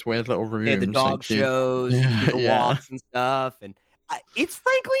in those weird little rooms. Yeah, the dog like you- shows, Yeah, the yeah. walks and stuff. And it's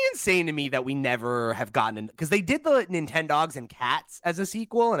frankly insane to me that we never have gotten, because they did the Nintendogs and Cats as a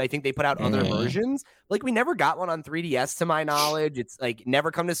sequel, and I think they put out other Mhm. versions. Like we never got one on 3DS to my knowledge. It's like never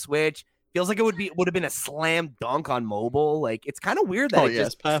come to Switch. Feels like it would have been a slam dunk on mobile. Like it's kind of weird that Oh it yeah,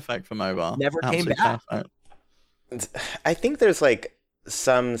 just it's perfect for mobile. never came Absolutely back. perfect. I think there's like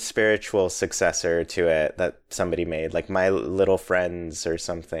some spiritual successor to it that somebody made, like My Little Friends or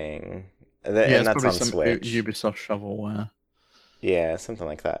something. Yeah, And it's that's probably on some Switch. Ubisoft shovelware. Yeah, something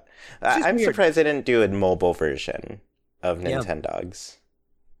like that. It's just I'm weird. surprised they didn't do a mobile version of Yeah. Nintendogs.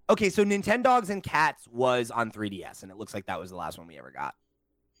 Okay, so Nintendogs and Cats was on 3DS, and it looks like that was the last one we ever got.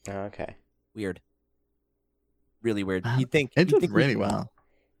 Oh, okay. Weird. Really weird. Man, You'd think It you'd did think we- really well.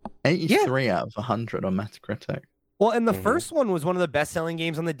 83 out of 100 on Metacritic. Well, and the Mhm. first one was one of the best-selling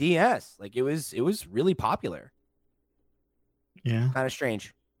games on the DS. Like it was really popular. Yeah. Kind of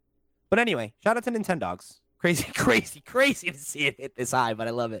strange. But anyway, shout out to Nintendogs. Crazy, crazy, crazy to see it hit this high, but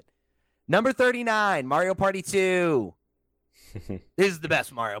I love it. Number 39, Mario Party 2. This is the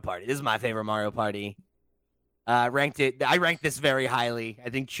best Mario Party. This is my favorite Mario Party. I ranked this very highly. I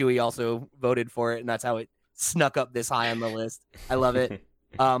think Chewy also voted for it, and that's how it snuck up this high on the list. I love it.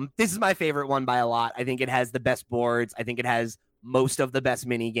 This is my favorite one by a lot. I think it has the best boards. I think it has most of the best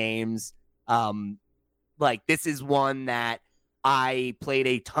mini games. Like this is one that I played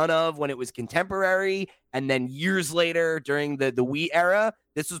a ton of when it was contemporary, and then years later during the Wii era,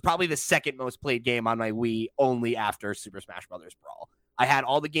 this was probably the second most played game on my Wii, only after Super Smash Brothers Brawl. I had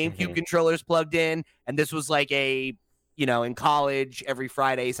all the GameCube controllers plugged in, and this was like a, in college, every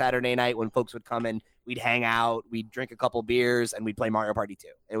Friday, Saturday night when folks would come and we'd hang out, we'd drink a couple beers, and we'd play Mario Party 2.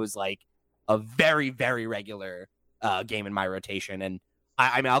 It was like a very, very regular game in my rotation, and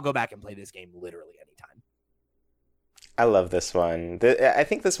I mean, I'll go back and play this game literally anytime. I love this one. I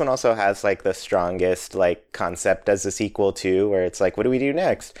think this one also has like the strongest like concept as a sequel too, where it's like, what do we do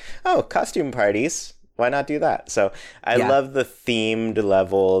next? Oh, costume parties. Why not do that? So I love the themed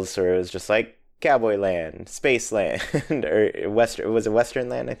levels, where it was just like Cowboy Land, Space Land, or Western. Was it Western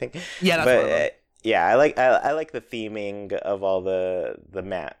Land? I think. Yeah, that's but what it was. yeah, I like the theming of all the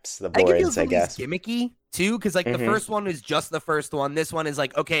maps, the boards. I guess gimmicky too, because like the first one is just the first one. This one is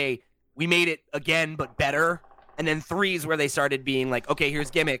like, okay, we made it again, but better. And then 3 is where they started being like, okay, here's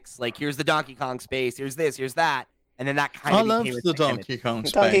gimmicks. Like, here's the Donkey Kong space. Here's this. Here's that. And then that kind of I became loved the Donkey Kong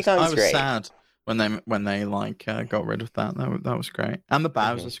space. Donkey Kong's I was great. sad when they like got rid of that. That was great. And the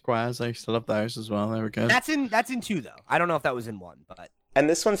Bowser squares, I used to love those as well. They were good. That's in 2 though. I don't know if that was in 1, but and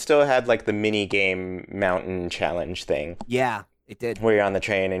this one still had like the mini game mountain challenge thing. Yeah, it did. Where you're on the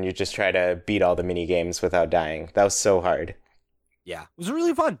train and you just try to beat all the mini games without dying. That was so hard. Yeah, it was a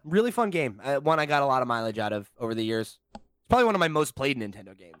really fun game. One I got a lot of mileage out of over the years. It's probably one of my most played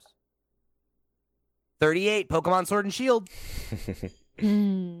Nintendo games. 38, Pokemon Sword and Shield.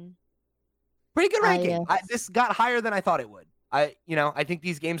 Pretty good ranking. Yes. This got higher than I thought it would. I think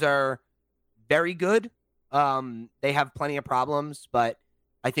these games are very good. They have plenty of problems, but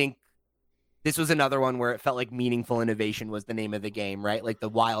I think this was another one where it felt like meaningful innovation was the name of the game, right? Like the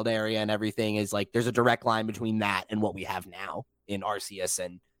wild area and everything is like, there's a direct line between that and what we have now in Arceus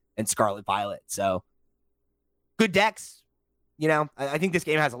and Scarlet Violet. So good decks. I think this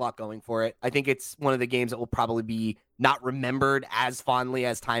game has a lot going for it. I think it's one of the games that will probably be not remembered as fondly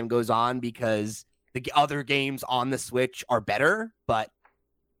as time goes on because the other games on the Switch are better, but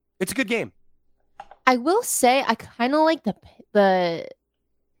it's a good game. I will say I kind of like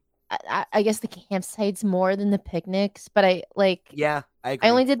I guess the campsites more than the picnics, but I agree. I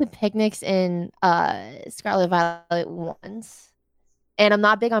only did the picnics in Scarlet Violet once, and I'm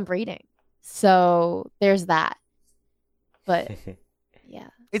not big on breeding, so there's that. But yeah,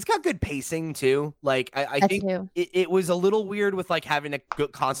 it's got good pacing too. Like I think it was a little weird with like having to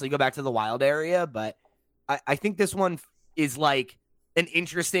constantly go back to the wild area, but I think this one is like an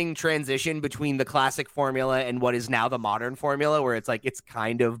interesting transition between the classic formula and what is now the modern formula, where it's like it's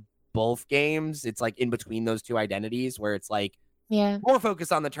kind of both games. It's like in between those two identities, where it's like more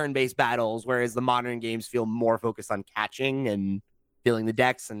focused on the turn-based battles, whereas the modern games feel more focused on catching and filling the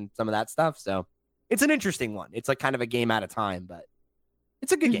decks and some of that stuff. So it's an interesting one. It's like kind of a game at a time, but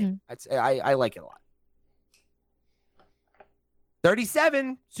it's a good game. I like it a lot.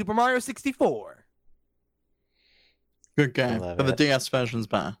 37, Super Mario 64. Good game, but the DS version's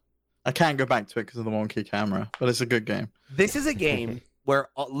better. I can't go back to it because of the wonky camera, but it's a good game. This is a game where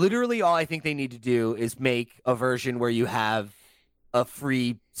literally all I think they need to do is make a version where you have a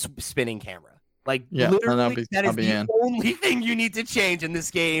free spinning camera. Like, literally, that is the only thing you need to change in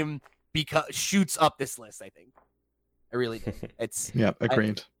this game because shoots up this list, I think. I really do. It's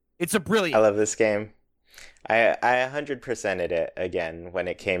agreed. It's a brilliant. I love this game. I 100%ed it again when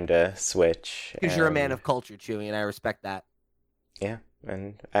it came to Switch. Because you're a man of culture, Chewy, and I respect that. Yeah,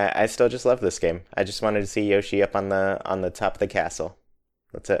 and I still just love this game. I just wanted to see Yoshi up on the top of the castle.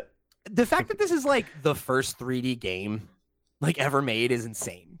 That's it. The fact that this is like the first 3D game like ever made is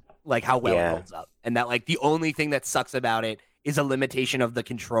insane. Like how well it holds up, and that like the only thing that sucks about it is a limitation of the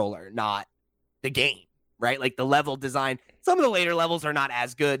controller, not the game. Right? Like the level design. Some of the later levels are not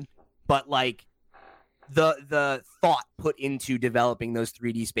as good, but like the thought put into developing those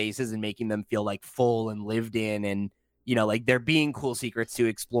 3D spaces and making them feel like full and lived in, and like there being cool secrets to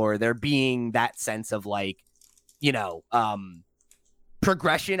explore, there being that sense of like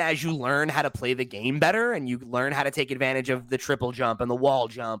progression as you learn how to play the game better and you learn how to take advantage of the triple jump and the wall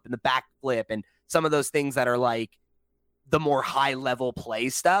jump and the back flip and some of those things that are like the more high level play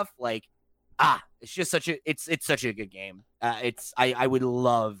stuff. Like it's just such a good game. I would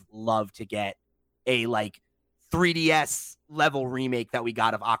love to get a like 3DS level remake that we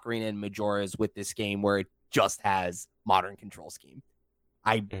got of Ocarina and Majora's with this game where it just has modern control scheme.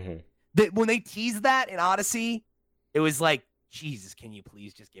 When they teased that in Odyssey, it was like, Jesus, can you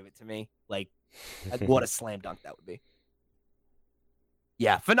please just give it to me? Like, what a slam dunk that would be.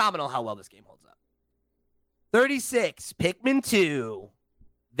 Yeah, phenomenal how well this game holds up. 36, Pikmin 2.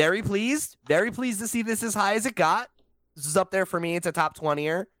 Very pleased to see this as high as it got. This is up there for me. It's a top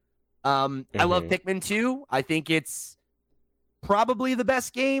 20er. I love Pikmin 2. I think it's probably the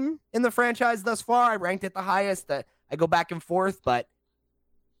best game in the franchise thus far. I ranked it the highest. I go back and forth, but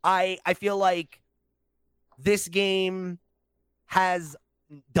I feel like this game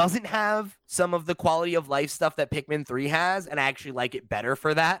doesn't have some of the quality of life stuff that Pikmin 3 has, and I actually like it better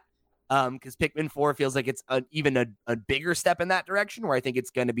for that. Because Pikmin 4 feels like it's even a bigger step in that direction, where I think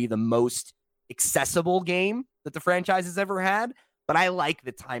it's going to be the most accessible game that the franchise has ever had. But I like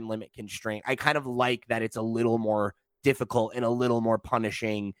the time limit constraint. I kind of like that it's a little more difficult and a little more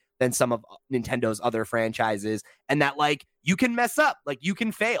punishing than some of Nintendo's other franchises, and that like you can mess up, like you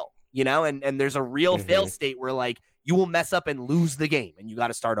can fail, you know, and there's a real fail state where like you will mess up and lose the game and you got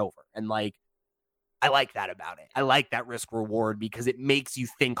to start over. And like I like that about it. I like that risk reward because it makes you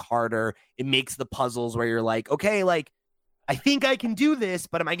think harder. It makes the puzzles where you're like, okay, like I think I can do this,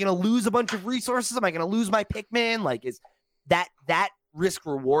 but am I going to lose a bunch of resources? Am I going to lose my Pikmin? Like is that risk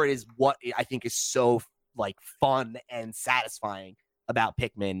reward is what I think is so like fun and satisfying about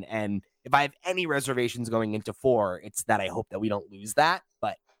Pikmin. And if I have any reservations going into 4, it's that I hope that we don't lose that,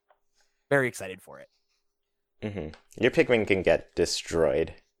 but very excited for it. Your Pikmin can get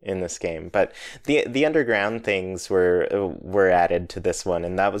destroyed in this game, but the underground things were added to this one,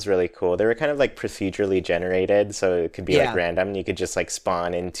 and that was really cool. They were kind of like procedurally generated, so it could be like random. You could just like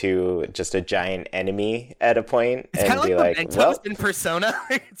spawn into just a giant enemy at a point, it's and be like, well, in Persona.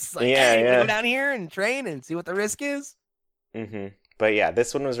 It's like, go down here and train and see what the risk is. But yeah,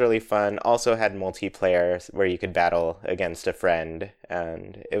 this one was really fun. Also had multiplayer where you could battle against a friend,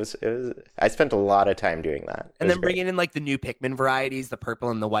 and it was. I spent a lot of time doing that. And then bringing in like the new Pikmin varieties, the purple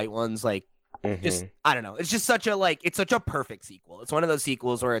and the white ones, like just I don't know. It's just such a perfect sequel. It's one of those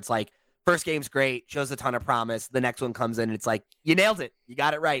sequels where it's like first game's great, shows a ton of promise. The next one comes in, and it's like you nailed it, you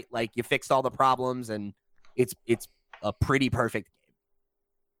got it right, like you fixed all the problems, and it's a pretty perfect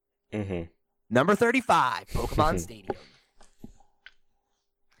game. Number 35, Pokemon Stadium.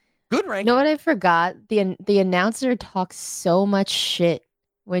 Good rank. You know what I forgot? The announcer talks so much shit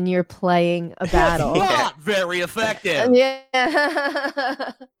when you're playing a battle. Not very effective. Yeah.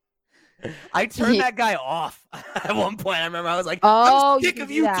 I turned that guy off at one point. I remember I was like, "Oh, I'm sick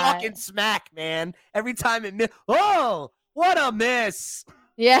of you talking smack, man. Every time it missed. Oh, what a miss!"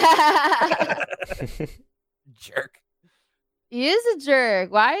 Yeah. Jerk. He is a jerk.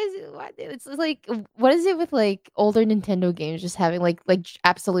 Why is it? Why it's like what is it with like older Nintendo games just having like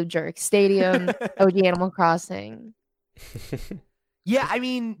absolute jerks? Stadium, OG Animal Crossing. Yeah, I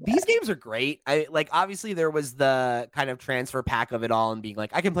mean these games are great. I like obviously there was the kind of transfer pack of it all and being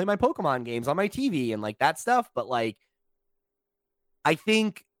like I can play my Pokemon games on my TV and like that stuff, but like I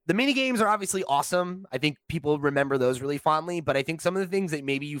think the mini games are obviously awesome. I think people remember those really fondly, but I think some of the things that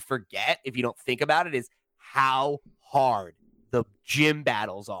maybe you forget if you don't think about it is how hard the gym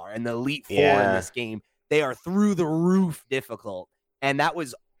battles are, and the Elite Four in this game, they are through the roof difficult. And that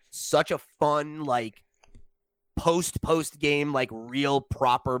was such a fun, like post game, like real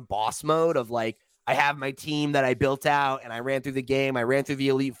proper boss mode of like, I have my team that I built out and I ran through the game. I ran through the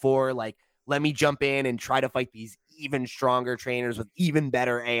Elite Four. Like, let me jump in and try to fight these even stronger trainers with even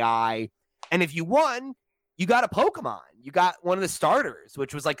better AI. And if you won, you got a Pokemon. You got one of the starters,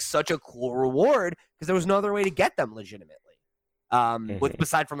 which was like such a cool reward because there was no other way to get them legitimately.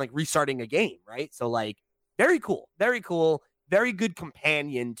 Aside from like restarting a game, right? So like very cool, very good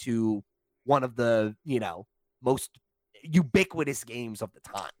companion to one of the, most ubiquitous games of the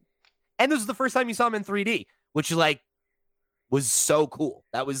time. And this was the first time you saw him in 3D, which like was so cool.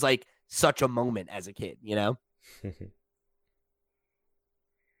 That was like such a moment as a kid,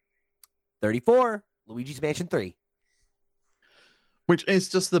 34, Luigi's Mansion 3. Which is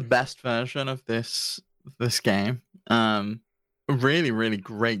just the best version of this game. Really, really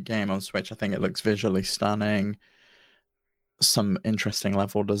great game on Switch. I think it looks visually stunning. Some interesting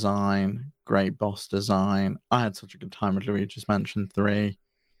level design, great boss design. I had such a good time with Luigi's Mansion 3.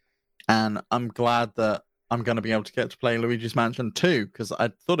 And I'm glad that I'm going to be able to get to play Luigi's Mansion 2, because I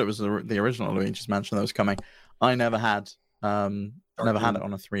thought it was the original Luigi's Mansion that was coming. I never had it on a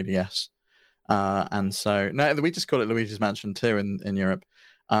 3DS. And so, no, we just call it Luigi's Mansion 2 in Europe.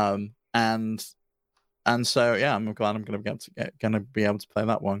 And so, yeah, I'm glad I'm going to be able to play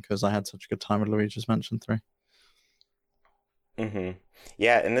that one because I had such a good time with Luigi's Mansion 3.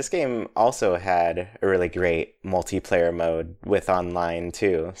 Yeah, and this game also had a really great multiplayer mode with online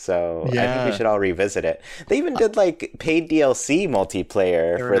too. So I think we should all revisit it. They even did like paid DLC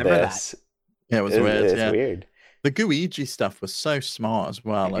multiplayer for this. Yeah, it was weird. It's weird. The Gooigi stuff was so smart as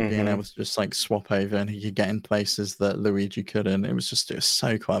well, like being able to just like swap over and he could get in places that Luigi couldn't. It was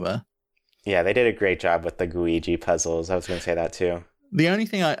so clever. Yeah, they did a great job with the Guiji puzzles. I was going to say that too. The only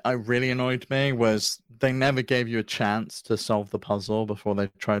thing I really annoyed me was they never gave you a chance to solve the puzzle before they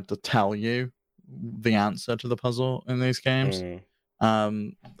tried to tell you the answer to the puzzle in these games.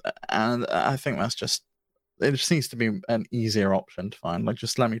 And I think that's just, it just needs to be an easier option to find. Like,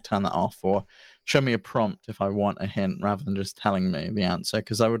 just let me turn that off, or show me a prompt if I want a hint rather than just telling me the answer.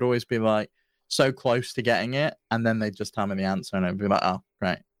 Because I would always be like so close to getting it, and then they'd just tell me the answer, and I'd be like, oh,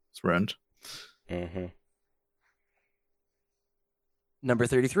 great, it's ruined. Number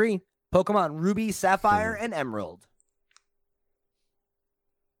 33, Pokemon Ruby, Sapphire, and Emerald.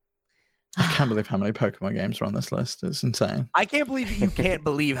 I can't believe how many Pokemon games are on this list. It's insane. I can't believe that you can't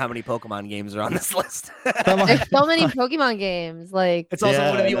believe how many Pokemon games are on this list. There's so many Pokemon games. Like, it's also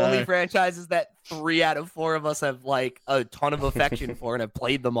one of the only franchises that 3 out of 4 of us have like a ton of affection for and have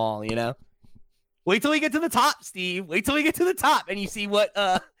played them all, you know? Wait till we get to the top, Steve. Wait till we get to the top and you see what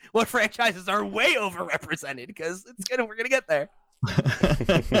franchises are way overrepresented, because we're gonna get there.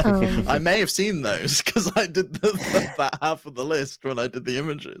 I may have seen those because I did that half of the list when I did the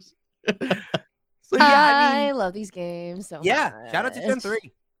images. So, yeah, I love these games so much. Shout out to Gen 3.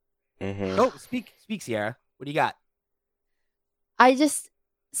 Oh, speak, Sierra. What do you got?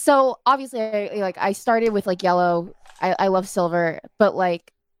 So obviously I started with like Yellow. I love Silver, but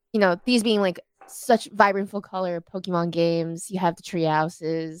like, you know, these being like such vibrant full color Pokemon games, you have the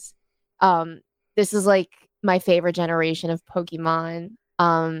Treehouses. This is like my favorite generation of Pokemon.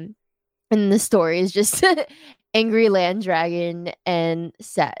 And the story is just angry land dragon and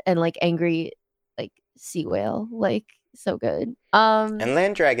like angry like sea whale, like so good. And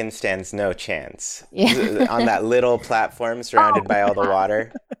land dragon stands no chance. Yeah. On that little platform surrounded by all the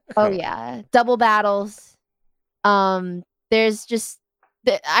water. Oh yeah, double battles. There's just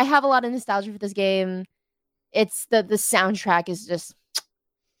I have a lot of nostalgia for this game. It's the soundtrack is just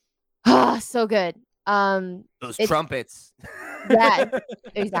so good. Those trumpets. Yeah,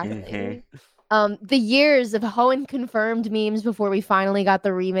 exactly. The years of Hoenn confirmed memes before we finally got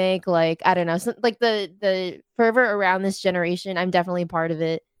the remake, like I don't know, like the fervor around this generation, I'm definitely part of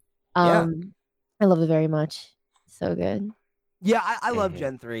it. I love it very much. So good. Yeah, I love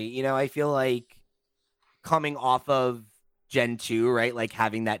Gen 3. You know, I feel like coming off of Gen 2, right? Like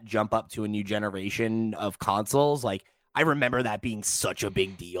having that jump up to a new generation of consoles, like I remember that being such a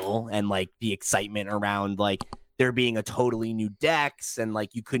big deal, and like the excitement around like there being a totally new dex, and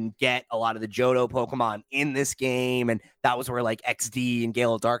like you couldn't get a lot of the Johto Pokemon in this game, and that was where like XD and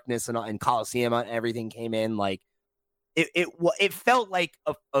Gale of Darkness and Coliseum and everything came in. Like it felt like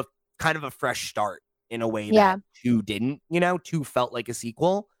a kind of a fresh start in a way that 2 didn't. You know, 2 felt like a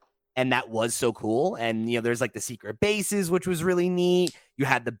sequel, and that was so cool. And you know, there's like the secret bases, which was really neat. You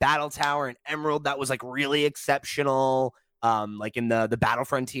had the battle tower in Emerald that was like really exceptional. Like in the battle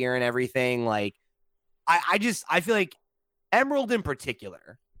frontier and everything. Like I feel like Emerald in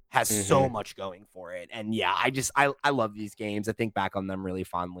particular has so much going for it. And yeah, I love these games. I think back on them really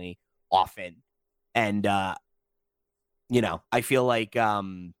fondly often. And you know, I feel like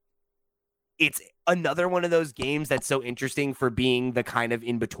it's another one of those games that's so interesting for being the kind of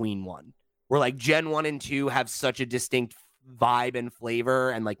in-between one, where like Gen 1 and 2 have such a distinct vibe and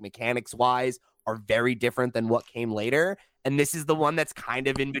flavor, and like mechanics wise are very different than what came later. And this is the one that's kind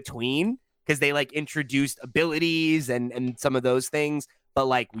of in between, because they like introduced abilities and some of those things, but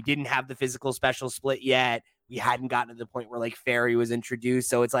like we didn't have the physical special split yet. We hadn't gotten to the point where like Fairy was introduced.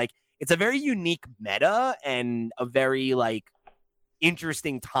 So it's like, it's a very unique meta and a very like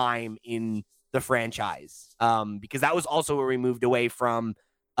interesting time in the franchise, because that was also where we moved away from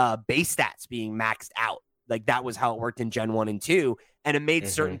base stats being maxed out. Like that was how it worked in Gen 1 and 2, and it made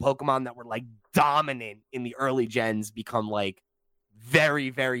certain Pokemon that were like dominant in the early gens become like very,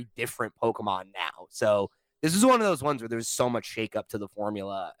 very different Pokemon now. So this is one of those ones where there's so much shakeup to the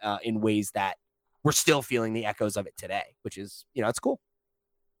formula in ways that we're still feeling the echoes of it today, which is, you know, it's cool.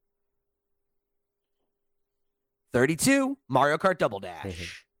 32, Mario Kart Double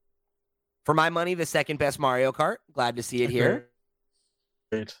Dash. For my money, the second best Mario Kart. Glad to see it here.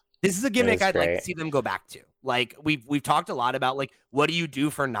 Great. This is a gimmick I'd like to see them go back to. Like we've talked a lot about like, what do you do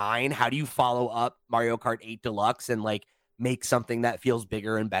for 9? How do you follow up Mario Kart 8 Deluxe and like make something that feels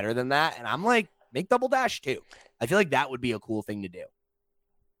bigger and better than that? And I'm like, make Double Dash too. I feel like that would be a cool thing to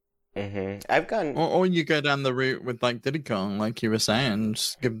do. I've gone, or you go down the route with like Diddy Kong, like you were saying,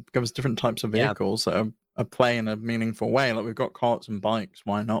 just give us different types of vehicles that are play in a meaningful way. Like we've got carts and bikes.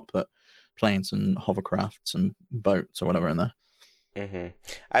 Why not put planes and hovercrafts and boats or whatever in there?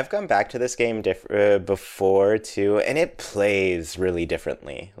 I've gone back to this game before too, and it plays really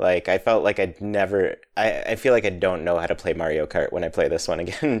differently. Like I felt like I feel like I don't know how to play Mario Kart when I play this one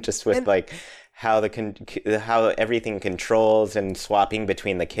again, just with like how how everything controls and swapping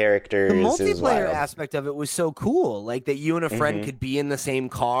between the characters. The is multiplayer wild. aspect of it was so cool. Like that you and a friend could be in the same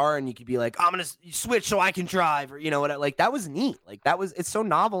car and you could be like, I'm gonna switch so I can drive, or you know what? Like that was neat. Like it's so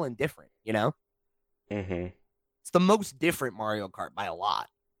novel and different. You know, it's the most different Mario Kart by a lot.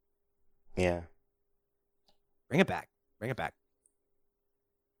 Yeah. Bring it back. Bring it back.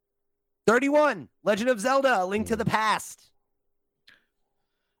 31. Legend of Zelda: A Link to the Past.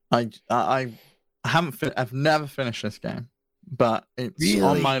 I haven't. I've never finished this game, but it's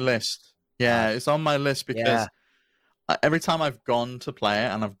on my list. Yeah, it's on my list because every time I've gone to play it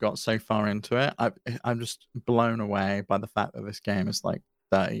and I've got so far into it, I'm just blown away by the fact that this game is like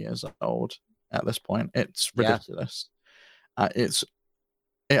 30 years old at this point. It's ridiculous.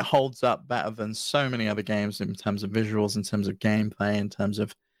 It holds up better than so many other games in terms of visuals, in terms of gameplay, in terms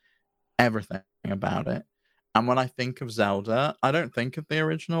of everything about it. And when I think of Zelda, I don't think of the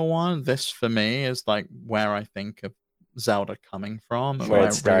original one. This, for me, is like where I think of Zelda coming from, where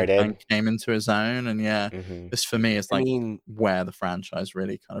it started, really came into its own, and this for me is like where the franchise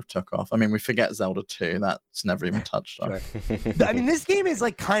really kind of took off. I mean, we forget Zelda 2; that's never even touched on. I mean, this game is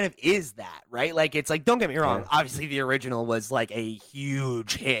like kind of is that, right? Like, it's like, don't get me wrong. Obviously, the original was like a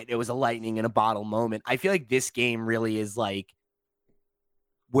huge hit. It was a lightning in a bottle moment. I feel like this game really is like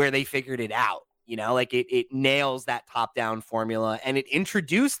where they figured it out. You know, like it nails that top-down formula, and it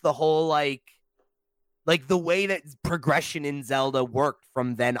introduced the whole like the way that progression in Zelda worked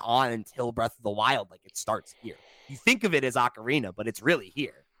from then on until Breath of the Wild. Like it starts here. You think of it as Ocarina, but it's really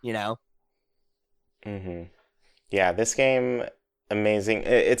here, you know? Yeah, this game, amazing.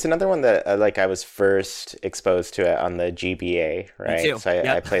 It's another one that I was first exposed to it on the GBA, right? Me too. So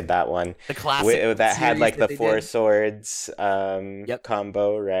I played that one. The classic that had like the Four did. Swords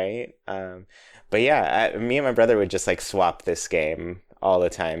combo, right? But yeah, me and my brother would just like swap this game all the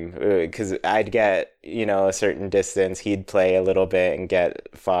time because I'd get, a certain distance, he'd play a little bit and get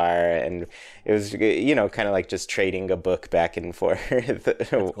far, and it was, kind of like just trading a book back and forth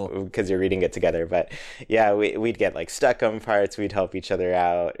because you're reading it together. But yeah, we'd get like stuck on parts, we'd help each other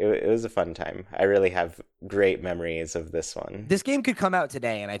out. It was a fun time. I really have great memories of this one. This game could come out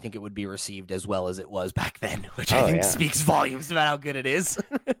today, and I think it would be received as well as it was back then, which I think speaks volumes about how good it is.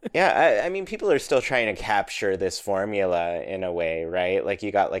 Yeah, I mean, people are still trying to capture this formula in a way, right? Like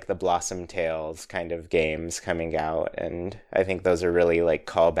you got like the Blossom Tales kind of games coming out, and I think those are really like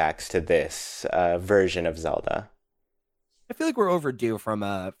callbacks to this version of Zelda. I feel like we're overdue for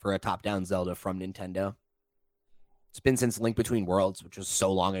a top-down Zelda from Nintendo. It's been since Link Between Worlds, which was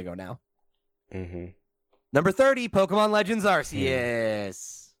so long ago now. Number 30, Pokemon Legends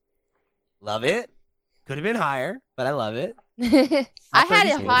Arceus. Love it. Could have been higher, but I love it. I had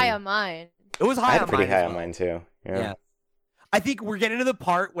it high on mine. It was high on mine. Pretty high on mine too. Yeah. I think we're getting to the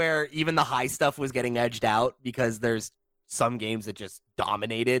part where even the high stuff was getting edged out because there's some games that just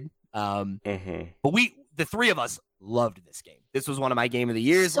dominated. But the three of us loved this game. This was one of my game of the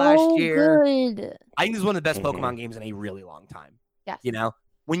years last year. Good. I think this is one of the best Pokemon games in a really long time. Yes. You know,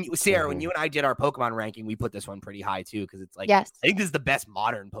 when you and I did our Pokemon ranking, we put this one pretty high too because it's like I think this is the best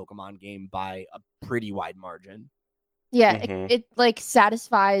modern Pokemon game by a pretty wide margin. Yeah, it like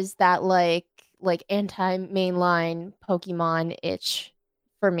satisfies that like anti-mainline Pokemon itch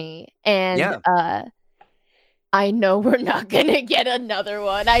for me, and I know we're not gonna get another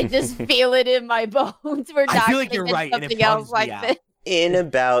one. I just feel it in my bones. We're not. I feel like you're right, and it else like this. In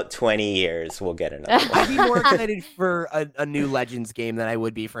about 20 years, we'll get another one. I'd be more excited for a new Legends game than I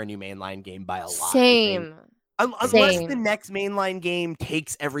would be for a new mainline game by a lot. Same. Unless the next mainline game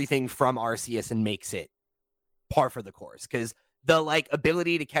takes everything from Arceus and makes it par for the course, because the like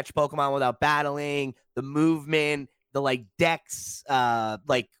ability to catch Pokemon without battling, the movement, the like dex,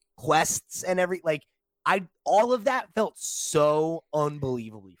 like quests and all of that felt so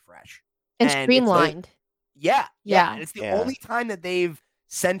unbelievably fresh and streamlined. Yeah. And it's the only time that they've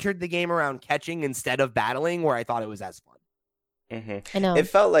centered the game around catching instead of battling where I thought it was as fun. I know. It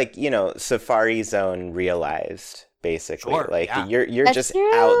felt like, Safari Zone realized, basically. You're That's just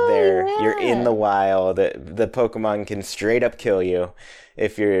true, out there. You're in the wild. The Pokemon can straight up kill you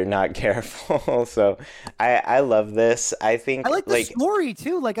if you're not careful. So I love this. I think I like the story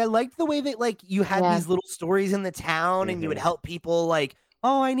too. Like I liked the way that like you had these little stories in the town and you would help people like,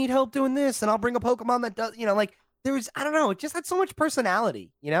 oh, I need help doing this, and I'll bring a Pokemon that does, like there was, I don't know, it just had so much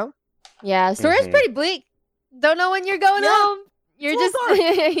personality, Yeah, the story's pretty bleak. Don't know when you're going home. You're just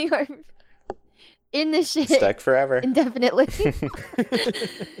in this shit Stuck forever. indefinitely.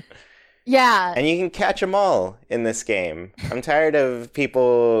 Yeah. And you can catch them all in this game. I'm tired of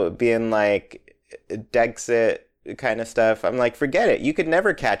people being like, Dexit kind of stuff. I'm like, forget it. You could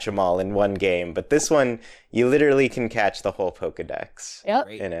never catch them all in one game. But this one, you literally can catch the whole Pokedex Yep.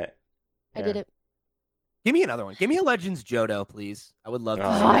 in it. I did it. Give me another one. Give me a Legends Johto, please. I would love to.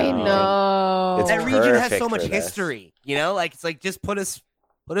 Oh, see I that. no. know. It's That region has perfect so much for this. history. You know, like it's like just put us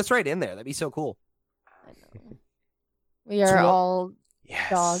right in there. That'd be so cool. I know. We are So- all Yes.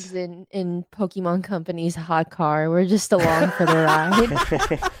 dogs in Pokemon Company's hot car. We're just along for the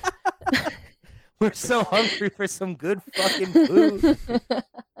ride. We're so hungry for some good fucking food.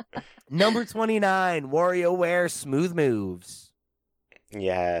 Number 29, WarioWare Smooth Moves.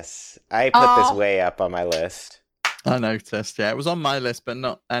 Yes. I put this Oh. way up on my list. I noticed. Yeah, it was on my list, but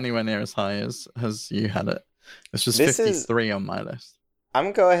not anywhere near as high as you had it. This was This is- 53 on my list. I'm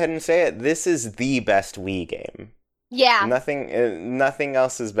gonna go ahead and say it. This is the best Wii game. Yeah, Nothing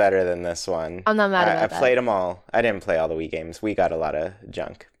else is better than this one. I'm not mad I about that. played them all. I didn't play all the Wii games. We got a lot of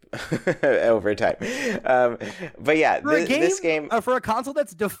junk over time. But yeah, For a this game. for a console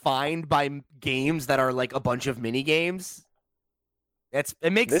that's defined by games that are like a bunch of mini games,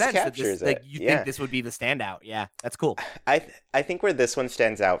 it makes This sense. That captures like it, you yeah. think this would be the standout. Yeah, that's cool. I think where this one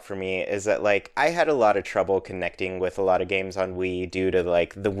stands out for me is that like I had a lot of trouble connecting with a lot of games on Wii due to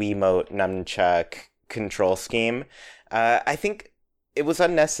like the Wiimote nunchuck control scheme. I think it was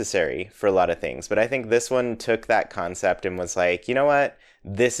unnecessary for a lot of things, but I think this one took that concept and was like, you know what?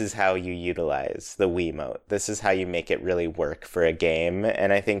 This is how you utilize the Wiimote. This is how you make it really work for a game.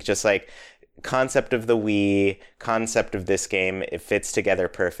 And I think just like concept of the Wii, concept of this game, it fits together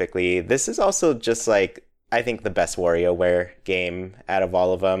perfectly. This is also just like, I think the best WarioWare game out of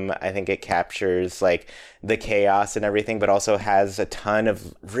all of them. I think it captures like the chaos and everything, but also has a ton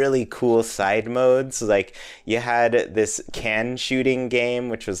of really cool side modes. Like you had this can shooting game,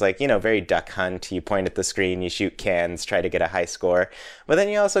 which was like, you know, very Duck Hunt. You point at the screen, you shoot cans, try to get a high score. But then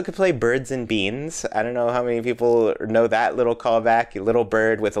you also could play Birds and Beans. I don't know how many people know that little callback. A little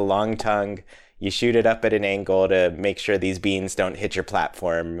bird with a long tongue. You shoot it up at an angle to make sure these beans don't hit your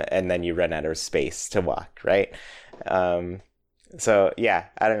platform, and then you run out of space to walk, right? So, yeah,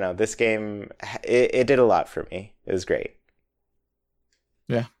 I don't know. This game, it did a lot for me. It was great.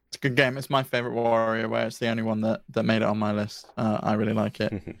 Yeah, it's a good game. It's my favorite WarioWare. It's the only one that made it on my list. I really like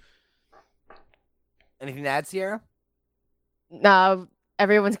it. Anything to add, Sierra? No,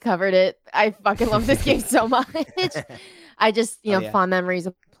 everyone's covered it. I fucking love this game so much. I just, Oh, yeah. fond memories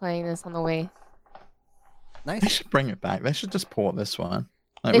of playing this on the way. They Nice. should bring it back. They should just port this one.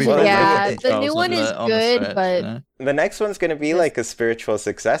 Like, They we should- played yeah, it the themselves new on one is on the good, Switch, but- you know? The next one's going to be Yes. like a spiritual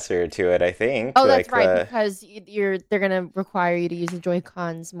successor to it, I think. Oh, like that's right, the- because they're gonna require you to use the Joy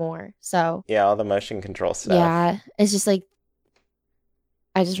Cons more. So yeah, all the motion control stuff. yeah, it's just like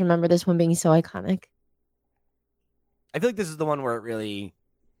I just remember this one being so iconic. I feel like this is the one where it really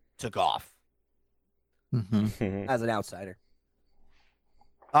took off Mhm. Mhm. as an outsider.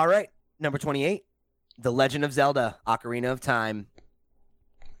 All right, number 28, The Legend of Zelda: Ocarina of Time.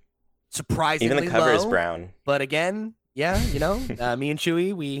 Surprisingly Even the cover is low, brown. but again, yeah, me and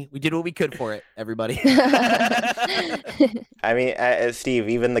Chewy, we did what we could for it. Everybody. I mean, Steve,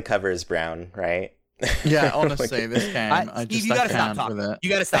 even the cover is brown, right? Yeah, Like- honestly, this game, I Steve, just you I gotta stop can't talking. with it. You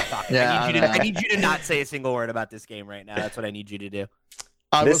gotta stop talking. Yeah, I I need know. you to not say a single word about this game right now. That's what I need you to do.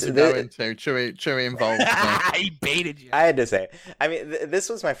 I This- wasn't this- going to. Chewy involved me. He baited you. I had to say. I mean, this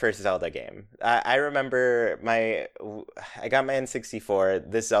was my first Zelda game. I remember I got my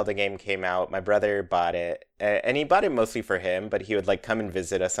N64. This Zelda game came out. My brother bought it, and he bought it mostly for him. But he would like come and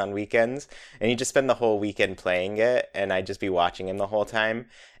visit us on weekends, and he'd just spend the whole weekend playing it, and I'd just be watching him the whole time.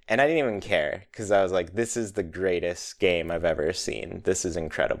 And I didn't even care because I was like, this is the greatest game I've ever seen. This is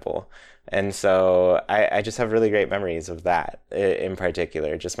incredible. And so I just have really great memories of that in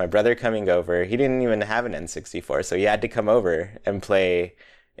particular. Just my brother coming over. He didn't even have an N64, so he had to come over and play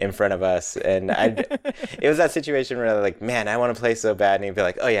in front of us. And it was that situation where I'm like, man, I want to play so bad. And he'd be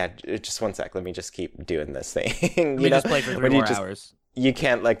like, oh yeah, just one sec. Let me just keep doing this thing. We just played for 3 When you more just- hours. You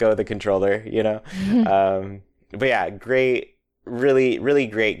can't let go of the controller, But yeah, really, really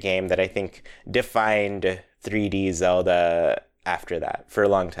great game that I think defined 3D Zelda after that for a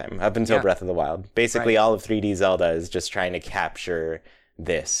long time, up until Yeah. Breath of the Wild. Basically, Right. all of 3D Zelda is just trying to capture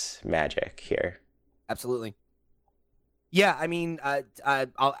this magic here. Absolutely. Yeah, I mean, I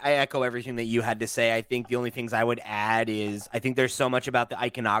echo everything that you had to say. I think the only things I would add is I think there's so much about the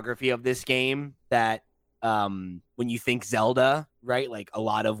iconography of this game that when you think Zelda, right, like a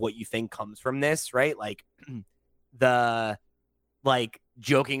lot of what you think comes from this, right? Like the like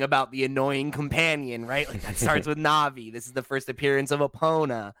joking about the annoying companion, right? Like that starts with Navi. This is the first appearance of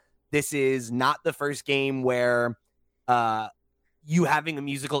Epona. This is not the first game where you having a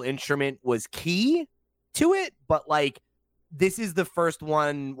musical instrument was key to it, but like this is the first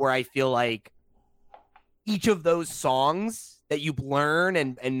one where I feel like each of those songs that you learn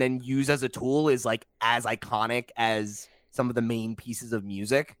and then use as a tool is like as iconic as some of the main pieces of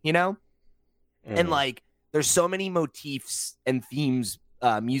music, you know? And like there's so many motifs and themes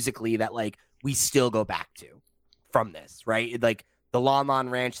musically that like we still go back to from this, right? Like the Lon Lon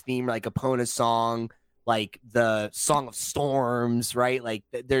Ranch theme, like Epona's song, like the Song of Storms, right? Like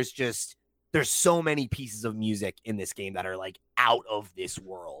there's so many pieces of music in this game that are like out of this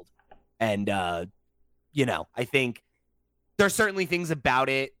world. And you know, I think there's certainly things about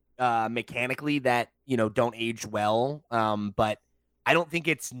it mechanically that, you know, don't age well. But I don't think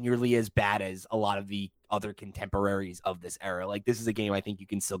it's nearly as bad as a lot of the other contemporaries of this era. Like this is a game I think you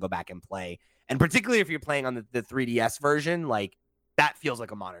can still go back and play. And particularly if you're playing on the 3DS version, like that feels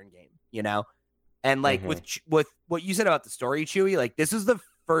like a modern game, you know? And like with what you said about the story, Chewy, like this is the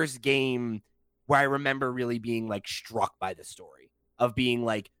first game where I remember really being like struck by the story of being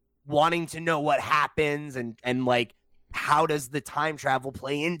like wanting to know what happens and like how does the time travel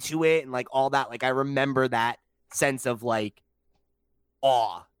play into it and like all that. Like I remember that sense of like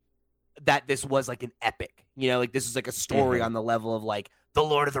awe that this was like an epic, you know, like this is like a story on the level of like the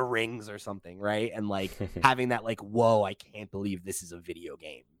Lord of the Rings or something, right? And like having that like, whoa, I can't believe this is a video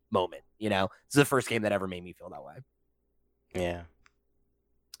game moment, you know? This is the first game that ever made me feel that way. Yeah.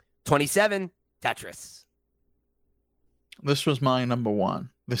 27, Tetris. This was my number one.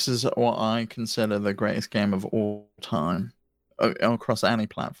 This is what I consider the greatest game of all time across any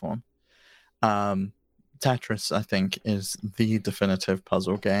platform. Tetris, I think, is the definitive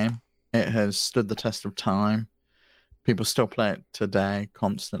puzzle game. It has stood the test of time. People still play it today,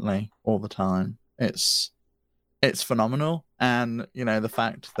 constantly, all the time. It's phenomenal. And, you know, the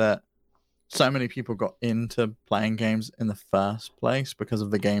fact that so many people got into playing games in the first place because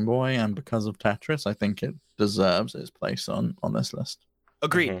of the Game Boy and because of Tetris, I think it deserves its place on this list.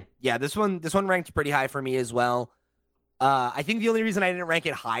 Agreed. Yeah, this one ranked pretty high for me as well. I think the only reason I didn't rank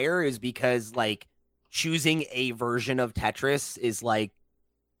it higher is because like choosing a version of Tetris is like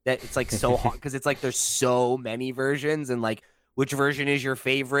that. It's like so hard because it's like there's so many versions and like which version is your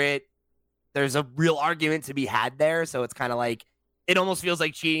favorite? There's a real argument to be had there. So it's kind of like it almost feels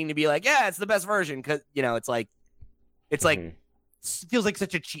like cheating to be like, yeah, it's the best version because you know it's like feels like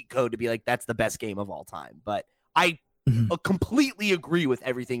such a cheat code to be like that's the best game of all time. But I completely agree with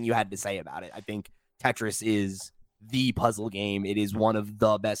everything you had to say about it. I think Tetris is the puzzle game. It is one of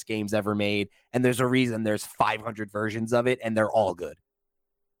the best games ever made, and there's a reason there's 500 versions of it, and they're all good.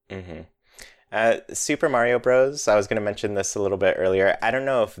 Super Mario Bros. I was going to mention this a little bit earlier. I don't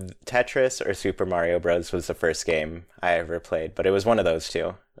know if Tetris or Super Mario Bros. Was the first game I ever played, but it was one of those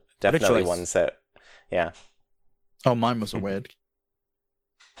two. Definitely ones that, yeah. Oh, mine was a weird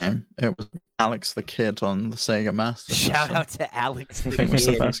game. It was Alex the Kid on the Sega Master System. Shout out to Alex the It was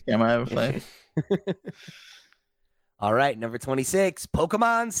the Kid. first game I ever played. All right, number 26,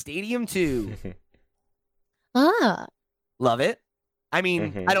 Pokemon Stadium 2. Love it. I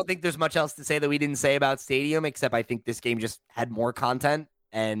mean, I don't think there's much else to say that we didn't say about Stadium, except I think this game just had more content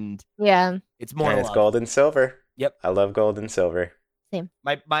and Yeah. it's more And it's love. gold and silver. Yep. I love gold and silver.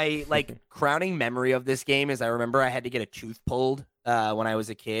 My like crowning memory of this game is I remember I had to get a tooth pulled when I was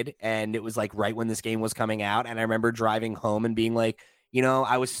a kid, and it was like right when this game was coming out, and I remember driving home and being like, you know,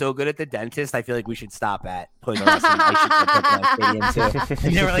 I was so good at the dentist, I feel like we should stop at Toys R Us and Pokemon Stadium 2.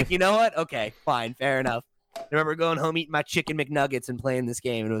 And they were like, you know what? Okay, fine, fair enough. I remember going home eating my chicken McNuggets and playing this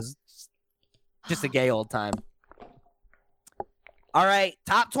game. It was just a gay old time. All right,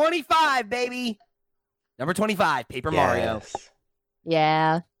 top 25, baby. Number 25, Paper Mario.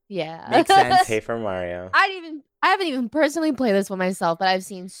 Yeah. Makes sense. Paper Mario. I haven't even personally played this one myself, but I've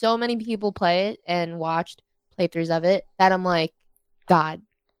seen so many people play it and watched playthroughs of it that I'm like, God,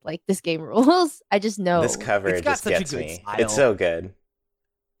 like this game rules. I just know This cover It's got just such a gets good me. style. It's so good.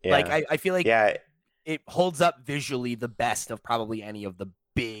 Yeah. Like I feel like yeah. it holds up visually the best of probably any of the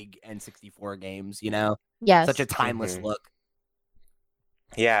big N64 games, you know? Yes. Such a timeless look.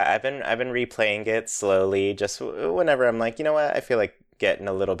 Yeah, I've been replaying it slowly, just whenever I'm like, you know what, I feel like getting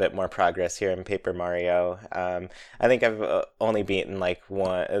a little bit more progress here in Paper Mario. I think I've only beaten like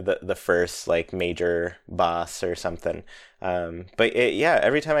the first like major boss or something. But yeah,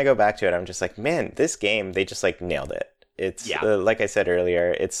 every time I go back to it, I'm just like, man, this game, they just like nailed it. It's like I said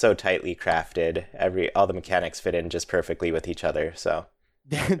earlier, it's so tightly crafted. All the mechanics fit in just perfectly with each other. So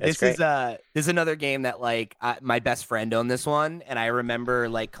This is another game that like my best friend owned this one, and I remember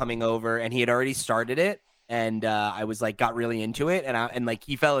like coming over and he had already started it, and I was like got really into it, and like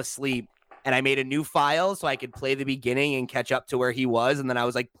he fell asleep, and I made a new file so I could play the beginning and catch up to where he was, and then I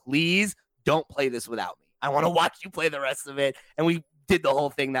was like, please don't play this without me. I want to watch you play the rest of it, and we did the whole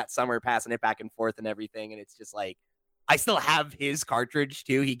thing that summer, passing it back and forth and everything, and it's just like I still have his cartridge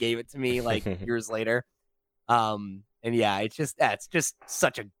too. He gave it to me like years later. And yeah, it's just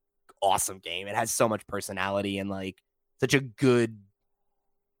such an awesome game. It has so much personality and like such a good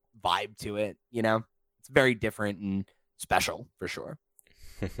vibe to it, you know? It's very different and special for sure.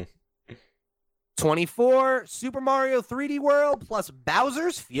 24, Super Mario 3D World plus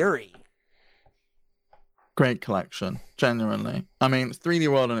Bowser's Fury. Great collection, genuinely. I mean,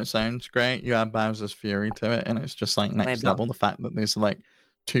 3D World on its own is great. You add Bowser's Fury to it, and it's just like next level. The fact that these are like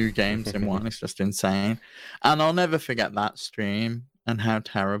 2 games in one is just insane. And I'll never forget that stream and how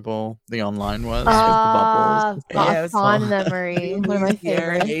terrible the online was with the bubbles. Yeah, it was fond memory. One of my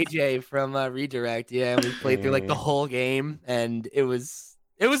favorites. AJ from Redirect, yeah, we played through like the whole game, and it was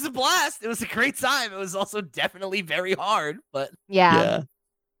a blast. It was a great time. It was also definitely very hard, but yeah.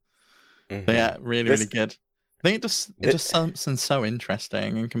 So yeah, really good. I think it just sounds so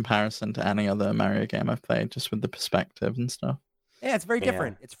interesting in comparison to any other Mario game I've played, just with the perspective and stuff. Yeah, it's very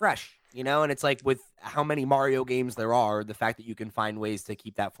different. It's fresh, you know, and it's like with how many Mario games there are, the fact that you can find ways to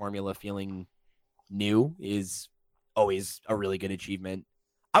keep that formula feeling new is always a really good achievement.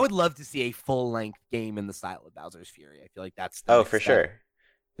 I would love to see a full-length game in the style of Bowser's Fury. I feel like that's the for sure.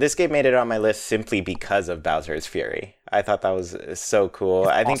 This game made it on my list simply because of Bowser's Fury. I thought that was so cool.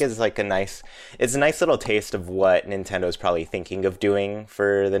 I think it's like a nice little taste of what Nintendo's probably thinking of doing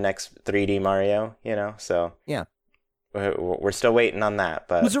for the next 3D Mario, you know? So yeah. We're still waiting on that,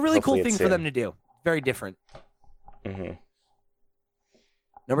 but it was a really cool thing for them to do. Very different. Mm-hmm.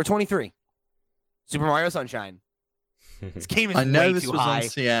 Number 23, Super Mario Sunshine. This game is I know way this too was high. on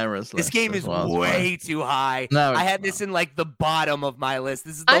Sierra's list. This game is way too high. No, I had this in like the bottom of my list.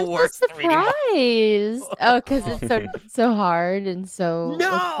 This is the worst. I'm surprised. Because it's so hard and so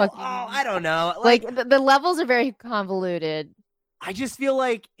I don't know. Like the levels are very convoluted. I just feel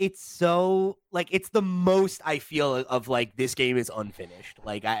like it's so like it's the most I feel of like this game is unfinished.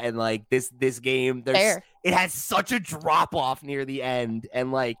 Like this game it has such a drop off near the end,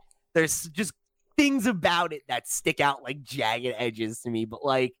 and like there's just things about it that stick out like jagged edges to me. But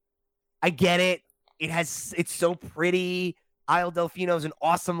like I get it. It's so pretty. Isle Delfino is an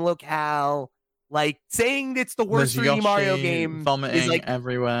awesome locale. Like saying it's the worst 3D Mario game vomiting is like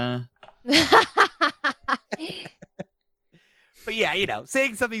everywhere. But yeah, you know,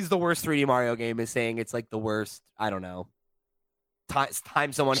 saying something's the worst 3D Mario game is saying it's like the worst, I don't know,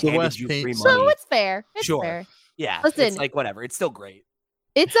 time someone handed you free money. So it's fair. It's sure. fair. Yeah. Listen, it's like whatever. It's still great.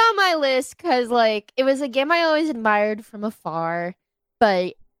 It's on my list because like it was a game I always admired from afar,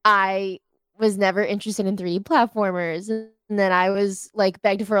 but I was never interested in 3D platformers. And then I was like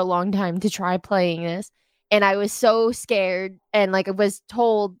begged for a long time to try playing this. And I was so scared and like I was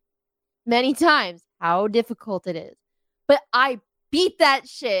told many times how difficult it is. But I beat that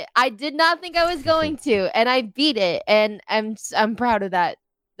shit. I did not think I was going to, and I beat it, and I'm proud of that.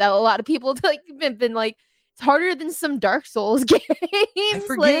 That a lot of people like been like it's harder than some Dark Souls games.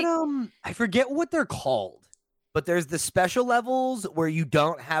 I forget what they're called, but there's the special levels where you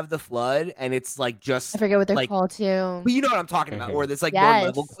don't have the flood, and it's like just I forget what they're like, called too. But you know what I'm talking about, where there's like yes. one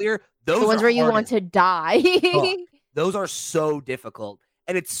level clear. Those the ones are where you want to die. Those are so difficult,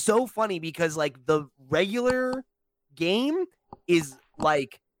 and it's so funny because like the regular game is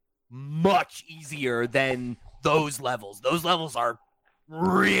like much easier than those levels. Those levels are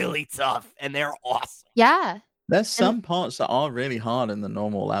really tough and they're awesome. Yeah. There's some parts that are really hard in the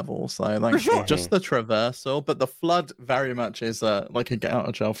normal levels, though, like just the traversal, but the flood very much is like a get out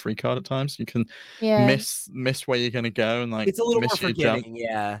of jail free card at times. You can miss where you're gonna go and like it's a little miss more your jump, forgiving,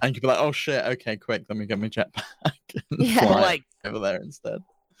 yeah. And you can be like, oh shit, okay, quick, let me get my jetpack and yeah. fly like over there instead.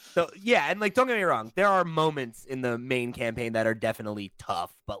 So yeah, and like don't get me wrong, there are moments in the main campaign that are definitely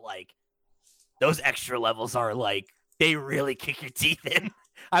tough, but like those extra levels are like they really kick your teeth in.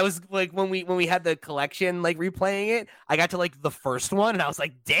 I was like when we had the collection like replaying it, I got to like the first one and I was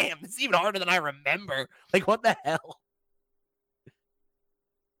like, damn, this is even harder than I remember. Like what the hell?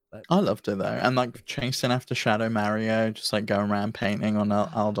 But I loved it though, and like chasing after Shadow Mario, just like going around painting on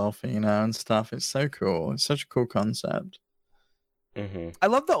Isle Delfino and stuff. It's so cool. It's such a cool concept. Mm-hmm. I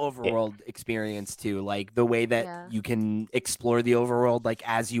love the overworld experience too, like the way that you can explore the overworld, like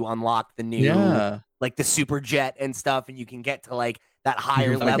as you unlock the new, like the super jet and stuff, and you can get to like that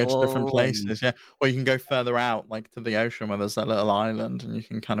higher Kind of level. go to different and- places, yeah. Or you can go further out, like to the ocean where there's that little island, and you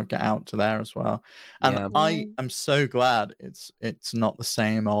can kind of get out to there as well. And Yeah. I am so glad it's not the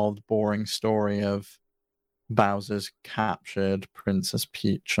same old boring story of Bowser's captured Princess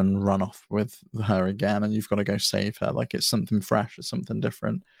Peach and run off with her again, and you've got to go save her. Like it's something fresh, it's something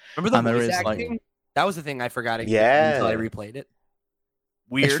different. Remember the And there voice is, like- acting? That was the thing I forgot until I Yeah. replayed it.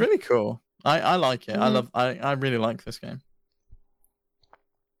 Weird. It's really cool. I like it. Mhm. I really like this game.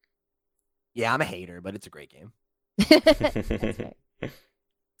 Yeah, I'm a hater, but it's a great game. That's right.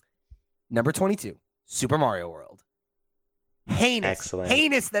 Number 22, Super Mario World. Heinous. Excellent.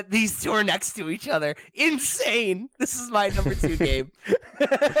 Heinous that these two are next to each other. Insane. This is my number 2 game.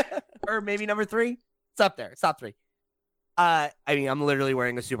 Or maybe number 3. It's up there. It's top 3. I mean, I'm literally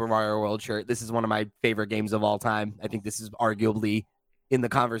wearing a Super Mario World shirt. This is one of my favorite games of all time. I think this is arguably in the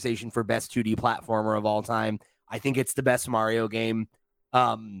conversation for best 2D platformer of all time. I think it's the best Mario game.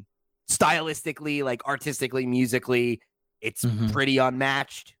 Stylistically, like artistically, musically, it's Mhm. pretty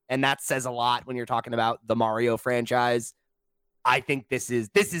unmatched. And that says a lot when you're talking about the Mario franchise. I think this is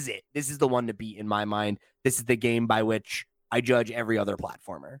it. This is the one to beat in my mind. This is the game by which I judge every other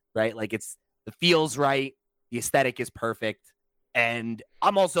platformer, right? Like the feels right. The aesthetic is perfect. And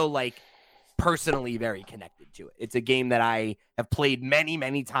I'm also like personally very connected to it. It's a game that I have played many,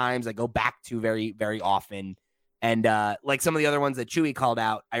 many times. I go back to very, very often. And like some of the other ones that Chewy called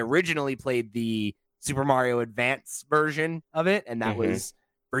out, I originally played the Super Mario Advance version of it. And that was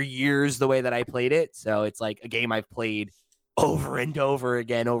for years the way that I played it. So it's like a game I've played over and over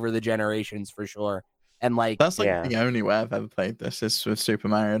again over the generations for sure. And like That's like Yeah. the only way I've ever played this is with Super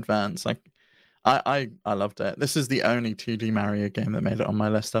Mario Advance. Like I loved it. This is the only 2D Mario game that made it on my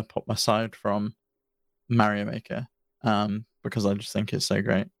list. I popped aside from Mario Maker because I just think it's so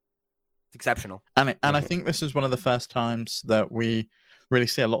great. it's exceptional. And I think this is one of the first times that we really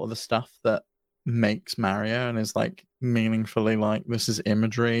see a lot of the stuff that makes Mario and is like meaningfully like this is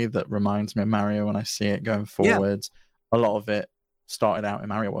imagery that reminds me of Mario when I see it going Yeah. forwards. A lot of it started out in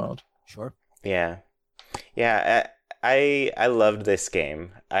Mario World. Sure. Yeah. I loved this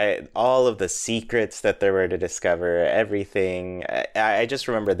game. All of the secrets that there were to discover, everything. I just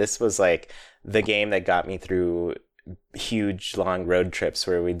remember this was like the game that got me through huge long road trips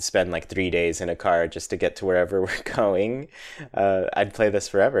where we'd spend like 3 days in a car just to get to wherever we're going. I'd play this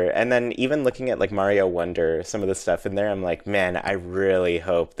forever. And then even looking at like Mario Wonder, some of the stuff in there, I'm like, man, I really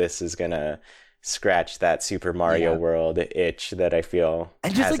hope this is gonna scratch that Super Mario Yeah. World itch that I feel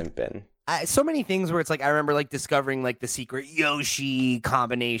And just, like, hasn't been. So many things where it's like I remember like discovering like the secret Yoshi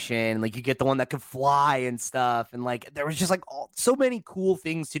combination, like you get the one that could fly and stuff, and like there was just like so many cool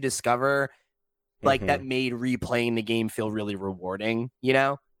things to discover, like that made replaying the game feel really rewarding. You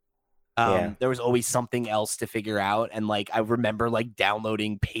know, Yeah. there was always something else to figure out, and like I remember like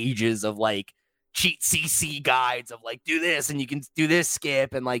downloading pages of like cheat CC guides of like do this and you can do this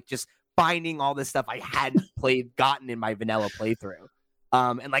skip, and like just finding all this stuff I hadn't gotten in my vanilla playthrough.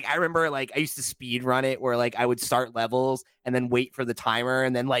 And like I remember like I used to speed run it where like I would start levels and then wait for the timer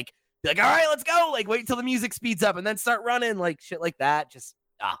and then like be like, all right, let's go. Like wait till the music speeds up and then start running, like shit like that. Just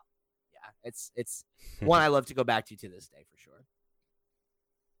yeah. It's one I love to go back to this day for sure.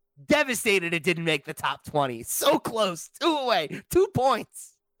 Devastated it didn't make the top 20. So close. 2 away. 2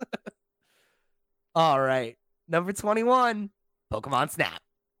 points. All right. Number 21, Pokemon Snap.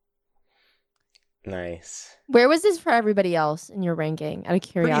 Nice. Where was this for everybody else in your ranking? Out of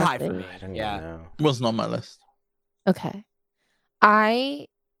Pretty high curiosity. for me. I don't Yeah. even know. Wasn't on my list. Okay. I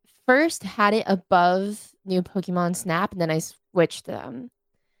first had it above new Pokemon Snap, and then I switched them.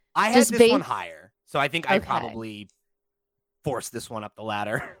 I had Just this one based- higher. So I think I Okay. probably forced this one up the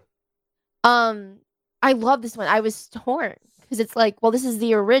ladder. I love this one. I was torn because it's like, well, this is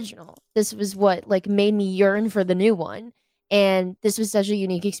the original. This was what like made me yearn for the new one, and this was such a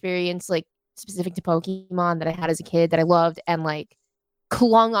unique experience, like specific to Pokemon that I had as a kid that I loved and like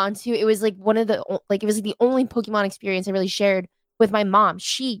clung onto. It was like one of the like it was like the only Pokemon experience I really shared with my mom.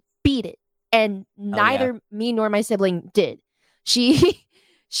 She beat it, and neither me nor my sibling did. She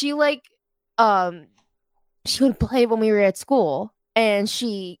she like she would play when we were at school, and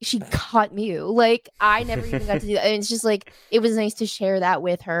she caught Mew. Like I never even got to do that. And it's just like it was nice to share that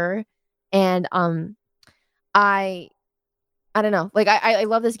with her. And I don't know. Like I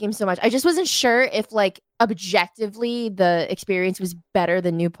love this game so much. I just wasn't sure if like objectively the experience was better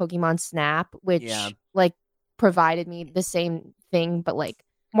than new Pokemon Snap, which Yeah. like provided me the same thing, but like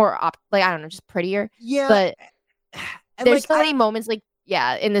more like I don't know, just prettier. Yeah. But and there's like, so many moments like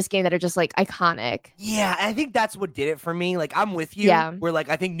yeah, in this game that are just like iconic. Yeah, I think that's what did it for me. Like, I'm with you. Yeah. Where like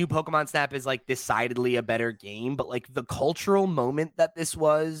I think New Pokemon Snap is like decidedly a better game, but like the cultural moment that this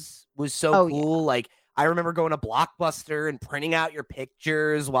was so cool. Like, I remember going to Blockbuster and printing out your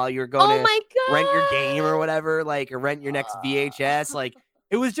pictures while you're going Oh my god, rent your game or whatever, like, or rent your next VHS. Like,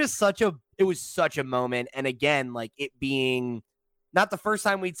 it was just such a moment. And again, like, it being not the first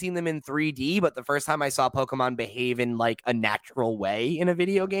time we'd seen them in 3D, but the first time I saw Pokemon behave in like a natural way in a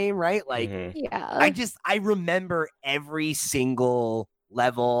video game, right? Like, yeah, I remember every single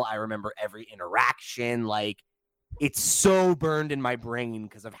level. I remember every interaction. Like, it's so burned in my brain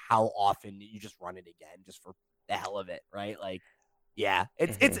because of how often you just run it again just for the hell of it, right? Like, yeah,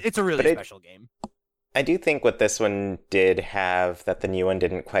 it's a really special game. I do think what this one did have that the new one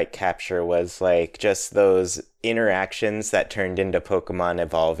didn't quite capture was like just those interactions that turned into Pokemon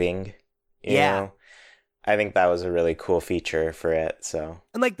evolving. You know? I think that was a really cool feature for it. So,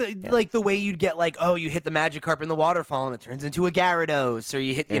 and like the way you'd get like, oh, you hit the Magikarp in the waterfall and it turns into a Gyarados, or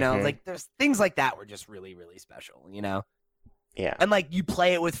you hit, you know, like there's things like that were just really, really special, you know? Yeah. And like you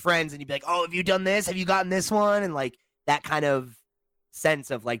play it with friends and you'd be like, oh, have you done this? Have you gotten this one? And like that kind of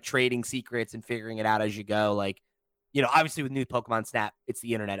sense of like trading secrets and figuring it out as you go. Like, you know, obviously with New Pokemon Snap, it's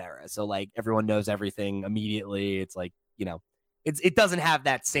the internet era. So like everyone knows everything immediately. It's like, you know, it doesn't have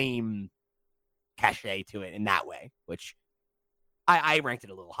that same cachet to it in that way, which I ranked it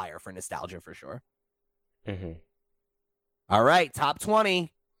a little higher for nostalgia for sure. All right, top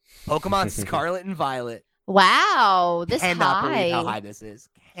 20, Pokemon Scarlet and Violet. Wow, this Cannot believe how high this is.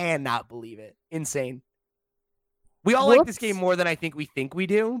 Cannot believe it. Insane. We all like this game more than I think we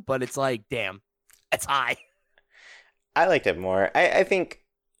do, but it's like, damn, it's high. I liked it more. I think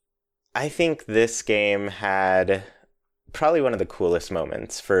this game had probably one of the coolest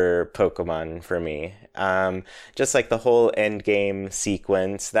moments for Pokemon for me. Just like the whole end game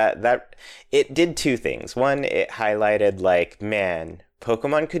sequence, that it did two things. One, it highlighted like, man,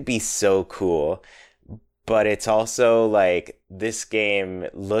 Pokemon could be so cool. But it's also like this game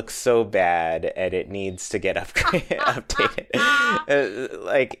looks so bad and it needs to get updated.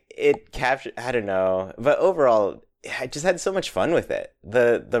 Like it captured, I don't know. But overall, I just had so much fun with it.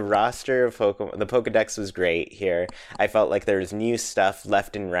 The roster of Pokemon, the Pokedex was great here. I felt like there was new stuff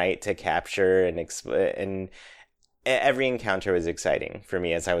left and right to capture and every encounter was exciting for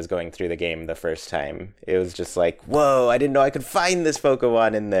me as I was going through the game the first time. It was just like, whoa, I didn't know I could find this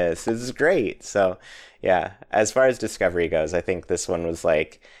Pokemon in this. This is great. So yeah, as far as discovery goes, I think this one was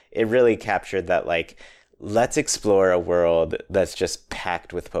like, it really captured that, like, let's explore a world that's just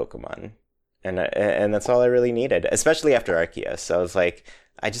packed with Pokemon. And that's all I really needed, especially after Arceus. So I was like,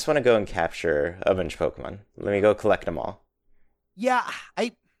 I just want to go and capture a bunch of Pokemon. Let me go collect them all. Yeah,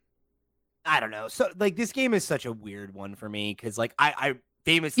 I don't know. So like this game is such a weird one for me because like I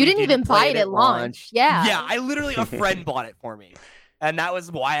famously you didn't even buy it at launch. Yeah. Yeah, I literally a friend bought it for me. And that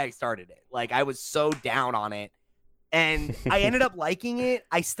was why I started it. Like I was so down on it. And I ended up liking it.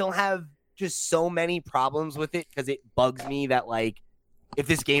 I still have just so many problems with it because it bugs me that like if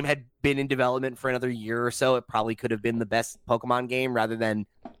this game had been in development for another year or so, it probably could have been the best Pokemon game rather than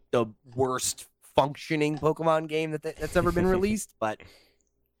the worst functioning Pokemon game that's ever been released. But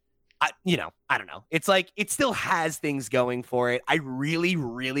I don't know. It's like it still has things going for it. I really,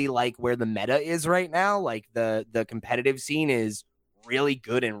 really like where the meta is right now. Like the competitive scene is really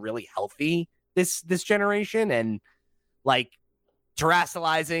good and really healthy this generation. And like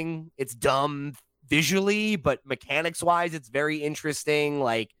terrestrializing, it's dumb visually, but mechanics wise, it's very interesting.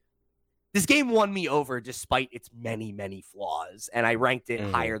 Like this game won me over despite its many, many flaws. And I ranked it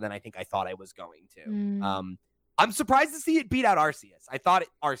higher than I think I thought I was going to. I'm surprised to see it beat out Arceus. I thought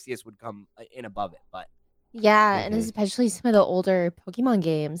Arceus would come in above it, but yeah, and especially some of the older Pokemon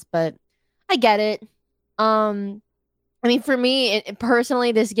games. But I get it. I mean, for me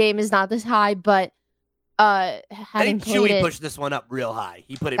personally, this game is not this high, but I having think played Chewy it, pushed this one up real high.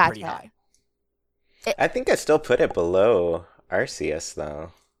 He put it pretty high. I think I still put it below Arceus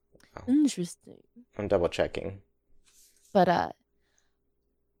though. Interesting. I'm double checking. But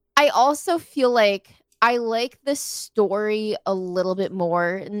I also feel like I like the story a little bit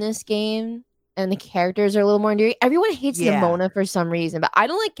more in this game, and the characters are a little more endearing. Everyone hates Nemona for some reason, but I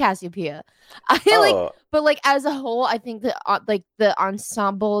don't like Cassiopeia. But like as a whole, I think that like the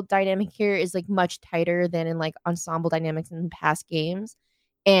ensemble dynamic here is like much tighter than in like ensemble dynamics in past games,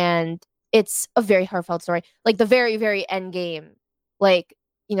 and it's a very heartfelt story. Like the very, very end game, like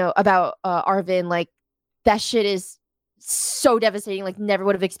about Arven, like that shit is so devastating. Like never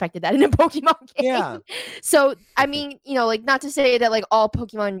would have expected that in a Pokemon game. Yeah. So I mean, like not to say that like all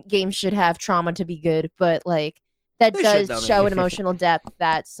Pokemon games should have trauma to be good, but like that They does should, though, show maybe. an emotional depth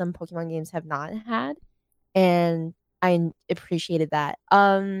that some Pokemon games have not had, and I appreciated that.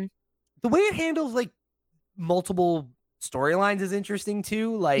 The way it handles like multiple storylines is interesting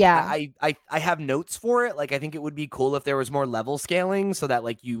too. Like Yeah. I have notes for it. Like I think it would be cool if there was more level scaling so that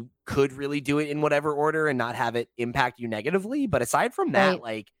like you could really do it in whatever order and not have it impact you negatively. But aside from that, Right.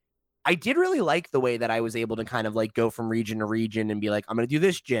 like I did really like the way that I was able to kind of like go from region to region and be like, I'm gonna do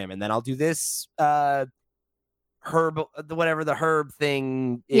this gym and then I'll do this herb, whatever the herb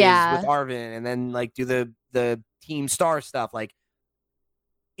thing is with Arvin, and then like do the Team Star stuff. Like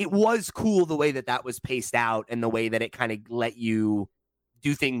it was cool the way that that was paced out and the way that it kind of let you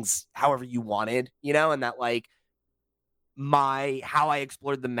do things however you wanted, you know, and that like how I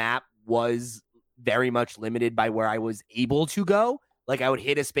explored the map was very much limited by where I was able to go. Like I would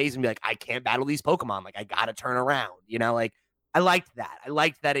hit a space and be like, I can't battle these Pokemon. Like I gotta turn around, you know, like I liked that. I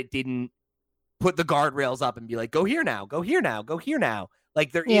liked that it didn't put the guardrails up and be like, go here now, go here now, go here now.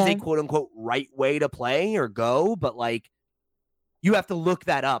 Like there is a quote unquote right way to play or go, but like you have to look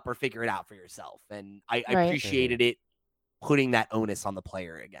that up or figure it out for yourself. And I appreciated it putting that onus on the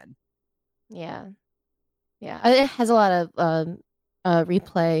player again. Yeah. Yeah. It has a lot of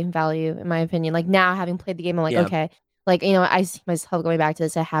replay value, in my opinion. Like now having played the game, I'm like, okay, like, you know, I see myself going back to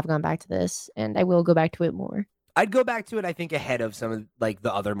this. I have gone back to this and I will go back to it more. I'd go back to it, I think, ahead of some of like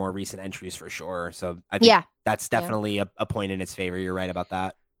the other more recent entries for sure. So I think that's definitely a point in its favor. You're right about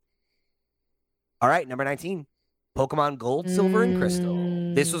that. All right, number 19, Pokemon Gold, Silver, and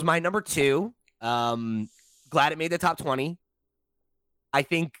Crystal. This was my number 2. Glad it made the top 20. I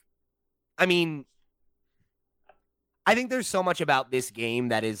think there's so much about this game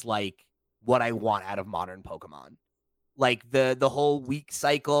that is like what I want out of modern Pokemon. Like the whole week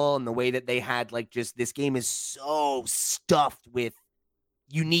cycle and the way that they had like just this game is so stuffed with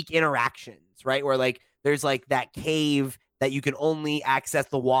unique interactions, right? Where like there's like that cave that you can only access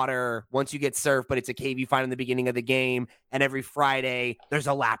the water once you get surfed, but it's a cave you find in the beginning of the game. And every Friday there's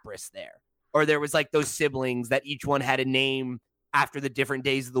a Lapras there. Or there was like those siblings that each one had a name after the different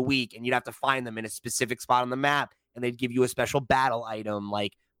days of the week, and you'd have to find them in a specific spot on the map, and they'd give you a special battle item.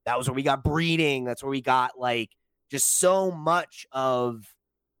 Like that was where we got breeding. That's where we got like just so much of,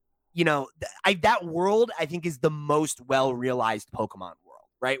 you know, that world I think is the most well-realized Pokemon world,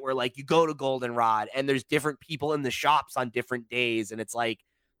 right? Where like you go to Goldenrod and there's different people in the shops on different days. And it's like,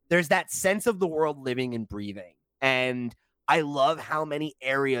 there's that sense of the world living and breathing. And I love how many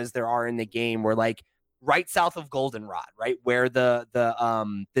areas there are in the game where like right south of Goldenrod, right? Where the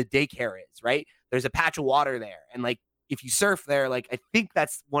daycare is, right? There's a patch of water there. And like, if you surf there, like, I think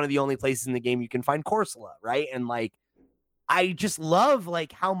that's one of the only places in the game you can find Corsola, right? And like, I just love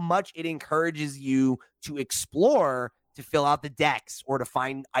like how much it encourages you to explore, to fill out the decks or to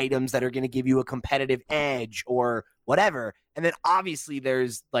find items that are going to give you a competitive edge or whatever. And then obviously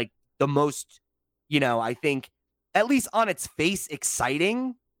there's like the most, you know, I think at least on its face,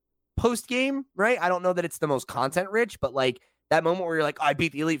 exciting post game, right? I don't know that it's the most content rich, but like that moment where you're like, oh, I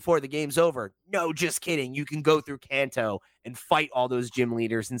beat the Elite Four, the game's over. No, just kidding. You can go through Kanto and fight all those gym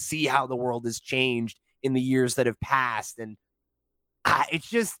leaders and see how the world has changed in the years that have passed. And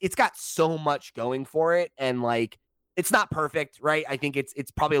it's got so much going for it. And like, it's not perfect, right? I think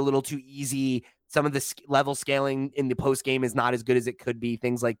it's probably a little too easy. Some of the level scaling in the post game is not as good as it could be,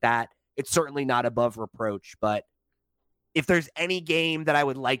 things like that. It's certainly not above reproach, but if there's any game that I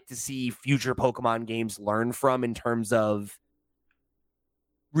would like to see future Pokemon games learn from in terms of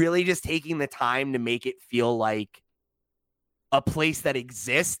really just taking the time to make it feel like a place that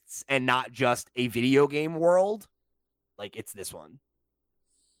exists and not just a video game world, like it's this one.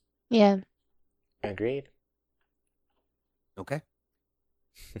 Yeah. Agreed. Okay.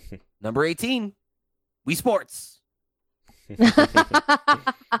 Number 18, Wii Sports.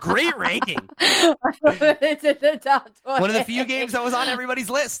 Great ranking. It's in the top 20. One of the few games that was on everybody's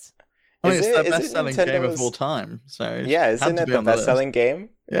list. I mean, it's Is the it best-selling game of Nintendo's- all time. So Yeah, it isn't had to it be the on the list. best-selling game?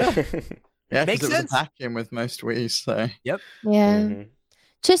 Yeah. Yeah, Makes because it was sense. a pack-in with most Wii's. So Yeah. Mhm.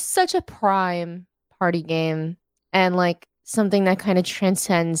 Just such a prime party game and like something that kind of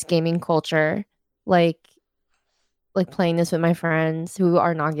transcends gaming culture. Like playing this with my friends who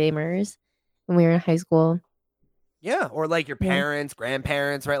are not gamers when we were in high school. Yeah, or like your Yeah. parents,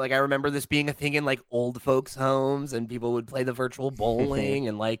 grandparents, right? Like I remember this being a thing in like old folks' homes, and people would play the virtual bowling,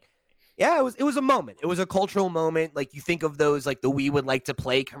 and like, yeah, it was a moment. It was a cultural moment. Like you think of those, like the We Would Like to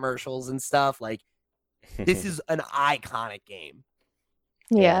Play commercials and stuff. Like this is an iconic game.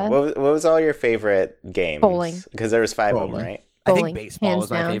 Yeah. What was all your favorite games? Bowling. Because there was 5 of them, Bowling. right? I Bowling, think baseball hands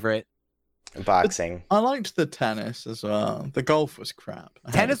was my down. favorite. Boxing. I liked the tennis as well. The golf was crap.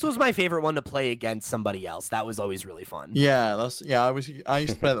 Tennis was my favorite one to play against somebody else. That was always really fun. Yeah, I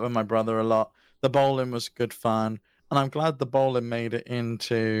used to play that with my brother a lot. The bowling was good fun, and I'm glad the bowling made it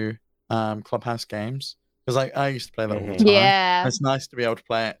into Clubhouse games because I used to play that all the time. Yeah. It's nice to be able to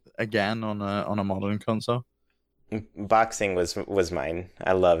play it again on a modern console. Boxing was mine.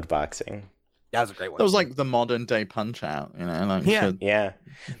 I loved boxing. That was a great one. That was like the modern day Punch Out, like Yeah.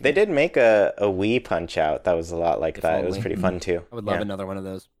 They did make a Wii Punch Out that was a lot like that. It was pretty fun too. I would love another one of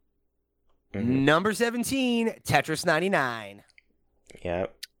those. Number 17, Tetris 99. Yeah.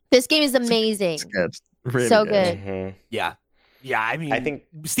 This game is amazing. It's good. Really so good. good. Yeah. Yeah, I mean, I think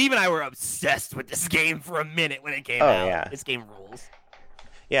Steve and I were obsessed with this game for a minute when it came out. Yeah. This game rules.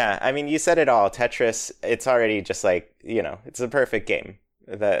 Yeah, I mean, you said it all. Tetris, it's already just like, it's a perfect game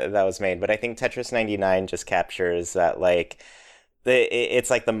that was made. But I think Tetris 99 just captures that, like,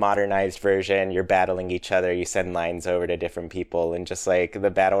 it's like the modernized version. You're battling each other. You send lines over to different people. And just, like, the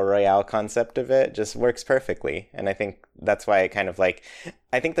battle royale concept of it just works perfectly. And I think that's why it kind of, like...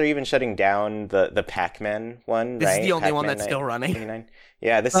 I think they're even shutting down the Pac-Man one, This right? is the only one Pac-Man that's still running. 99.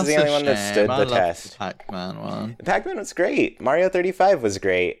 Yeah, this is the only one that stood the test. The Pac-Man one. Pac-Man was great. Mario 35 was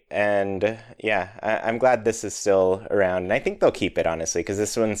great. And yeah, I'm glad this is still around. And I think they'll keep it, honestly, because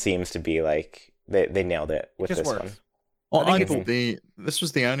this one seems to be like they nailed it with this one. Well, this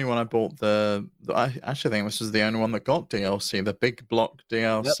was the only one I bought I actually think this was the only one that got DLC, the big block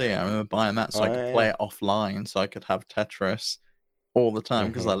DLC. Yep. I remember buying that so I could play it offline so I could have Tetris all the time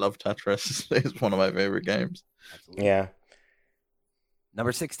because I love Tetris. It's one of my favorite games. Absolutely. Yeah.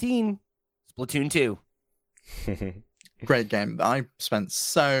 Number 16, Splatoon 2. Great game. I spent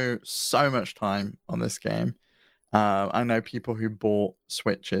so much time on this game. I know people who bought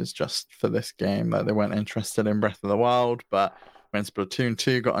Switches just for this game, that they weren't interested in Breath of the Wild, but when Splatoon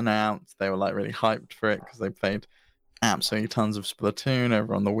 2 got announced, they were like really hyped for it because they played absolutely tons of Splatoon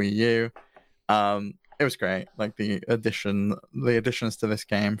over on the Wii U. It was great. Like the additions to this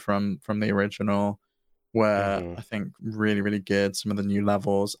game from the original were, I think, really, really good. Some of the new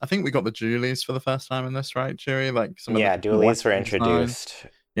levels. I think we got the dualies for the first time in this, right, Chewy? Like dualies were introduced.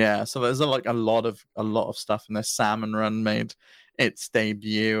 Yeah, so there's like a lot of stuff in this. Salmon Run made its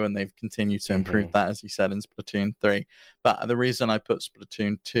debut, and they've continued to improve that, as you said, in Splatoon 3. But the reason I put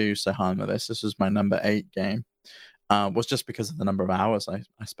Splatoon 2 so high on this was my number 8 game, was just because of the number of hours I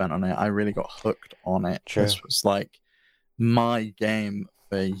spent on it. I really got hooked on it. True. This was like my game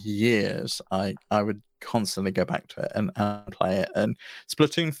for years. I would constantly go back to it and play it. And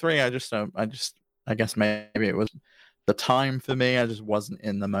Splatoon 3, I guess maybe it was the time for me. I just wasn't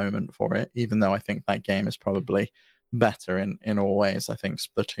in the moment for it, even though I think that game is probably better in all ways. I think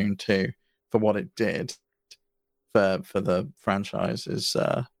Splatoon 2, for what it did for the franchise,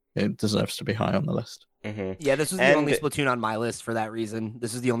 it deserves to be high on the list. Yeah, this was the only Splatoon on my list for that reason.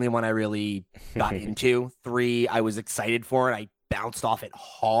 This is the only one I really got into. 3, I was excited for it. I bounced off it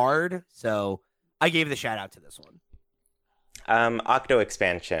hard, so I gave the shout out to this one. Octo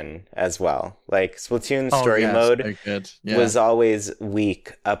expansion as well. Like Splatoon story mode was always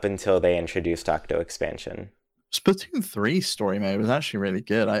weak up until they introduced Octo expansion. Splatoon 3 story mode was actually really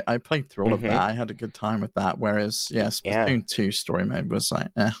good. I played through all of that. I had a good time with that. Whereas, Splatoon 2 story mode was like,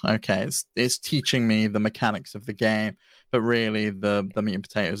 okay, it's teaching me the mechanics of the game, but really the meat and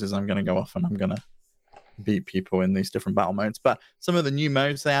potatoes is I'm going to go off and I'm going to beat people in these different battle modes. But some of the new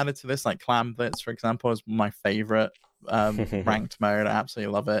modes they added to this, like Clam Blitz, for example, is my favorite ranked mode. I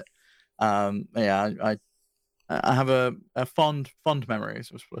absolutely love it. I have a fond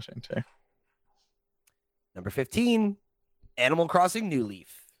memories of Splatoon 2. Number 15, Animal Crossing New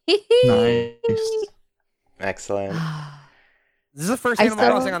Leaf. Nice. Excellent. This is the first Animal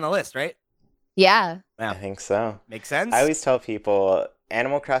Crossing on the list, right? Yeah. I think so. Makes sense. I always tell people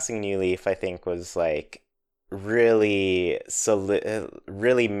Animal Crossing New Leaf, I think, was like really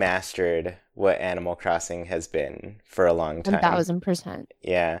mastered what Animal Crossing has been for a long time. 1000%.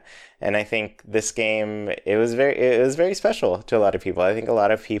 Yeah. And I think this game, it was very special to a lot of people. I think a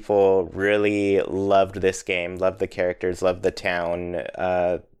lot of people really loved this game, loved the characters, loved the town,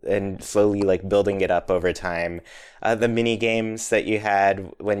 and slowly like building it up over time. The mini games that you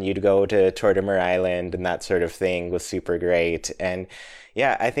had when you'd go to Tortimer Island and that sort of thing was super great. And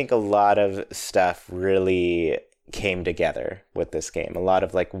yeah, I think a lot of stuff really came together with this game. A lot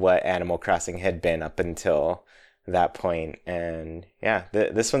of like what Animal Crossing had been up until that point. And yeah,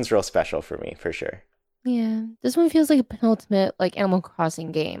 this one's real special for me, for sure. Yeah, this one feels like a penultimate like Animal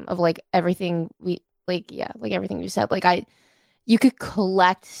Crossing game of like everything everything you said. Like you could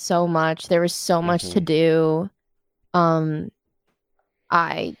collect so much. There was so much to do. I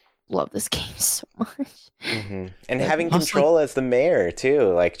love this game so much. And having control as the mayor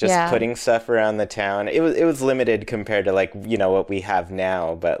too, like just putting stuff around the town. It was limited compared to like, you know, what we have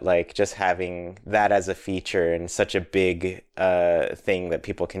now, but like just having that as a feature and such a big thing that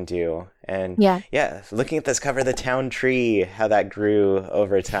people can do. And looking at this cover, the town tree, how that grew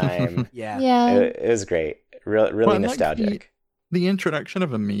over time. It was great. Really nostalgic. The introduction of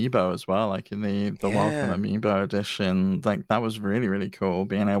Amiibo as well, like in the Welcome Amiibo edition, like that was really, really cool.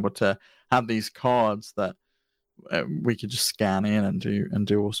 Being able to have these cards that we could just scan in and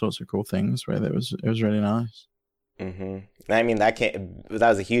do all sorts of cool things with. It was really nice. I mean, that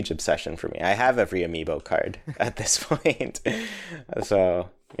was a huge obsession for me. I have every Amiibo card at this point, so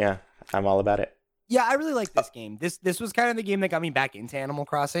yeah, I'm all about it. Yeah, I really like this game. This was kind of the game that got me back into Animal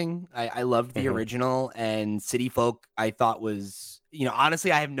Crossing. I loved the original, and City Folk I thought was, you know,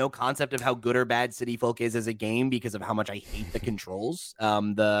 honestly, I have no concept of how good or bad City Folk is as a game because of how much I hate the controls.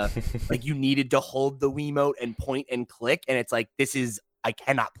 Like you needed to hold the Wiimote and point and click, and it's like, I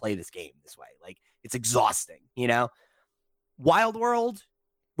cannot play this game this way. Like it's exhausting, you know? Wild World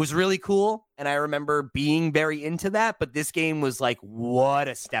was really cool, and I remember being very into that, but this game was like, what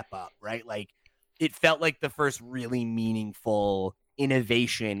a step up, right? Like, it felt like the first really meaningful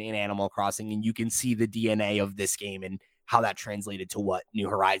innovation in Animal Crossing, and you can see the DNA of this game and how that translated to what New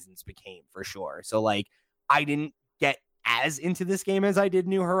Horizons became for sure. So like, I didn't get as into this game as I did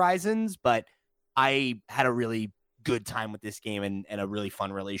New Horizons, but I had a really good time with this game and a really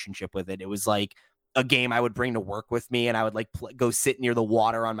fun relationship with it. It was like a game I would bring to work with me, and I would like go sit near the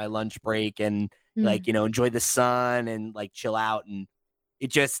water on my lunch break and like, you know, enjoy the sun and like chill out. And it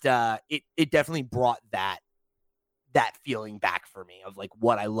just it definitely brought that feeling back for me of like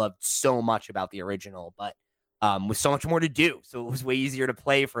what I loved so much about the original, but with so much more to do. So it was way easier to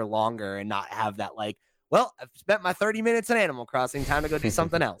play for longer and not have that like, well, I've spent my 30 minutes in Animal Crossing, time to go do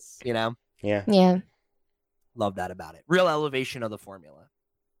something else, you know? Yeah. Love that about it. Real elevation of the formula.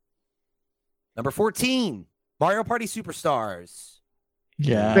 Number 14, Mario Party Superstars.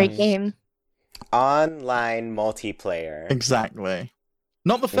 Yeah. Great game. Online multiplayer. Exactly.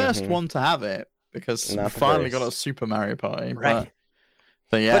 Not the first one to have it, because we finally got a Super Mario Party. Right.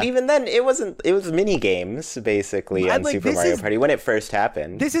 But yeah. But even then, it was mini games basically on Super Mario Party when it first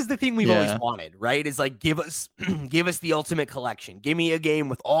happened. This is the thing we've always wanted, right? Is like, give us the ultimate collection. Give me a game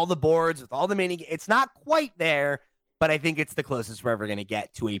with all the boards, with all the mini. It's not quite there, but I think it's the closest we're ever going to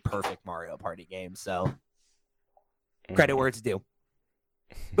get to a perfect Mario Party game. So credit where it's due.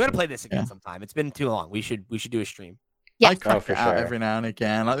 We're gonna play this again sometime. It's been too long. We should do a stream. Yeah. I crack it out every now and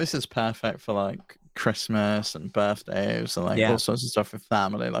again. Like, this is perfect for like Christmas and birthdays and like all sorts of stuff with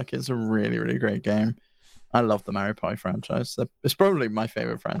family. Like, it's a really, really great game. I love the Mario Party franchise. It's probably my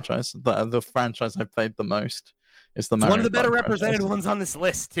favorite franchise. The franchise I've played the most is the Mario One of the better Party represented franchise. ones on this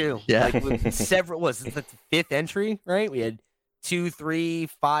list too. Yeah. Like with several, was it the fifth entry, right? We had 2, 3,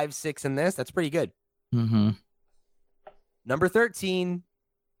 5, 6 in this. That's pretty good. Number 13,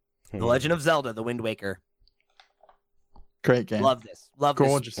 The Legend of Zelda: The Wind Waker. Great game. Love this.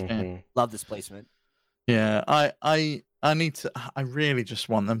 Gorgeous game. Love this placement. Yeah, I need to. I really just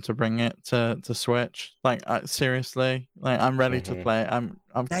want them to bring it to Switch. Like, seriously, like I'm ready to play.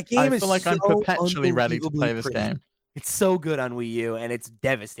 That game I feel like I'm perpetually ready to play this game. It's so good on Wii U, and it's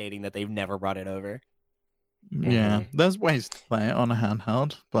devastating that they've never brought it over. Yeah, there's ways to play it on a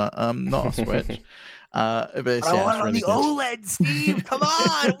handheld, but not a Switch. But it's, I want it on really the good. OLED, Steve. Come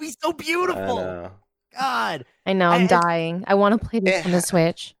on, it'll be so beautiful. God, I know. I'm dying. I want to play this on the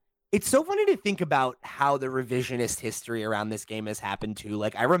Switch. It's so funny to think about how the revisionist history around this game has happened too.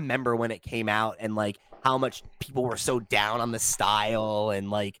 Like, I remember when it came out and like how much people were so down on the style, and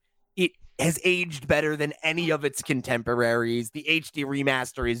like it has aged better than any of its contemporaries. The HD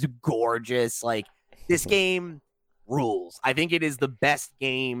remaster is gorgeous. Like, this game rules. I think it is the best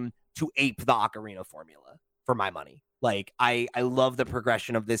game to ape the Ocarina formula for my money. Like, I love the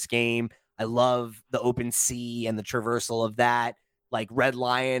progression of this game. I love the open sea and the traversal of that. Like, Red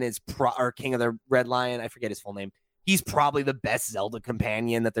Lion is or King of the Red Lion. I forget his full name. He's probably the best Zelda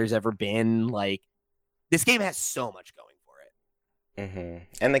companion that there's ever been. Like, this game has so much going for it.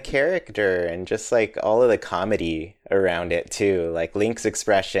 And the character and just like all of the comedy around it too. Like, Link's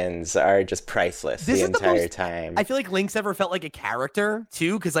expressions are just priceless the entire time. I feel like Link's ever felt like a character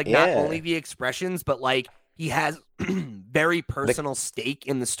too, because like not only the expressions, but like he has very personal stake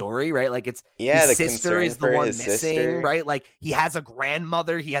in the story, right? Like, it's his sister is the one missing, right? Like, he has a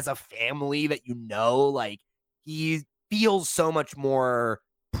grandmother, he has a family that you know. Like, he feels so much more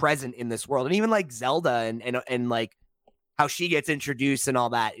present in this world. And even like Zelda and like how she gets introduced and all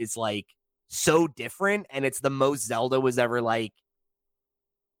that is like so different, and it's the most Zelda was ever like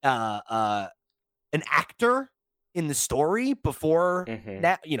an actor in the story before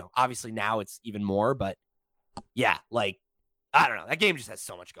that. Obviously now it's even more, but yeah, like I don't know. That game just has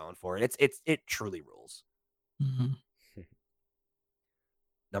so much going for it. It truly rules.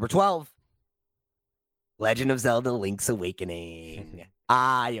 Number 12, Legend of Zelda: Link's Awakening.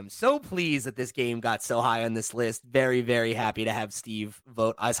 I am so pleased that this game got so high on this list. Very, very happy to have Steve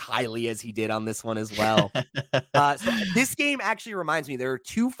vote as highly as he did on this one as well. So this game actually reminds me, there are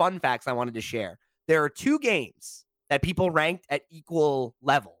 2 fun facts I wanted to share. There are 2 games that people ranked at equal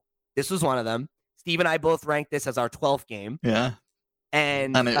level. This was one of them. Steve and I both ranked this as our 12th game. Yeah.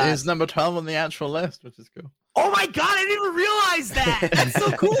 And it is number 12 on the actual list, which is cool. Oh my God, I didn't even realize that. That's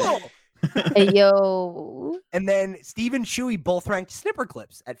so cool. Hey, yo. And then Steve and Chewy both ranked Snipper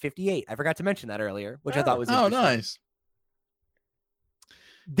Clips at 58. I forgot to mention that earlier, which I thought was interesting. Nice.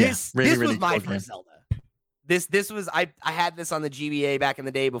 This really was my cool first Zelda. This was I had this on the GBA back in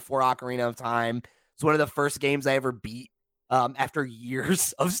the day before Ocarina of Time. It's one of the first games I ever beat after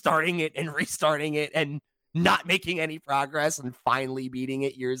years of starting it and restarting it and not making any progress and finally beating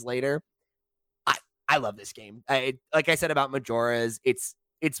it years later. I love this game. Like I said about Majora's, it's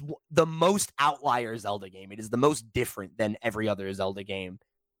the most outlier Zelda game. It is the most different than every other Zelda game.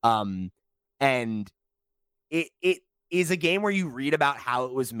 And it is a game where you read about how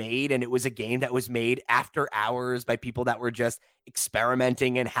it was made, and it was a game that was made after hours by people that were just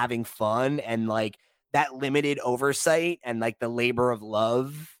experimenting and having fun, and like that limited oversight and like the labor of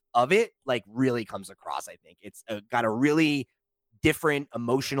love of it like really comes across. I think it's got a really different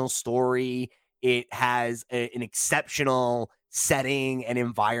emotional story. It has an exceptional setting and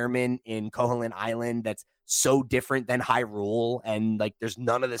environment in Koholint Island that's so different than Hyrule, and like there's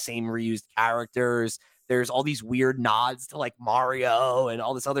none of the same reused characters. There's all these weird nods to like Mario and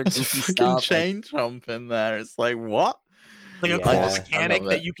all this other goofy stuff. Chain chomp in there. It's like what? Like a cool mechanic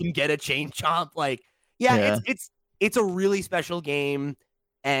that you can get a chain chomp. Like it's a really special game,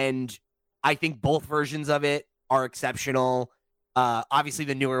 and I think both versions of it are exceptional. Obviously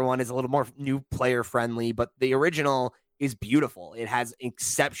the newer one is a little more new player friendly, but the original is beautiful. It has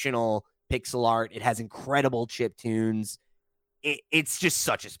exceptional pixel art. It has incredible chip tunes. It's just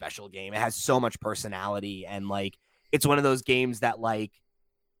such a special game. It has so much personality, and like it's one of those games that like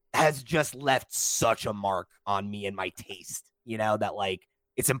has just left such a mark on me and my taste, that like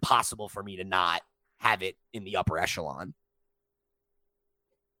it's impossible for me to not have it in the upper echelon.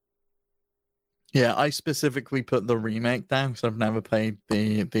 Yeah, I specifically put the remake down because I've never played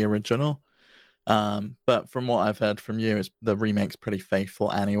the original. But from what I've heard from you, the remake's pretty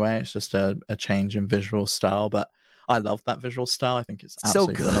faithful anyway. It's just a change in visual style, but I love that visual style. I think it's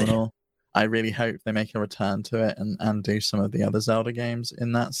absolutely phenomenal. I really hope they make a return to it and do some of the other Zelda games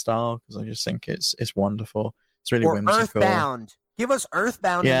in that style, because I just think it's wonderful. It's really whimsical. Earthbound. Give us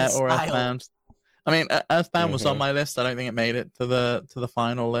Earthbound. Yeah, or Earthbound. I mean, Earthbound was on my list. I don't think it made it to the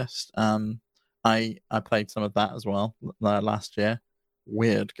final list. I played some of that as well last year.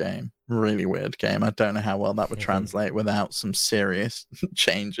 Weird game, really weird game. I don't know how well that would translate without some serious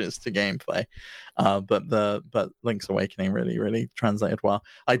changes to gameplay. But Link's Awakening really translated well.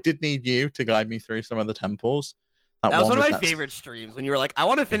 I did need you to guide me through some of the temples. That was one of my favorite streams when you were like, I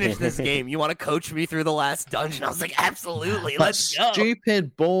want to finish this game. You want to coach me through the last dungeon? I was like, absolutely, let's go.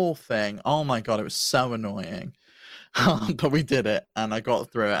 Stupid ball thing. Oh my God, it was so annoying. But we did it, and I got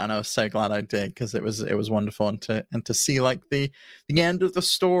through it, and I was so glad I did, because it was wonderful, and to see like the end of the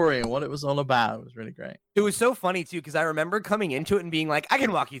story and what it was all about. It was really great. It was so funny too, because I remember coming into it and being like, I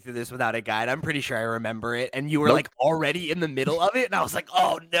can walk you through this without a guide. I'm pretty sure I remember it, and you were like already in the middle of it, and I was like,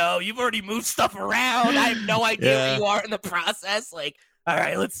 oh no, you've already moved stuff around. I have no idea where you are in the process. Like, all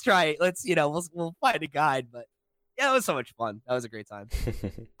right, let's try it. Let's we'll find a guide. But yeah, it was so much fun. That was a great time.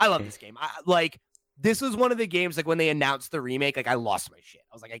 I love this game. This was one of the games, like when they announced the remake, like I lost my shit.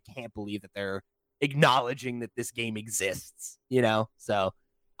 I was like, I can't believe that they're acknowledging that this game exists, So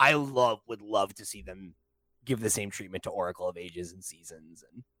I would love to see them give the same treatment to Oracle of Ages and Seasons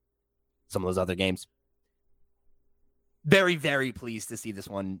and some of those other games. Very, very pleased to see this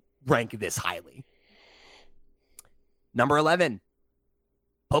one rank this highly. Number 11,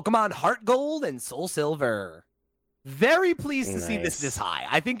 Pokemon Heart Gold and Soul Silver. Very pleased to see this high.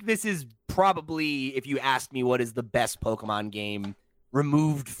 I think this is probably, if you ask me what is the best Pokemon game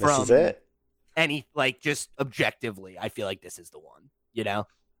removed from any, like just objectively, I feel like this is the one,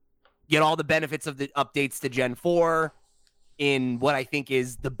 Get all the benefits of the updates to Gen 4 in what I think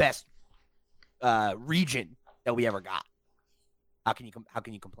is the best region that we ever got. How can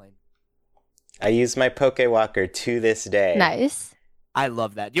you complain? I use my Pokewalker to this day. Nice. I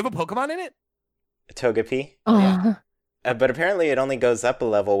love that. Do you have a Pokemon in it? Togepi. Oh, yeah. But apparently it only goes up a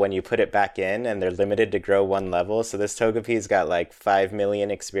level when you put it back in, and they're limited to grow one level. So this Togepi's got like 5 million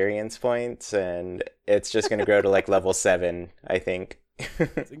experience points, and it's just going to grow to like level 7, I think.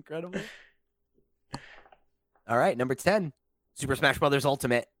 It's incredible. All right, number 10, Super Smash Brothers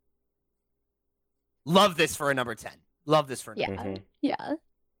Ultimate. Love this for a number 10. Love this for a number 10. Yeah.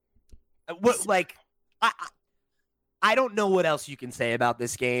 What, like, I don't know what else you can say about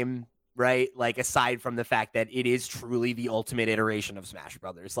this game, right? Like, aside from the fact that it is truly the ultimate iteration of Smash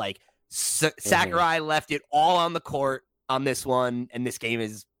Brothers. Like, Sakurai left it all on the court on this one, and this game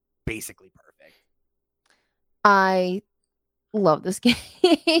is basically perfect. I love this game.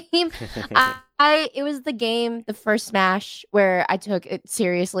 It was the first Smash where I took it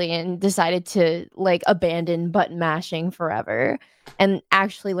seriously and decided to like abandon button mashing forever and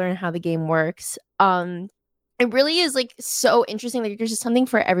actually learn how the game works. It really is like so interesting. Like there's just something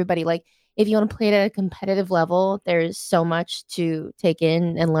for everybody. Like if you want to play it at a competitive level, there's so much to take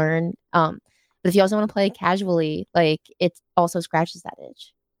in and learn. But if you also want to play casually, like it also scratches that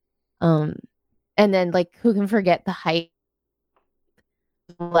itch. And then like who can forget the hype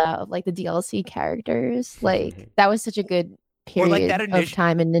of like the DLC characters? Like that was such a good period of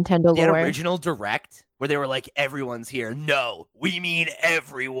time in Nintendo lore. That original Direct where they were like, everyone's here. No, we mean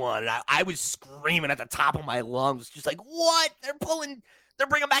everyone. And I was screaming at the top of my lungs, just like, what? They're bringing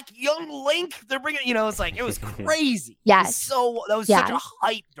back young Link. They're bringing, it's like, it was crazy. Yes. That was such a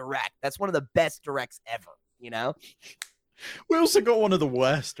hype Direct. That's one of the best Directs ever, We also got one of the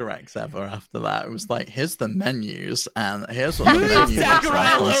worst Directs ever after that. It was like, here's the menus, and here's what the menus are.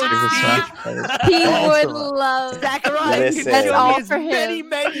 He would love Sakurai. That's all for him. As many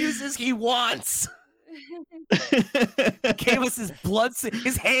menus as he wants. Gave us his blood.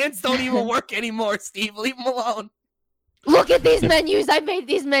 His hands don't even work anymore, Steve. Leave him alone. Look at these menus. I made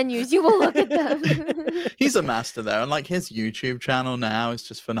these menus. You will look at them. He's a master though, and like his YouTube channel now is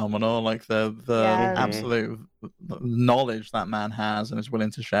just phenomenal. Like the absolute knowledge that man has and is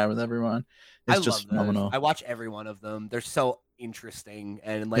willing to share with everyone is just phenomenal. I watch every one of them. They're so interesting,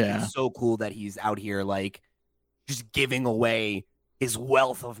 and like it's so cool that he's out here like just giving away his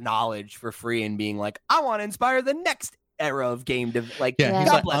wealth of knowledge for free and being like, I want to inspire the next era of game he's like,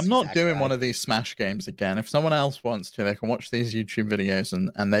 I'm not doing one of these Smash games again. If someone else wants to, they can watch these YouTube videos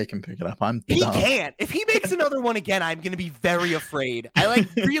and they can pick it up. He can't. If he makes another one again, I'm gonna be very afraid. I like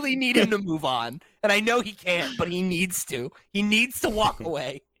really need him to move on, and I know he can't, but he needs to. He needs to walk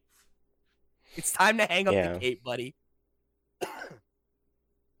away. It's time to hang up the cape, buddy. But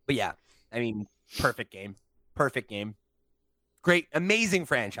yeah, I mean, perfect game. Great, amazing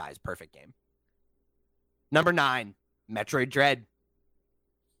franchise. Perfect game. Number 9. Metroid Dread.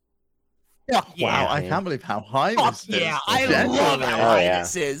 Oh, wow, I can't believe how high this is. Yeah, I love how high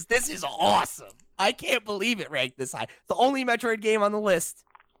this is. This is awesome. I can't believe it ranked this high. The only Metroid game on the list,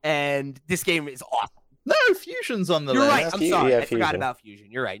 and this game is awesome. No, Fusion's on the list. You're right. I'm sorry. I forgot about Fusion.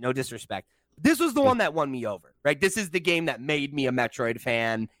 You're right. No disrespect. This was the one that won me over, right? This is the game that made me a Metroid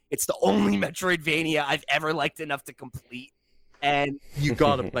fan. It's the only Metroidvania I've ever liked enough to complete. And you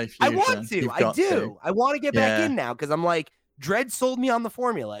gotta play Fusion. I want to. I do. I want to get back in now because I'm like, Dread sold me on the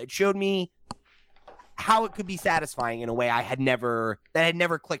formula. It showed me how it could be satisfying in a way that had never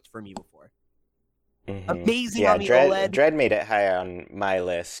clicked for me before. Amazing on the OLED. Dread made it high on my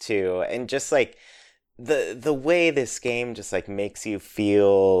list too, and just like the way this game just like makes you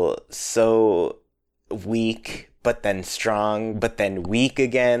feel so weak, but then strong, but then weak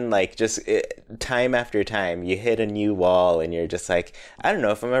again. Like just time after time, you hit a new wall and you're just like, I don't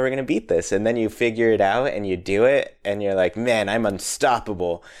know if I'm ever going to beat this. And then you figure it out and you do it and you're like, man, I'm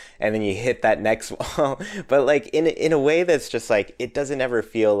unstoppable. And then you hit that next wall. But like in a way that's just like, it doesn't ever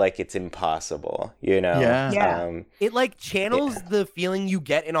feel like it's impossible, Yeah. It like channels the feeling you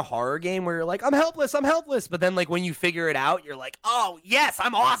get in a horror game where you're like, I'm helpless. But then like when you figure it out, you're like, oh yes,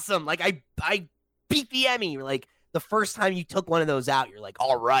 I'm awesome. Like I beat the Emmy. Like the first time you took one of those out, you're like,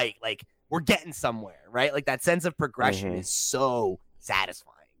 all right, like we're getting somewhere, right? Like that sense of progression is so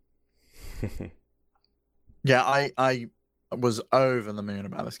satisfying. Yeah, I was over the moon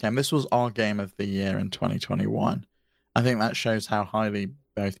about this game. This was our game of the year in 2021. I think that shows how highly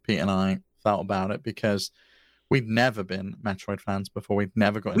both Pete and I felt about it because we'd never been Metroid fans before. We'd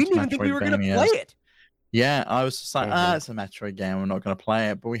never got into Metroid. We didn't even think we were going to play it. Yeah, I was just like, it's a Metroid game. We're not going to play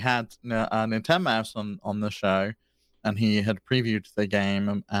it. But we had Nintendo Mouse on the show, and he had previewed the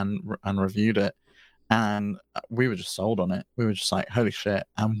game and reviewed it, and we were just sold on it. We were just like, holy shit!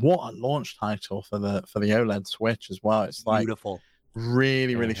 And what a launch title for the OLED Switch as well. It's like beautiful.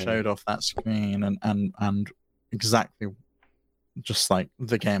 Really showed off that screen and exactly just like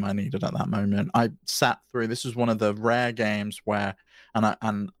the game I needed at that moment. I sat through. This was one of the rare games where,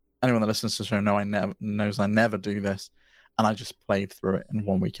 and anyone that listens to the show knows I never do this, and I just played through it in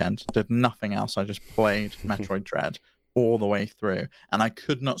one weekend. Did nothing else. I just played Metroid Dread all the way through, and I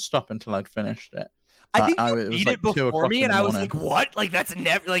could not stop until I'd finished it. I think you beat it before me, and I was like, "What? Like that's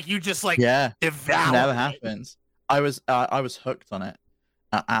never like you just like devour never it." happens." I was hooked on it,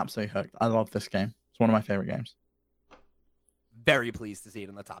 absolutely hooked. I love this game. It's one of my favorite games. Very pleased to see it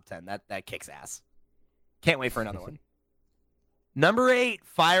in the top 10. That kicks ass. Can't wait for another one. Number 8,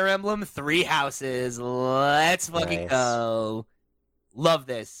 Fire Emblem 3 Houses. Let's fucking go. Love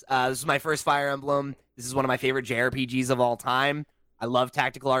this. This is my first Fire Emblem. This is one of my favorite JRPGs of all time. I love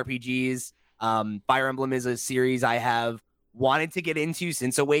tactical RPGs. Fire Emblem is a series I have wanted to get into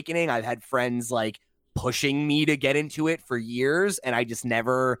since Awakening. I've had friends like pushing me to get into it for years, and I just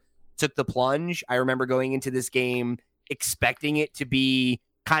never took the plunge. I remember going into this game expecting it to be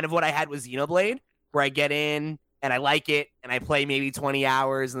kind of what I had with Xenoblade, where I get in and I like it and I play maybe 20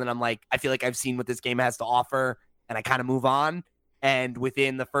 hours and then I'm like, I feel like I've seen what this game has to offer and I kind of move on. And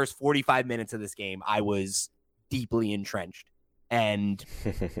within the first 45 minutes of this game, I was deeply entrenched. And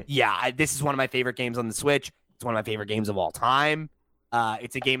yeah, this is one of my favorite games on the Switch. It's one of my favorite games of all time.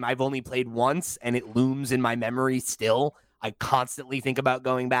 It's a game I've only played once and it looms in my memory still. I constantly think about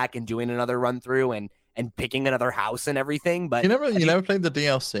going back and doing another run through and picking another house and everything. But you never played the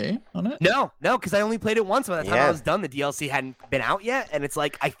DLC on it? No, because I only played it once. By the time I was done, the DLC hadn't been out yet. And it's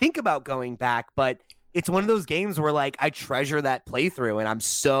like, I think about going back, but it's one of those games where like I treasure that playthrough and I'm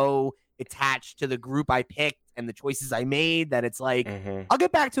so attached to the group I picked and the choices I made that it's like, I'll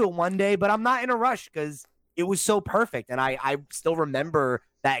get back to it one day, but I'm not in a rush because it was so perfect. And I still remember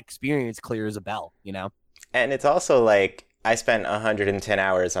that experience clear as a bell, you know? And it's also like, I spent 110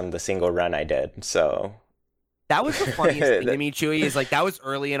 hours on the single run I did, so... That was the funniest thing to me, Chewy, is like, that was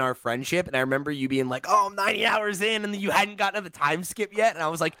early in our friendship, and I remember you being like, oh, I'm 90 hours in, and then you hadn't gotten to the time skip yet, and I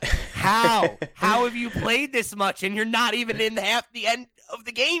was like, how? How have you played this much, and you're not even in half the end of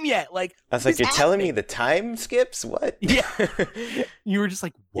the game yet? Like, I was like, you're telling me the time skips? What? Yeah. You were just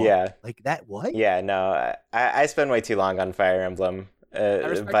like, what? Yeah. Like, that what? Yeah, no, I spend way too long on Fire Emblem.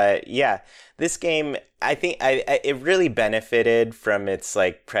 But yeah, this game, I think it really benefited from its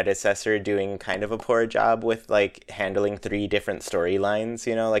like predecessor doing kind of a poor job with like handling 3 different storylines.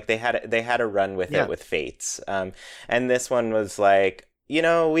 You know, like they had a run with it with Fates, and this one was like, you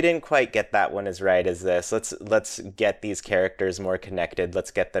know, we didn't quite get that one as right as this. Let's get these characters more connected.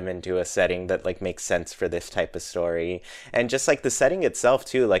 Let's get them into a setting that like makes sense for this type of story. And just like the setting itself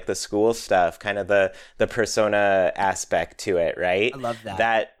too, like the school stuff, kind of the Persona aspect to it, right? I love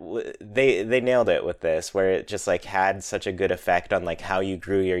that. They nailed it with this, where it just like had such a good effect on like how you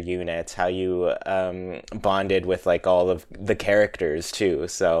grew your units, how you bonded with like all of the characters too.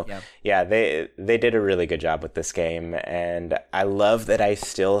 So yeah, they did a really good job with this game, and I love that I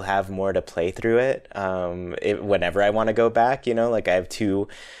still have more to play through it. Whenever I want to go back, you know, like I have 4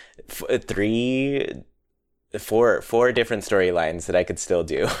 different storylines that I could still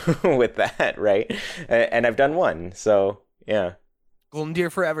do with that, right? And I've done one, so yeah. Golden Deer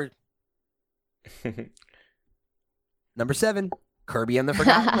forever. Number 7, Kirby and the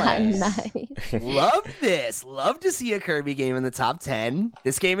Forgotten Land. Nice. Love this. Love to see a Kirby game in the top 10.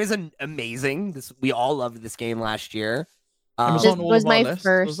 This game is amazing. We all loved this game last year. This was my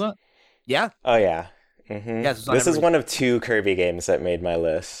first. Was that? Yeah. Oh yeah. Mm-hmm. Yes, this is one of 2 Kirby games that made my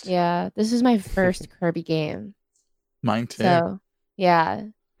list. Yeah, this is my first Kirby game. Mine too. So yeah.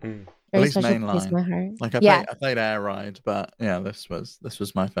 At least mainline. My heart. Like I played Air Ride, but yeah, this was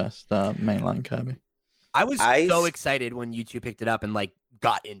my first mainline Kirby. I was so excited when you 2 picked it up and like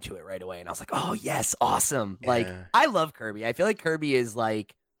got into it right away, and I was like, oh yes, awesome. Yeah. Like I love Kirby. I feel like Kirby is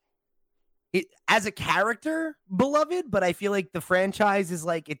like, as a character, beloved, but I feel like the franchise is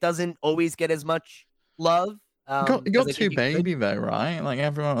like, it doesn't always get as much love. You got 2 baby though, right? Like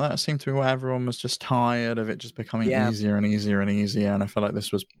everyone, that seemed to be where everyone was just tired of it just becoming easier and easier and easier. And I feel like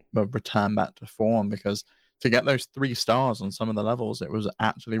this was a return back to form, because to get those 3 stars on some of the levels, it was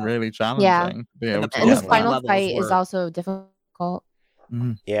actually really challenging. Yeah. And the final fight is also difficult.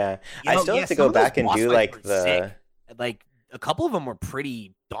 Yeah. I still have to go back and do like like a couple of them were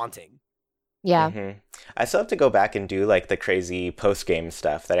pretty daunting. Yeah. Mm-hmm. I still have to go back and do like the crazy post-game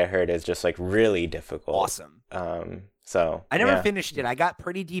stuff that I heard is just like really difficult. Awesome. So I never finished it. I got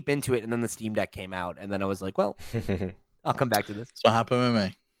pretty deep into it, and then the Steam Deck came out, and then I was like, well, I'll come back to this. That's what happened with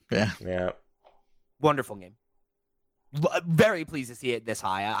me. Yeah. Yeah. Wonderful game. Very pleased to see it this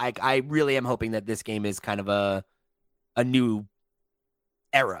high. I really am hoping that this game is kind of a new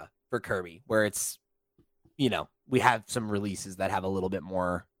era for Kirby, where it's, you know, we have some releases that have a little bit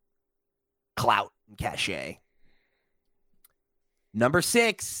more clout and cachet. Number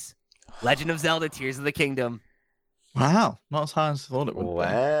 6, Legend of Zelda: Tears of the Kingdom. Wow, not as high as I thought it would be.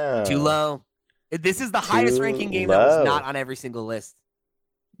 Wow. Too low. This is the Too highest ranking game that was low. not on every single list.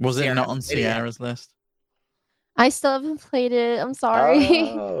 Was it Sierra not on hasn't played it yet. Sierra's list? I still haven't played it. I'm sorry.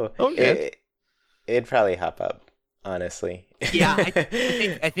 Oh, Okay. It'd probably hop up, honestly. Yeah,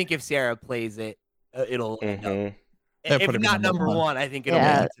 I think if Sarah plays it, it'll end up. Mhm. They'll If put it not number number one. one, I think it'll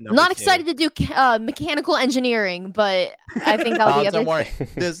Yeah. make it to I'm number not 2. excited to do mechanical engineering, but I think that'll Oh, be don't other. worry.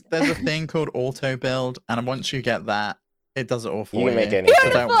 There's a thing called auto build, and once you get that, it does it all for You you. can make anything. So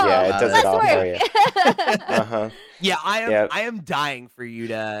don't Beautiful! worry Yeah, it about does Less it all for you. work. Uh-huh. Yeah, I am. Yep. I am dying for you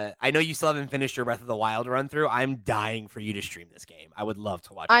to. I know you still haven't finished your Breath of the Wild run through. I'm dying for you to stream this game. I would love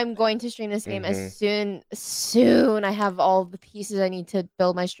to watch. I'm going to stream this game Mhm. as soon. I have all the pieces I need to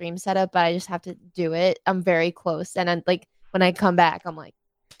build my stream setup, but I just have to do it. I'm very close, and I'm like, when I come back, I'm like,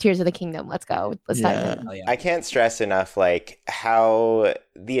 Tears of the Kingdom. Let's go. Let's dive Yeah. in. Oh, yeah. I can't stress enough like how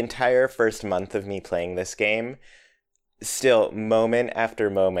the entire first month of me playing this game, still moment after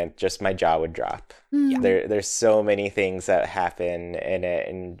moment, just my jaw would drop. Mm. There's so many things that happen in it,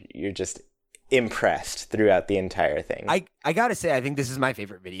 and you're just impressed throughout the entire thing. I gotta say, I think this is my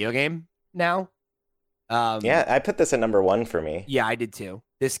favorite video game now. Yeah, I put this at number 1 for me. Yeah, I did too.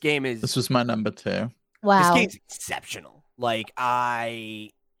 This game is. This was my number 2. Wow. This game's exceptional. Like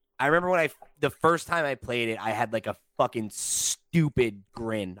I remember the first time I played it, I had like a fucking stupid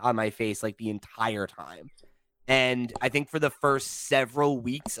grin on my face like the entire time. And I think for the first several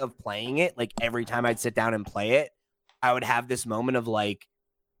weeks of playing it, like every time I'd sit down and play it, I would have this moment of like,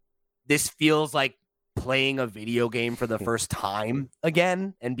 this feels like playing a video game for the first time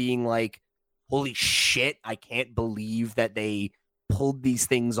again, and being like, holy shit, I can't believe that they pulled these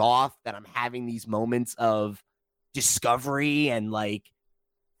things off, that I'm having these moments of discovery and like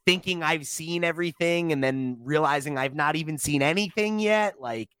thinking I've seen everything and then realizing I've not even seen anything yet.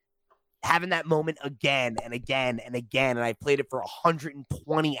 Like having that moment again and again and again. And I played it for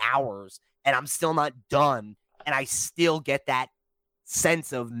 120 hours and I'm still not done. And I still get that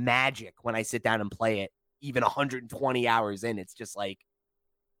sense of magic when I sit down and play it, even 120 hours in. It's just like,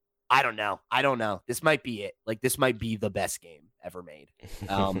 I don't know. This might be it. Like, this might be the best game ever made,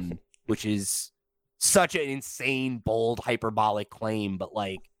 which is such an insane, bold, hyperbolic claim. But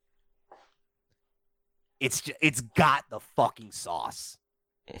like, it's got the fucking sauce.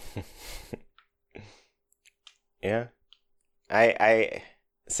 Yeah. I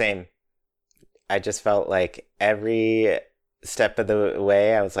same. I just felt like every step of the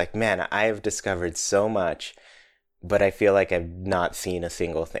way, I was like, man, I've discovered so much, but I feel like I've not seen a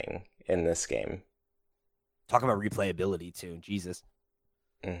single thing in this game. Talk about replayability too. Jesus.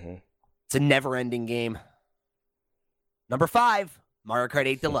 Mm-hmm. It's a never-ending game. Number 5, Mario Kart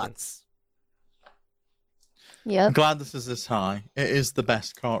 8 Deluxe. I'm Yep. glad this is this high. It is the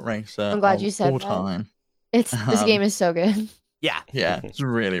best kart racer I'm glad of you said all that. time. This game is so good. Yeah. Yeah, it's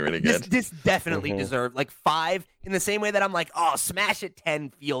really, really good. This definitely Mhm. deserved like 5 in the same way that I'm like, oh, Smash at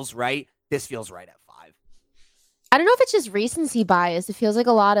 10 feels right. This feels right at 5. I don't know if it's just recency bias. It feels like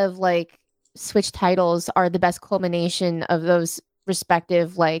a lot of like Switch titles are the best culmination of those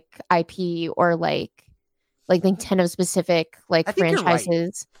respective like IP or like Nintendo specific like I think you're right.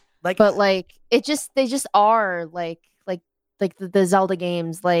 franchises. Like, But like they just are like the Zelda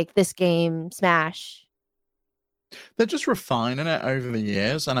games, like this game, Smash. They're just refining it over the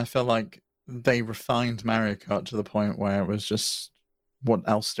years, and I feel like they refined Mario Kart to the point where it was just, what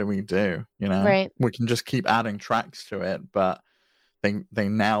else do we do? You know, Right. we can just keep adding tracks to it, but they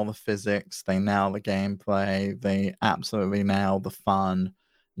nail the physics, they nail the gameplay, they absolutely nail the fun.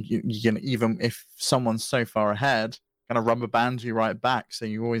 You can, even if someone's so far ahead, kind of rubber band you right back, so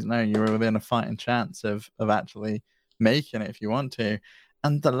you always know you're within a fighting chance of actually making it if you want to.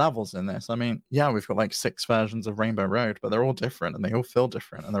 And the levels in this, I mean, yeah, we've got like 6 versions of Rainbow Road, but they're all different and they all feel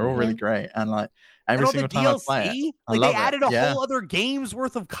different and they're all really great. And like every and all single the time I play it, DLC, I like love they it. added a Yeah. whole other game's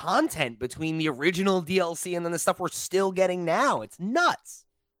worth of content between the original DLC and then the stuff we're still getting now. It's nuts.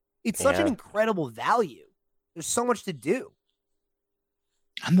 It's such an Yeah. incredible value. There's so much to do.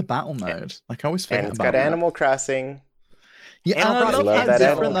 And the battle mode, like I always forget And it's about got that. Animal Crossing. Yeah, and Animal I Crossing love I how love that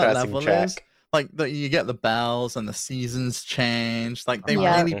different Animal that Crossing level track. is. Like you get the bells and the seasons change. Like they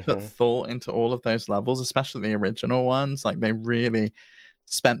Yeah. really put Mhm. thought into all of those levels, especially the original ones. Like they really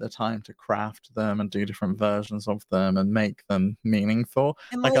spent the time to craft them and do different versions of them and make them meaningful.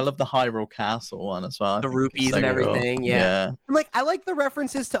 And Like I like, love the Hyrule Castle one as well. I The think it's rupees so and cool. everything, Yeah. and like I like the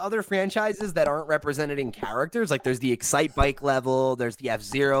references to other franchises that aren't represented in characters. Like there's the Excite Bike level, there's the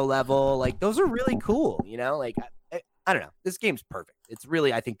F-Zero level. Like those are really cool, you know? Like I don't know. This game's perfect. It's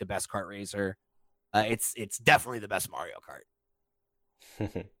really, I think, the best kart racer. It's definitely the best Mario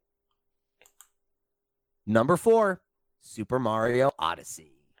Kart. Number 4, Super Mario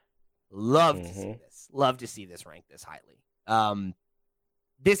Odyssey. Love to see this. Love to see this ranked this highly.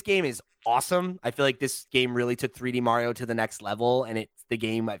 This game is awesome. I feel like this game really took 3D Mario to the next level, and it's the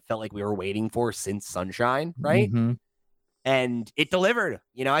game I felt like we were waiting for since Sunshine, right? Mm-hmm. And it delivered.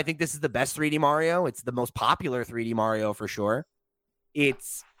 You know, I think this is the best 3D Mario. It's the most popular 3D Mario for sure.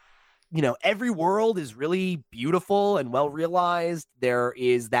 It's, you know, every world is really beautiful and well realized. There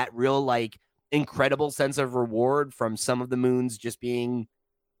is that real, like, incredible sense of reward from some of the moons just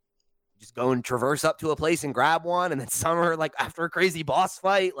go and traverse up to a place and grab one. And then some are like after a crazy boss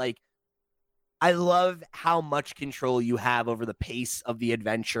fight. Like, I love how much control you have over the pace of the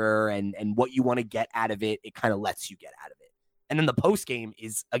adventure and what you want to get out of it. It kind of lets you get out of it. And then the post game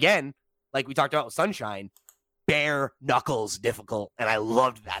is, again, like we talked about with Sunshine, bare knuckles difficult. And I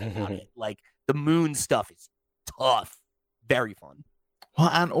loved that about it. Like, the moon stuff is tough. Very fun. Well,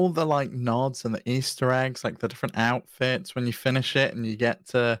 and all the like nods and the Easter eggs, like the different outfits when you finish it and you get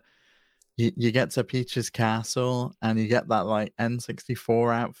to Peach's castle and you get that like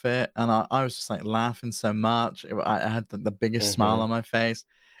N64 outfit. And I was just like laughing so much. I had the biggest smile on my face.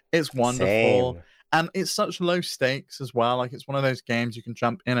 It's wonderful. Same. And it's such low stakes as well. Like, it's one of those games you can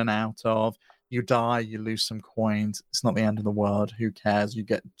jump in and out of. You die, you lose some coins. It's not the end of the world. Who cares? You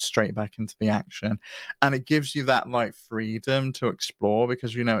get straight back into the action. And it gives you that like freedom to explore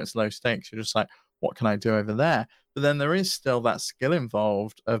because you know it's low stakes. You're just like, what can I do over there? But then there is still that skill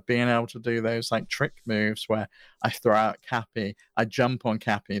involved of being able to do those like trick moves where I throw out Cappy, I jump on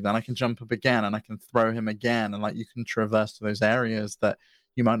Cappy, then I can jump up again and I can throw him again. And like you can traverse to those areas that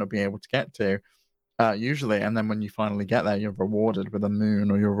you might not be able to get to. Usually, and then when you finally get there, you're rewarded with a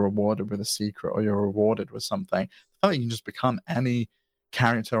moon, or you're rewarded with a secret, or you're rewarded with something. I think you can just become any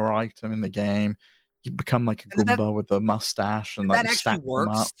character or item in the game. You become like a Goomba with a mustache, and like that actually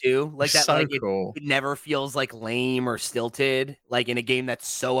works too. Like that, so like cool. It never feels like lame or stilted. Like in a game that's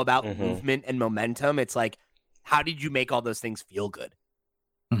so about movement and momentum, it's like, how did you make all those things feel good?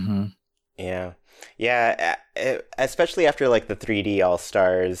 Mm-hmm. Yeah, especially after like the 3D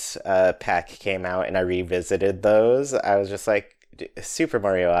All-Stars pack came out and I revisited those, I was just like, Super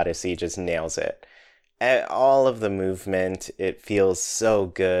Mario Odyssey just nails it. All of the movement, it feels so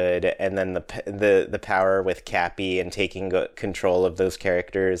good, and then the power with Cappy and taking control of those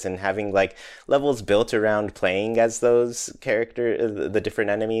characters and having like levels built around playing as those characters, the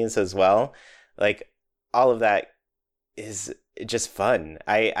different enemies as well. Like, all of that is just fun.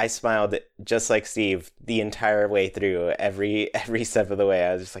 I smiled just like Steve the entire way through, every step of the way.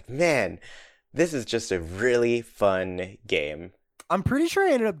 I was just like, man, this is just a really fun game. I'm pretty sure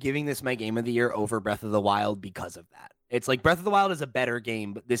I ended up giving this my game of the year over Breath of the Wild because of that. It's like Breath of the Wild is a better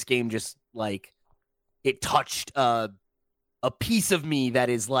game, but this game just like it touched a piece of me that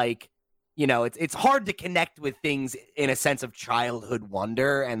is like, you know, it's hard to connect with things in a sense of childhood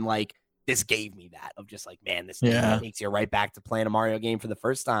wonder, and like this gave me that of just like, man, this takes you right back to playing a Mario game for the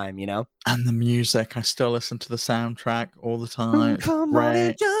first time, you know? And the music, I still listen to the soundtrack all the time. Come on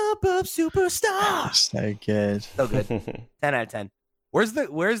and jump up, superstar. So good. So good. 10 out of 10. When's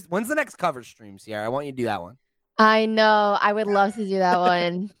the next cover stream, Sierra? I want you to do that one. I know. I would love to do that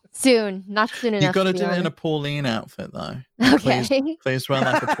one. Soon. Not soon enough. You've got to do it in a Pauline outfit, though. Okay. Please wear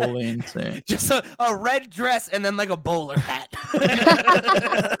like a Pauline too. Just a red dress and then like a bowler hat.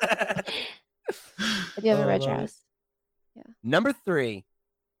 I do have a red dress. Yeah. Number 3,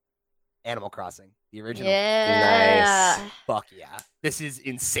 Animal Crossing, the original. Yeah. Nice. Fuck yeah. This is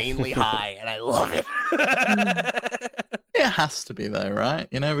insanely high, and I love it. It has to be though, right?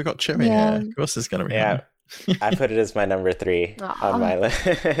 You know, we got Chimmy here. Of course it's going to be high. I put it as my number 3 on my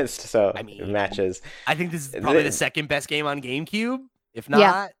list, so I mean, it matches. I think this is probably the second best game on GameCube, if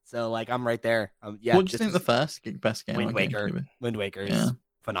not. So, like, I'm right there. Yeah. What do you think the first best game Wind on Waker. GameCube? Wind Waker is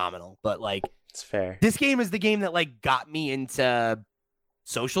phenomenal, but like, it's fair. This game is the game that like got me into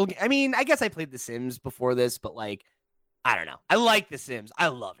social. I mean, I guess I played The Sims before this, but like, I don't know. I like The Sims. I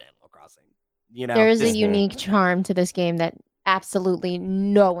loved Animal Crossing. You know, there is a unique charm to this game that absolutely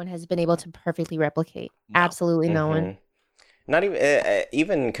no one has been able to perfectly replicate. No. Absolutely no one. Not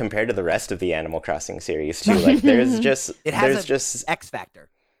even compared to the rest of the Animal Crossing series too. Like there's just X factor.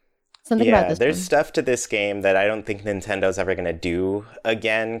 Something about this there's one. stuff to this game that I don't think Nintendo's ever gonna do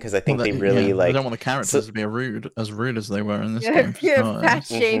again, because I think they really they don't want the characters to be as rude as they were in this game. Fat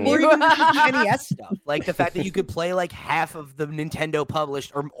shame Or you. even the NES stuff, like the fact that you could play like half of the Nintendo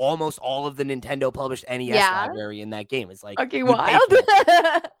published or almost all of the Nintendo published NES library in that game. It's like okay, wild.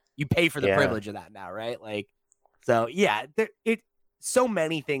 You pay for the privilege of that now, right? Like, So yeah, so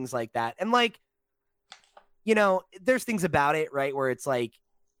many things like that. And like, you know, there's things about it, right, where it's like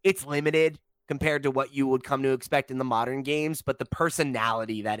it's limited compared to what you would come to expect in the modern games, but the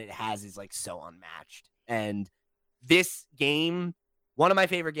personality that it has is like so unmatched. And this game, one of my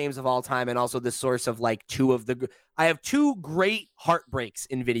favorite games of all time, and also the source of like I have two great heartbreaks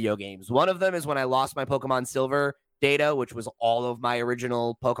in video games. One of them is when I lost my Pokemon Silver data, which was all of my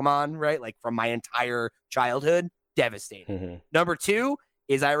original Pokemon, right? Like from my entire childhood. Devastating. Mm-hmm. Number two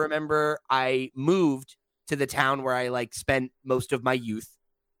is I remember I moved to the town where I like spent most of my youth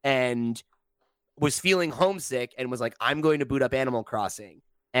and was feeling homesick and was like, I'm going to boot up Animal Crossing.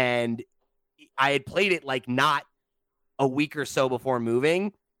 And I had played it like not a week or so before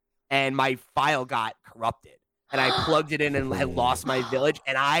moving, and my file got corrupted. And I plugged it in and had lost my village,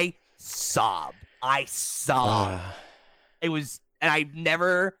 and I sobbed. It was, and I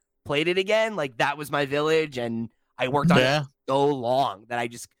never played it again. Like that was my village, and I worked on it so long that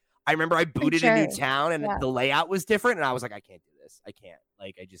I remember I booted a new town and the layout was different, and I was like, I can't do this. I can't.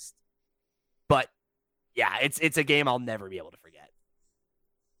 Like but yeah, it's a game I'll never be able to forget.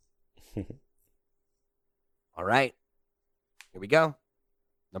 All right. Here we go.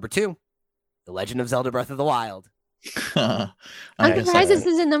 Number 2, The Legend of Zelda Breath of the Wild. I'm surprised this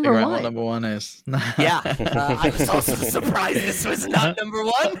isn't number 1. What number 1 is. Yeah. I was also surprised this was not number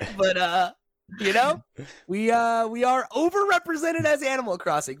 1, but you know, we are overrepresented as Animal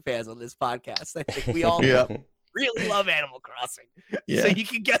Crossing fans on this podcast. I think we all really love Animal Crossing. Yeah. So you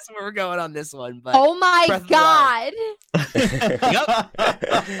can guess where we're going on this one. But oh my God.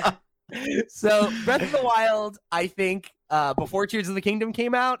 Yep. So Breath of the Wild, I think before Tears of the Kingdom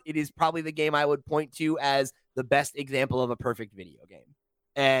came out, it is probably the game I would point to as the best example of a perfect video game.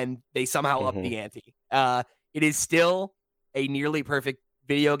 And they somehow upped the ante. It is still a nearly perfect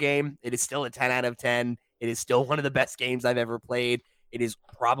video game. It is still a 10 out of 10. It is still one of the best games I've ever played. It is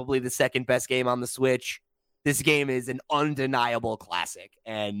probably the second best game on the Switch. This game is an undeniable classic,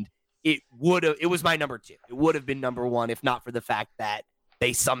 and it was my number 2. It would have been number 1 if not for the fact that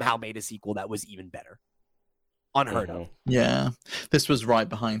they somehow made a sequel that was even better. Unheard of. Yeah. This was right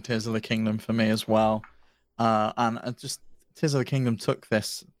behind Tears of the Kingdom for me as well. And just Tears of the Kingdom took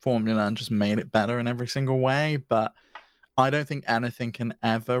this formula and just made it better in every single way, but I don't think anything can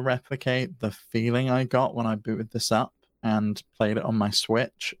ever replicate the feeling I got when I booted this up and played it on my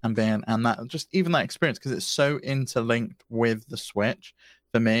Switch, and that just even that experience, because it's so interlinked with the Switch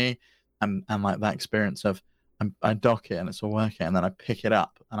for me, and like that experience of I dock it and it's all working, and then I pick it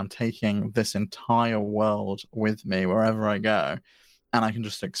up and I'm taking this entire world with me wherever I go, and I can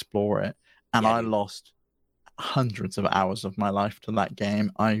just explore it. And I lost hundreds of hours of my life to that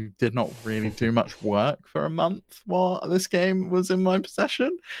game. I did not really do much work for a month while this game was in my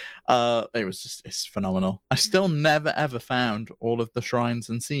possession. It's phenomenal. I still never ever found all of the shrines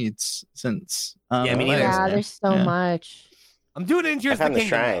and seeds since. Me neither. Yeah, there's so much. I'm doing it in Tears of the Kingdom.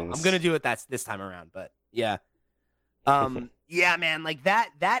 Shrines. I'm gonna do it this time around, but yeah. Yeah, man, like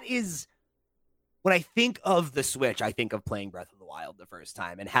that is when I think of the Switch, I think of playing Breath of the Wild the first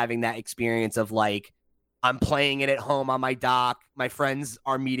time and having that experience of like, I'm playing it at home on my dock. My friends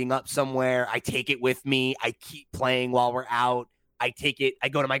are meeting up somewhere. I take it with me. I keep playing while we're out. I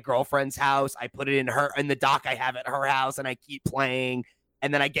go to my girlfriend's house. I put it in the dock I have at her house, and I keep playing.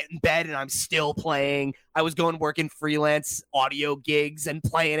 And then I get in bed and I'm still playing. I was working freelance audio gigs and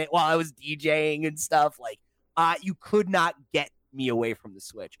playing it while I was DJing and stuff. Like, you could not get me away from the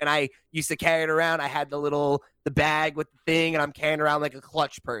Switch. And I used to carry it around. I had the bag with the thing, and I'm carrying around like a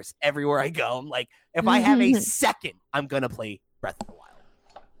clutch purse everywhere I go. I'm like, if I have a second, I'm gonna play Breath of the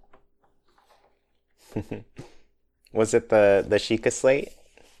Wild. Was it the Sheikah Slate?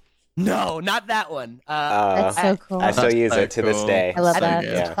 No, not that one. That's so cool. I still use so it to this cool. day. I love At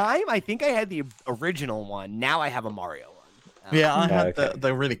that. the time, I think I had the original one. Now I have a Mario one. Yeah, I had okay.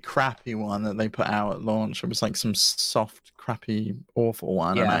 the really crappy one that they put out at launch. It was like some soft, crappy, awful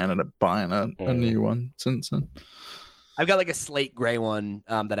one, and I ended up buying a new one since then. I've got like a slate gray one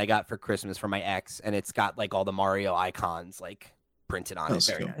that I got for Christmas from my ex, and it's got like all the Mario icons like printed on it.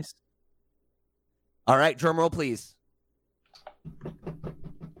 Very nice. All right, drum roll, please.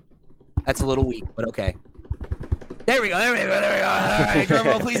 That's a little weak, but okay. There we go. All right, drum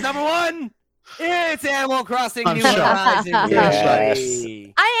roll, please. Number 1. It's Animal Crossing New Horizons.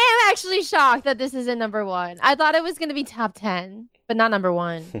 Yes. I am actually shocked that this isn't number 1. I thought it was going to be top 10, but not number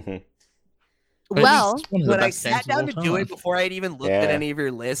 1. Well, when I sat down to do it before I had even looked at any of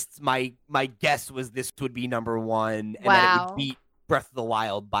your lists, my guess was this would be number 1, and that it would beat Breath of the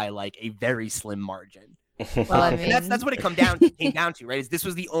Wild by like a very slim margin. Well, I mean... And that's what it came down to, right? Is this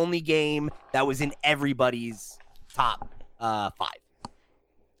was the only game that was in everybody's top 5.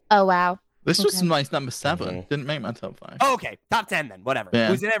 Oh wow. This was Okay. nice number 7. Mhm. Didn't make my top 5. Oh, okay, top 10 then. Whatever. Yeah.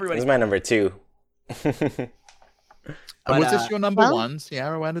 It was in This everybody's. is my number 2. but, was this your number well- 1,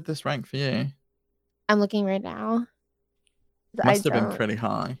 Sierra? Where did this rank for you? I'm looking right now. Must have been don't- pretty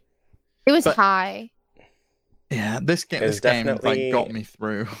high. It was but- high. Yeah, this game, It was like definitely- got me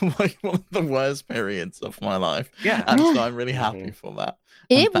through like one of the worst periods of my life, Yeah, and so I'm really happy for that.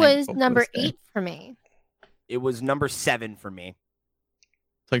 I'm It was thankful for number this game. 8 for me. it was number 7 for me.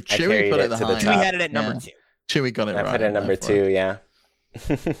 So I Chewy carried put it it the to the highest. We top. had it at number Yeah. 2. Chewy got it I right. put it at number therefore. 2, yeah.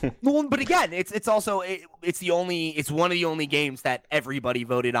 Well, but again, it's also it's one of the only games that everybody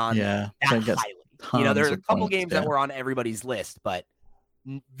voted on Yeah, that so it gets highly. There are tons a of couple points, games yeah. that were on everybody's list, but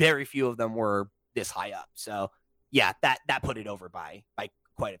very few of them were this high up. So yeah, that put it over by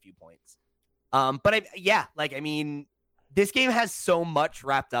quite a few points. But this game has so much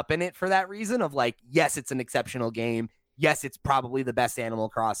wrapped up in it for that reason of like, yes, it's an exceptional game. Yes, it's probably the best Animal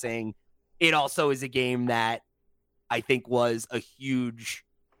Crossing. It also is a game that I think was a huge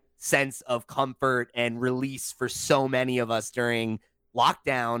sense of comfort and release for so many of us during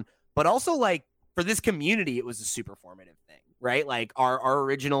lockdown, but also like for this community, it was a super formative thing, right? Like our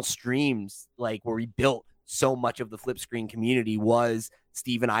original streams, like where we built so much of the flip screen community was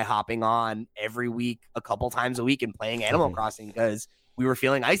Steve and I hopping on every week, a couple times a week and playing Animal Crossing because we were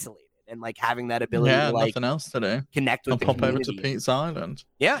feeling isolated and like having that ability Yeah, to like nothing else to do. connect I'll with the pop over to community. Pete's Island.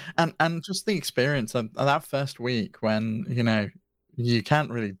 Yeah. And just the experience of that first week when, you can't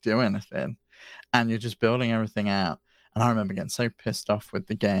really do anything and you're just building everything out. And I remember getting so pissed off with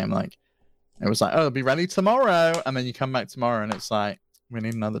the game. Like, it was like, oh, it'll be ready tomorrow. And then you come back tomorrow and it's like, we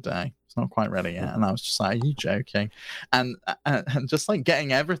need another day. It's not quite ready yet. And I was just like, are you joking? And just like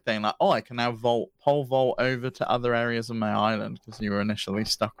getting everything, like, oh, I can now pole vault over to other areas of my island because you were initially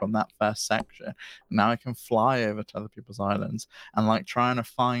stuck on that first section. Now I can fly over to other people's islands and like trying to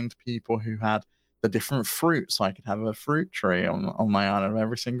find people who had the different fruits, so I could have a fruit tree on my island of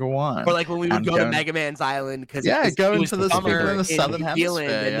every single one. Or like when we would And go to go- Mega Man's Island because go it into was the summer people in the southern New Zealand,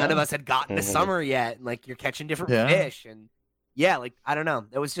 hemisphere, and none yeah. of us had gotten to Mhm. summer yet. And like you're catching different Yeah. fish, and yeah, like I don't know,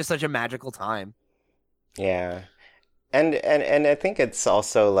 it was just such a magical time. Yeah. And I think it's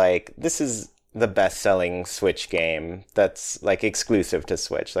also like this is the best-selling Switch game that's like exclusive to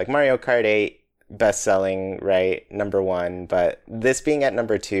Switch. Like Mario Kart 8 best-selling, right? Number 1, but this being at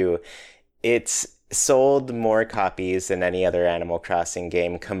number 2, it's sold more copies than any other Animal Crossing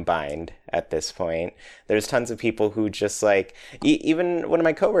game combined at this point. There's tons of people who just like, even one of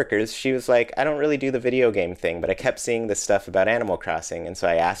my coworkers, she was like, I don't really do the video game thing, but I kept seeing this stuff about Animal Crossing. And so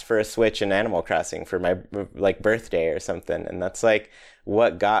I asked for a Switch and Animal Crossing for my like birthday or something. And that's like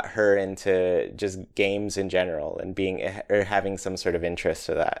what got her into just games in general and having some sort of interest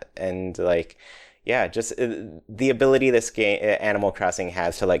to that. And like, yeah, just the ability this game Animal Crossing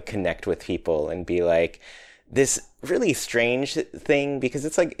has to like connect with people and be like this really strange thing because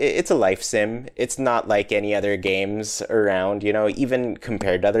it's like it's a life sim. It's not like any other games around, even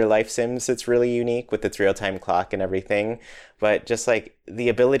compared to other life sims, it's really unique with its real-time clock and everything. But just like the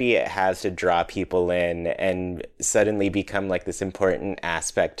ability it has to draw people in and suddenly become like this important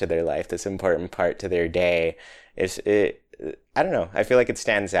aspect to their life, this important part to their day, I don't know. I feel like it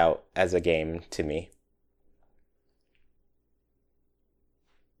stands out as a game to me.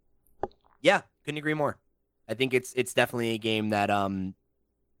 Yeah, couldn't agree more. I think it's definitely a game that I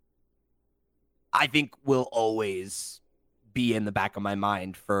think will always be in the back of my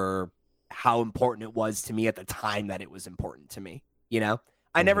mind for how important it was to me at the time that it was important to me.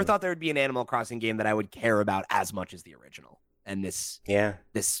 I never Mhm. thought there would be an Animal Crossing game that I would care about as much as the original, and this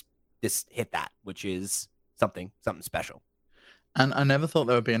hit that, which is something special. And I never thought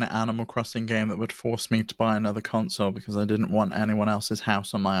there would be an Animal Crossing game that would force me to buy another console because I didn't want anyone else's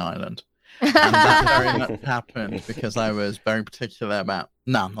house on my island. And that very much happened because I was very particular about,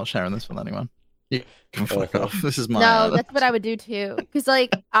 no, I'm not sharing this with anyone. You can fuck off. This is my No, island. that's what I would do too. Because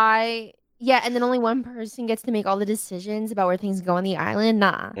and then only one person gets to make all the decisions about where things go on the island.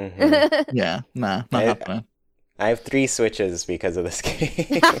 Nah. Mhm. Yeah, nah, not happening. I have 3 Switches because of this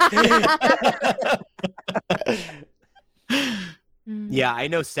game. Yeah, I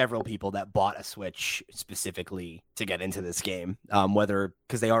know several people that bought a Switch specifically to get into this game, whether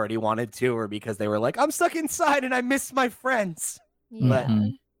because they already wanted to or because they were like, I'm stuck inside and I miss my friends. Yeah.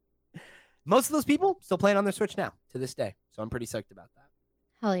 Mhm. Most of those people still playing on their Switch now to this day, so I'm pretty psyched about that.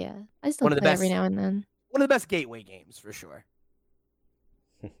 Hell yeah. I still One of the play every best- now and then. One of the best gateway games for sure.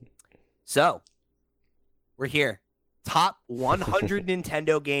 So, we're here. Top 100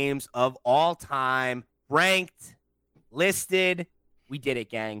 Nintendo games of all time, ranked, listed. We did it,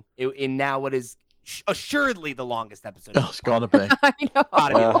 gang. In now what is assuredly the longest episode. Oh, it's gotta be. I know.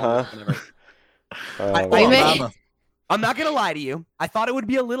 Gotta be Uh-huh. longer. Oh, I'm not gonna lie to you. I thought it would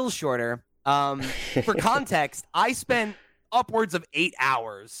be a little shorter. For context, I spent upwards of 8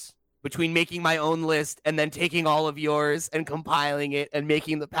 hours between making my own list and then taking all of yours and compiling it and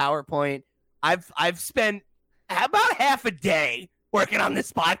making the PowerPoint. I've spent about half a day working on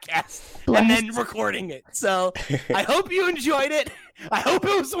this podcast and then recording it. So I hope you enjoyed it. I hope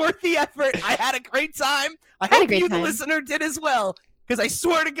it was worth the effort. I had a great time. I hope you, the listener, did as well. Because I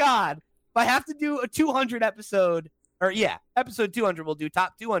swear to God, if I have to do a 200 episode, episode 200, we'll do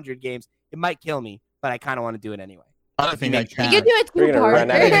top 200 games. It might kill me, but I kind of want to do it anyway. I don't think I can. You can do it We're gonna run two-part.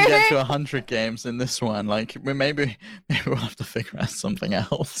 out I of didn't get to 100 games in this one. Like, maybe we'll have to figure out something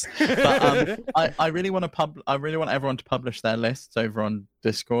else. But I really want to I really want everyone to publish their lists over on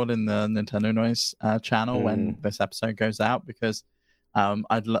Discord in the Nintendo Noise channel when this episode goes out, because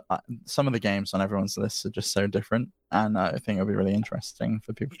some of the games on everyone's lists are just so different, and I think it'll be really interesting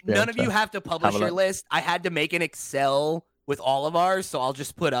for people to be None able of to you have to publish your look. list. I had to make an Excel with all of ours, so I'll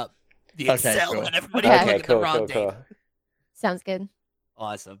just put up the Okay, Excel cool. and everybody Okay, can look at the raw data. cool. Sounds good.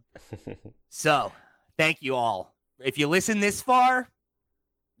 Awesome. So, thank you all. If you listen this far,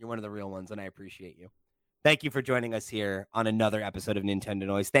 you're one of the real ones, and I appreciate you. Thank you for joining us here on another episode of Nintendo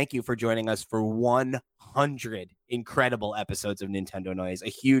Noise. Thank you for joining us for 100 incredible episodes of Nintendo Noise. A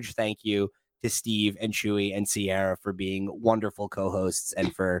huge thank you to Steve and Chewy and Sierra for being wonderful co-hosts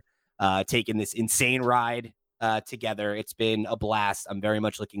and for taking this insane ride together. It's been a blast. I'm very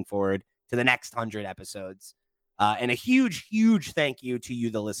much looking forward to the next 100 episodes. And a huge, huge thank you to you,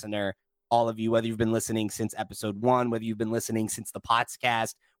 the listener, all of you, whether you've been listening since episode 1, whether you've been listening since the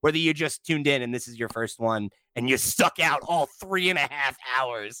podcast, whether you just tuned in and this is your first one and you stuck out all 3.5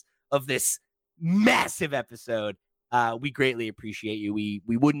 hours of this massive episode. We greatly appreciate you. We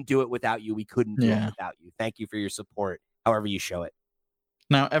wouldn't do it without you. We couldn't do it without you. Thank you for your support, however you show it.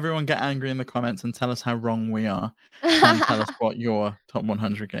 Now, everyone get angry in the comments and tell us how wrong we are. And tell us what your top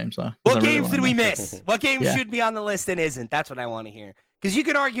 100 games are. What games did we miss? What games should be on the list and isn't? That's what I want to hear. Because you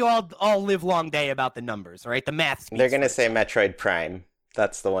can argue all live long day about the numbers, right? The math. They're going to say Metroid Prime.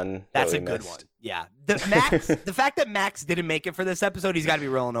 That's the one. That's that a we good missed. one. Yeah. The fact that Max didn't make it for this episode, he's got to be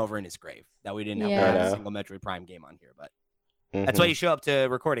rolling over in his grave that we didn't have a single Metroid Prime game on here. But that's why you show up to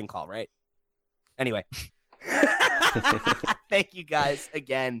recording call, right? Anyway. Thank you guys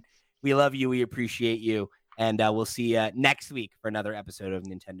again. We love you. We appreciate you. And we'll see you next week for another episode of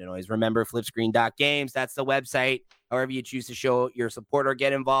Nintendo Noise. Remember, flipscreen.games. That's the website. However you choose to show your support or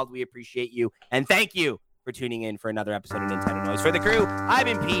get involved, we appreciate you. And thank you for tuning in for another episode of Nintendo Noise. For the crew, I've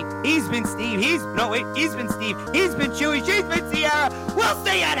been Pete. He's been Steve. He's been Steve. He's been Chewy. She's been Sierra. We'll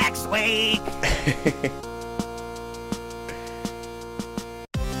see you next week.